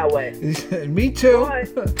off that way. Me too.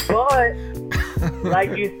 But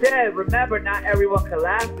like you said, remember, not everyone can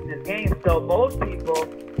last in this game. So most people,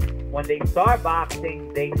 when they start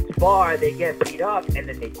boxing, they spar, they get beat up, and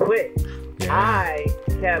then they quit. I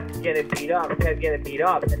kept getting beat up, and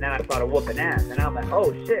then I started whooping ass, and I'm like,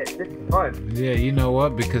 oh shit, this is fun. Yeah, you know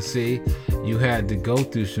what? Because see, you had to go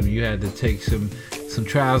through you had to take some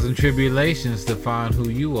trials and tribulations to find who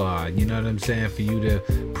you are. You know what I'm saying? For you to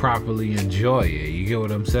properly enjoy it. You get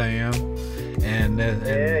what I'm saying?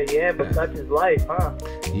 But such is life, huh?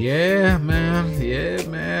 Yeah, man.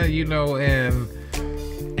 You know, and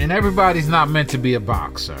everybody's not meant to be a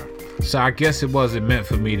boxer. So I guess it wasn't meant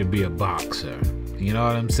for me to be a boxer. You know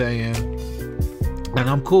what I'm saying? And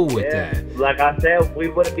I'm cool with that. Like I said, we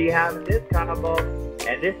wouldn't be having this combo,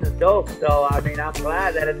 and this is dope. So, I mean, I'm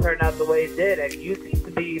glad that it turned out the way it did, and you seem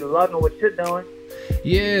to be loving what you're doing.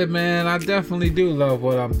 Yeah, man, I definitely do love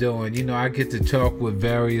what I'm doing. You know, I get to talk with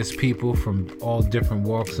various people from all different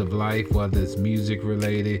walks of life, whether it's music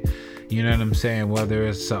related, you know what I'm saying, whether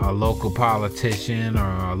it's a local politician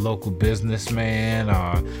or a local businessman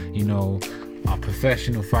or, you know, a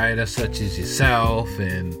professional fighter such as yourself.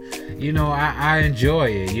 And, you know, I enjoy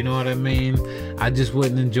it, you know what I mean? I just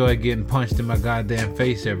wouldn't enjoy getting punched in my goddamn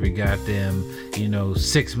face every goddamn, you know,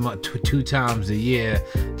 6 months, 2 times a year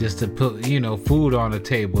just to put, you know, food on the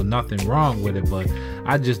table. Nothing wrong with it, but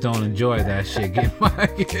I just don't enjoy that shit.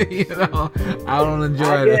 You know, I don't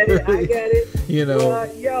enjoy it. I get it. You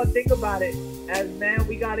know. Yo, think about it. As men,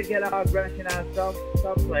 we gotta get our aggression out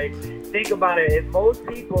someplace. Think about it. If most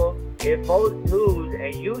dudes,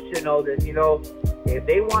 and you should know this, you know, if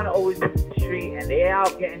they want to always be in the street and they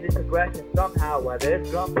out getting this aggression somehow, whether it's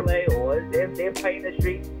gunplay or if they're fighting the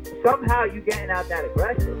street, somehow you getting out that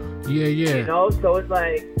aggression. Yeah. You know, so it's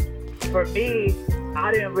like, for me,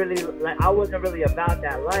 I wasn't really about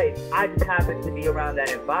that life. I just happened to be around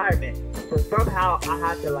that environment. So somehow I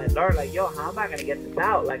had to learn, yo, how am I going to get this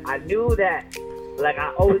out? I knew that,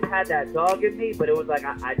 I always had that dog in me, but it was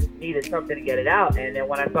I just needed something to get it out. And then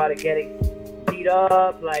when I started getting beat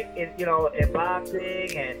up, in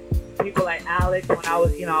boxing, and people like Alex, when I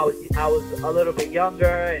was a little bit younger,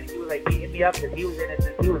 and he was beating me up because he was in it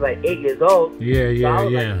since he was 8 years old. Yeah. So I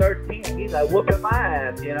was 13, and he's whooping my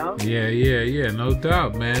ass, you know? Yeah, no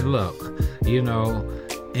doubt, man. Look, you know,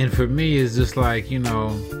 and for me, it's just you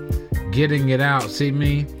know, getting it out. See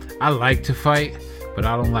me, I like to fight, but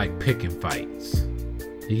I don't like picking fights.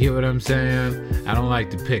 You get what I'm saying? I don't like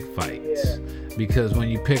to pick fights. Because when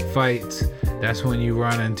you pick fights, that's when you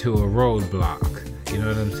run into a roadblock. You know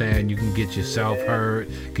what I'm saying? You can get yourself hurt,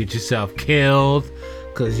 get yourself killed.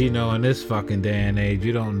 Because, you know, in this fucking day and age,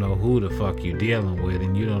 you don't know who the fuck you dealing with,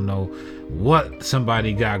 and you don't know what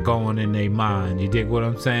somebody got going in their mind. You dig what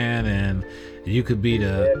I'm saying? And you could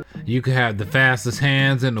have the fastest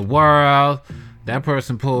hands in the world. That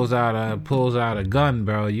person pulls out a gun,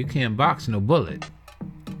 bro. You can't box no bullet.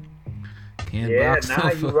 You're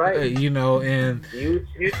right. You know, and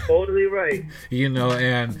you're totally right. You know,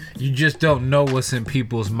 and you just don't know what's in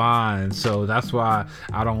people's minds. So that's why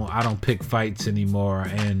I don't pick fights anymore.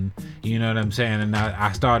 And you know what I'm saying? And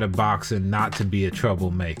I started boxing not to be a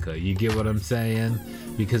troublemaker. You get what I'm saying?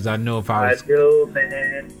 Because I know if I do,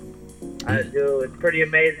 man. I do. It's pretty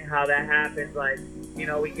amazing how that happens. You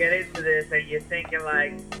know, we get into this and you're thinking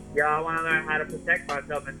yo, I want to learn how to protect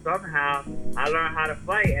myself, and somehow I learned how to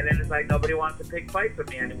fight, and then it's nobody wants to pick fights with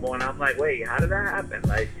me anymore, and I'm wait, how did that happen?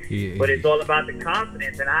 But it's all about the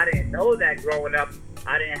confidence, and I didn't know that growing up.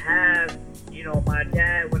 I didn't have, you know, my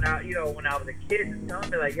dad when I was a kid telling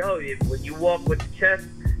me yo, when you walk with the chest,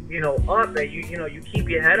 you know, up, and you keep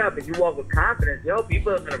your head up and you walk with confidence, yo,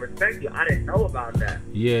 people are gonna respect you. I didn't know about that.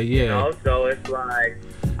 Yeah. You know, so it's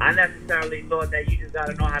I necessarily thought that you just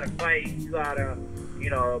gotta know how to fight. You gotta, you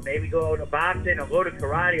know, maybe go to boxing or go to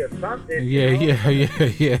karate or something. Yeah.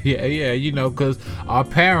 You know, because our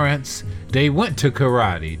parents, they went to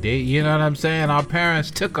karate. You know what I'm saying? Our parents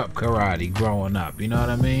took up karate growing up. You know what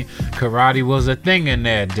I mean? Karate was a thing in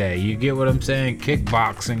their day. You get what I'm saying?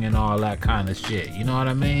 Kickboxing and all that kind of shit. You know what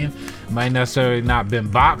I mean? Might necessarily not been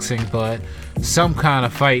boxing, but some kind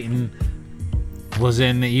of fighting was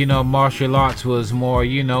in, you know, martial arts was more,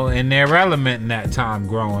 you know, in their element in that time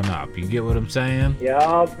growing up. You get what I'm saying?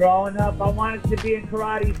 Yo, growing up, I wanted to be in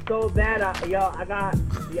karate so bad. I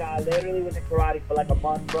literally was in karate for a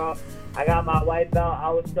month, bro. I got my white belt. I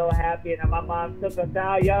was so happy, and then my mom took us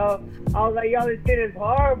out, yo. I was yo, this shit is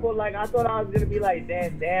horrible. I thought I was gonna be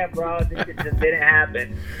damn, bro, this shit just didn't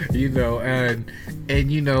happen. You know, and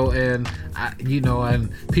you know,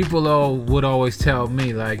 and people would always tell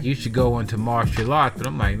me you should go into martial arts, but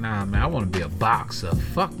I'm nah, man, I want to be a boxer.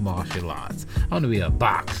 Fuck martial arts. I want to be a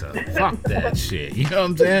boxer. Fuck that shit. You know what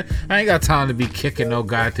I'm saying? I ain't got time to be kicking no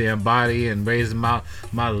goddamn body and raising my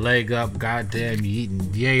leg up, goddamn,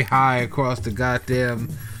 eating yay high across the goddamn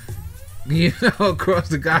You know, across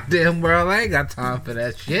the goddamn world. I ain't got time for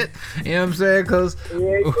that shit. You know what I'm saying? Because,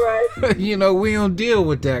 right. you know, we don't deal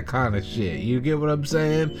with that kind of shit. You get what I'm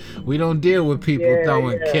saying? We don't deal with people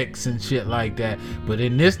throwing kicks and shit like that. But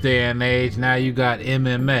in this day and age, now you got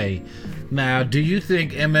MMA. Now, do you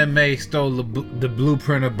think MMA stole the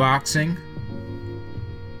blueprint of boxing?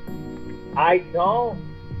 I don't.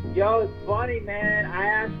 Yo, it's funny, man. I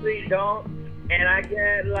actually don't. And I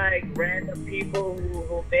get like random people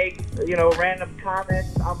who make, you know, random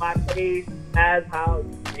comments on my page as how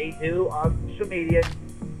they do on social media.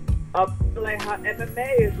 Like how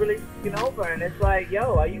MMA is really taking over. And it's like,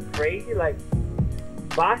 yo, are you crazy? Like,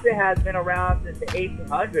 boxing has been around since the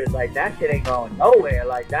 1800s. Like, that shit ain't going nowhere.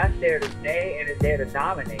 Like, that's there to stay and it's there to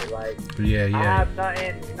dominate. Like, I have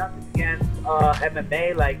nothing against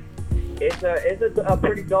MMA. Like, it's a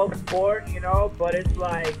pretty dope sport, you know, but it's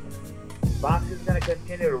like, boxing's gonna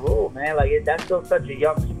continue to rule, man. Like, that's still such a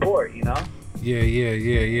young sport, you know?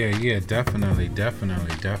 Yeah. Definitely.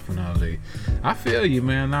 I feel you,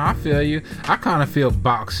 man. I feel you. I kind of feel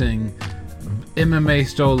boxing, MMA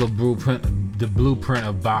stole the blueprint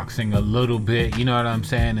of boxing a little bit, you know what I'm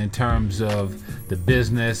saying, in terms of the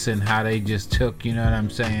business and how they just took, you know what I'm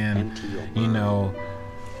saying, you know,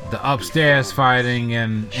 the upstairs fighting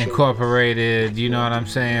and incorporated, you know what I'm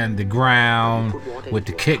saying, the ground with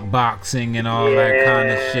the kickboxing and all that kind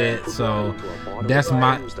of shit. So that's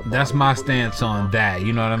my stance on that,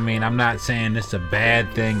 you know what I mean. I'm not saying it's a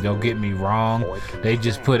bad thing, don't get me wrong. They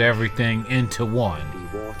just put everything into one.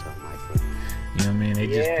 You know what I mean?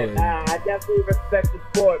 I definitely respect the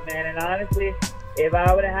sport, man. And honestly, if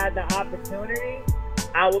I would have had the opportunity,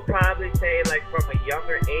 I would probably say, like, from a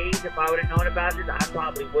younger age, if I would have known about this, I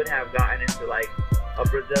probably would have gotten into, like, a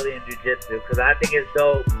Brazilian Jiu-Jitsu. Because I think it's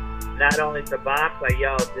dope, not only to box, like,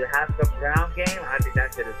 yo, to have some ground game, I think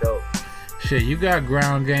that shit is dope. Shit, you got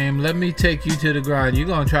ground game. Let me take you to the ground. You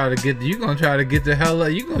gonna try to get the hell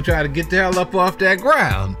up off that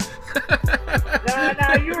ground.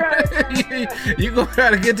 Nah, you right. You gonna try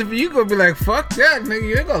to get to, you gonna be like, fuck that, nigga.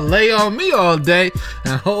 You're gonna lay on me all day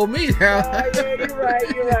and hold me down. Yeah, you're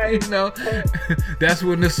right. You know, that's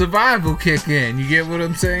when the survival kick in. You get what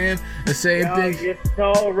I'm saying? The same thing. You're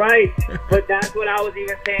so right. But that's what I was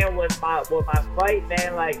even saying with my fight,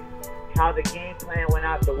 man. Like, how the game plan went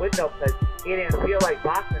out the window, because it didn't feel like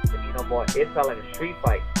boxing to me no more. It felt like a street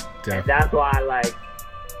fight. Definitely. And that's why, like,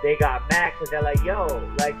 they got mad, because they're like, yo,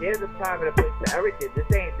 like, there's a time and a place for everything.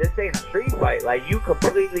 This ain't a street fight. Like, you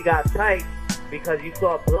completely got tight because you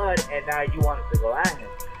saw blood and now you wanted to go at him.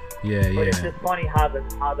 But it's just funny how the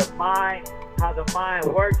mind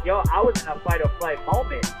works. Yo, I was in a fight or flight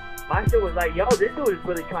moment. My shit was like, yo, this dude is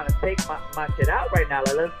really trying to take my shit out right now.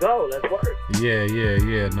 Like, let's go, let's work. Yeah,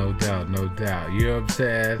 no doubt. You know what I'm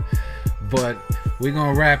saying? But we're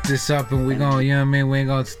going to wrap this up, and we're going to, you know what I mean, we ain't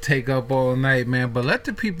going to take up all night, man. But let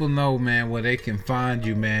the people know, man, where they can find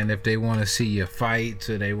you, man, if they want to see your fights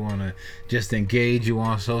or they want to just engage you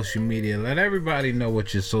on social media. Let everybody know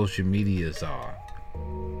what your social medias are.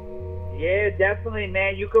 Yeah, definitely,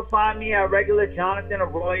 man. You can find me at regular Johnathan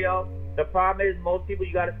Arroyo. The problem is, most people,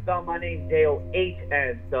 you got to spell my name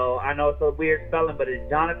Johnathan. So I know it's a weird spelling, but it's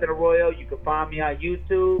Johnathan Arroyo. You can find me on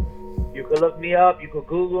YouTube. You can look me up. You can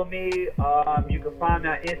Google me. You can find me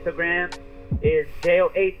on Instagram. It's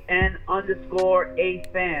JOHN_A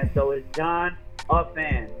fan. So it's John a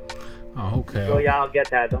fan. Oh, okay. So y'all get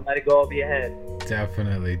that. Don't let it go over your head.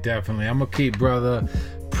 Definitely. I'm going to keep brother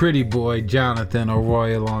pretty boy Johnathan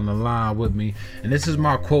Arroyo on the line with me. And this is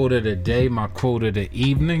my quote of the day, my quote of the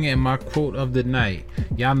evening, and my quote of the night.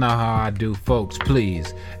 Y'all know how I do, folks.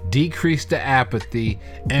 Please decrease the apathy,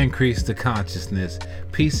 increase the consciousness.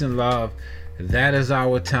 Peace and love. That is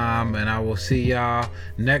our time, and I will see y'all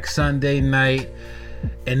next Sunday night.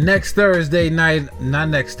 And next Thursday night,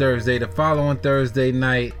 the following Thursday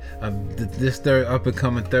night of this up and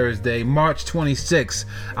coming Thursday, March 26th,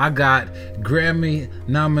 I got Grammy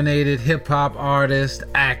nominated hip hop artist,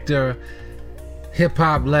 actor, hip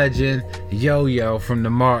hop legend, Yo-Yo from The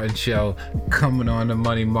Martin Show coming on the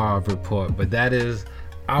Money Marv Report. But that is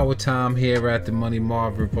our time here at the Money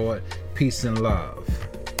Marv Report. Peace and love.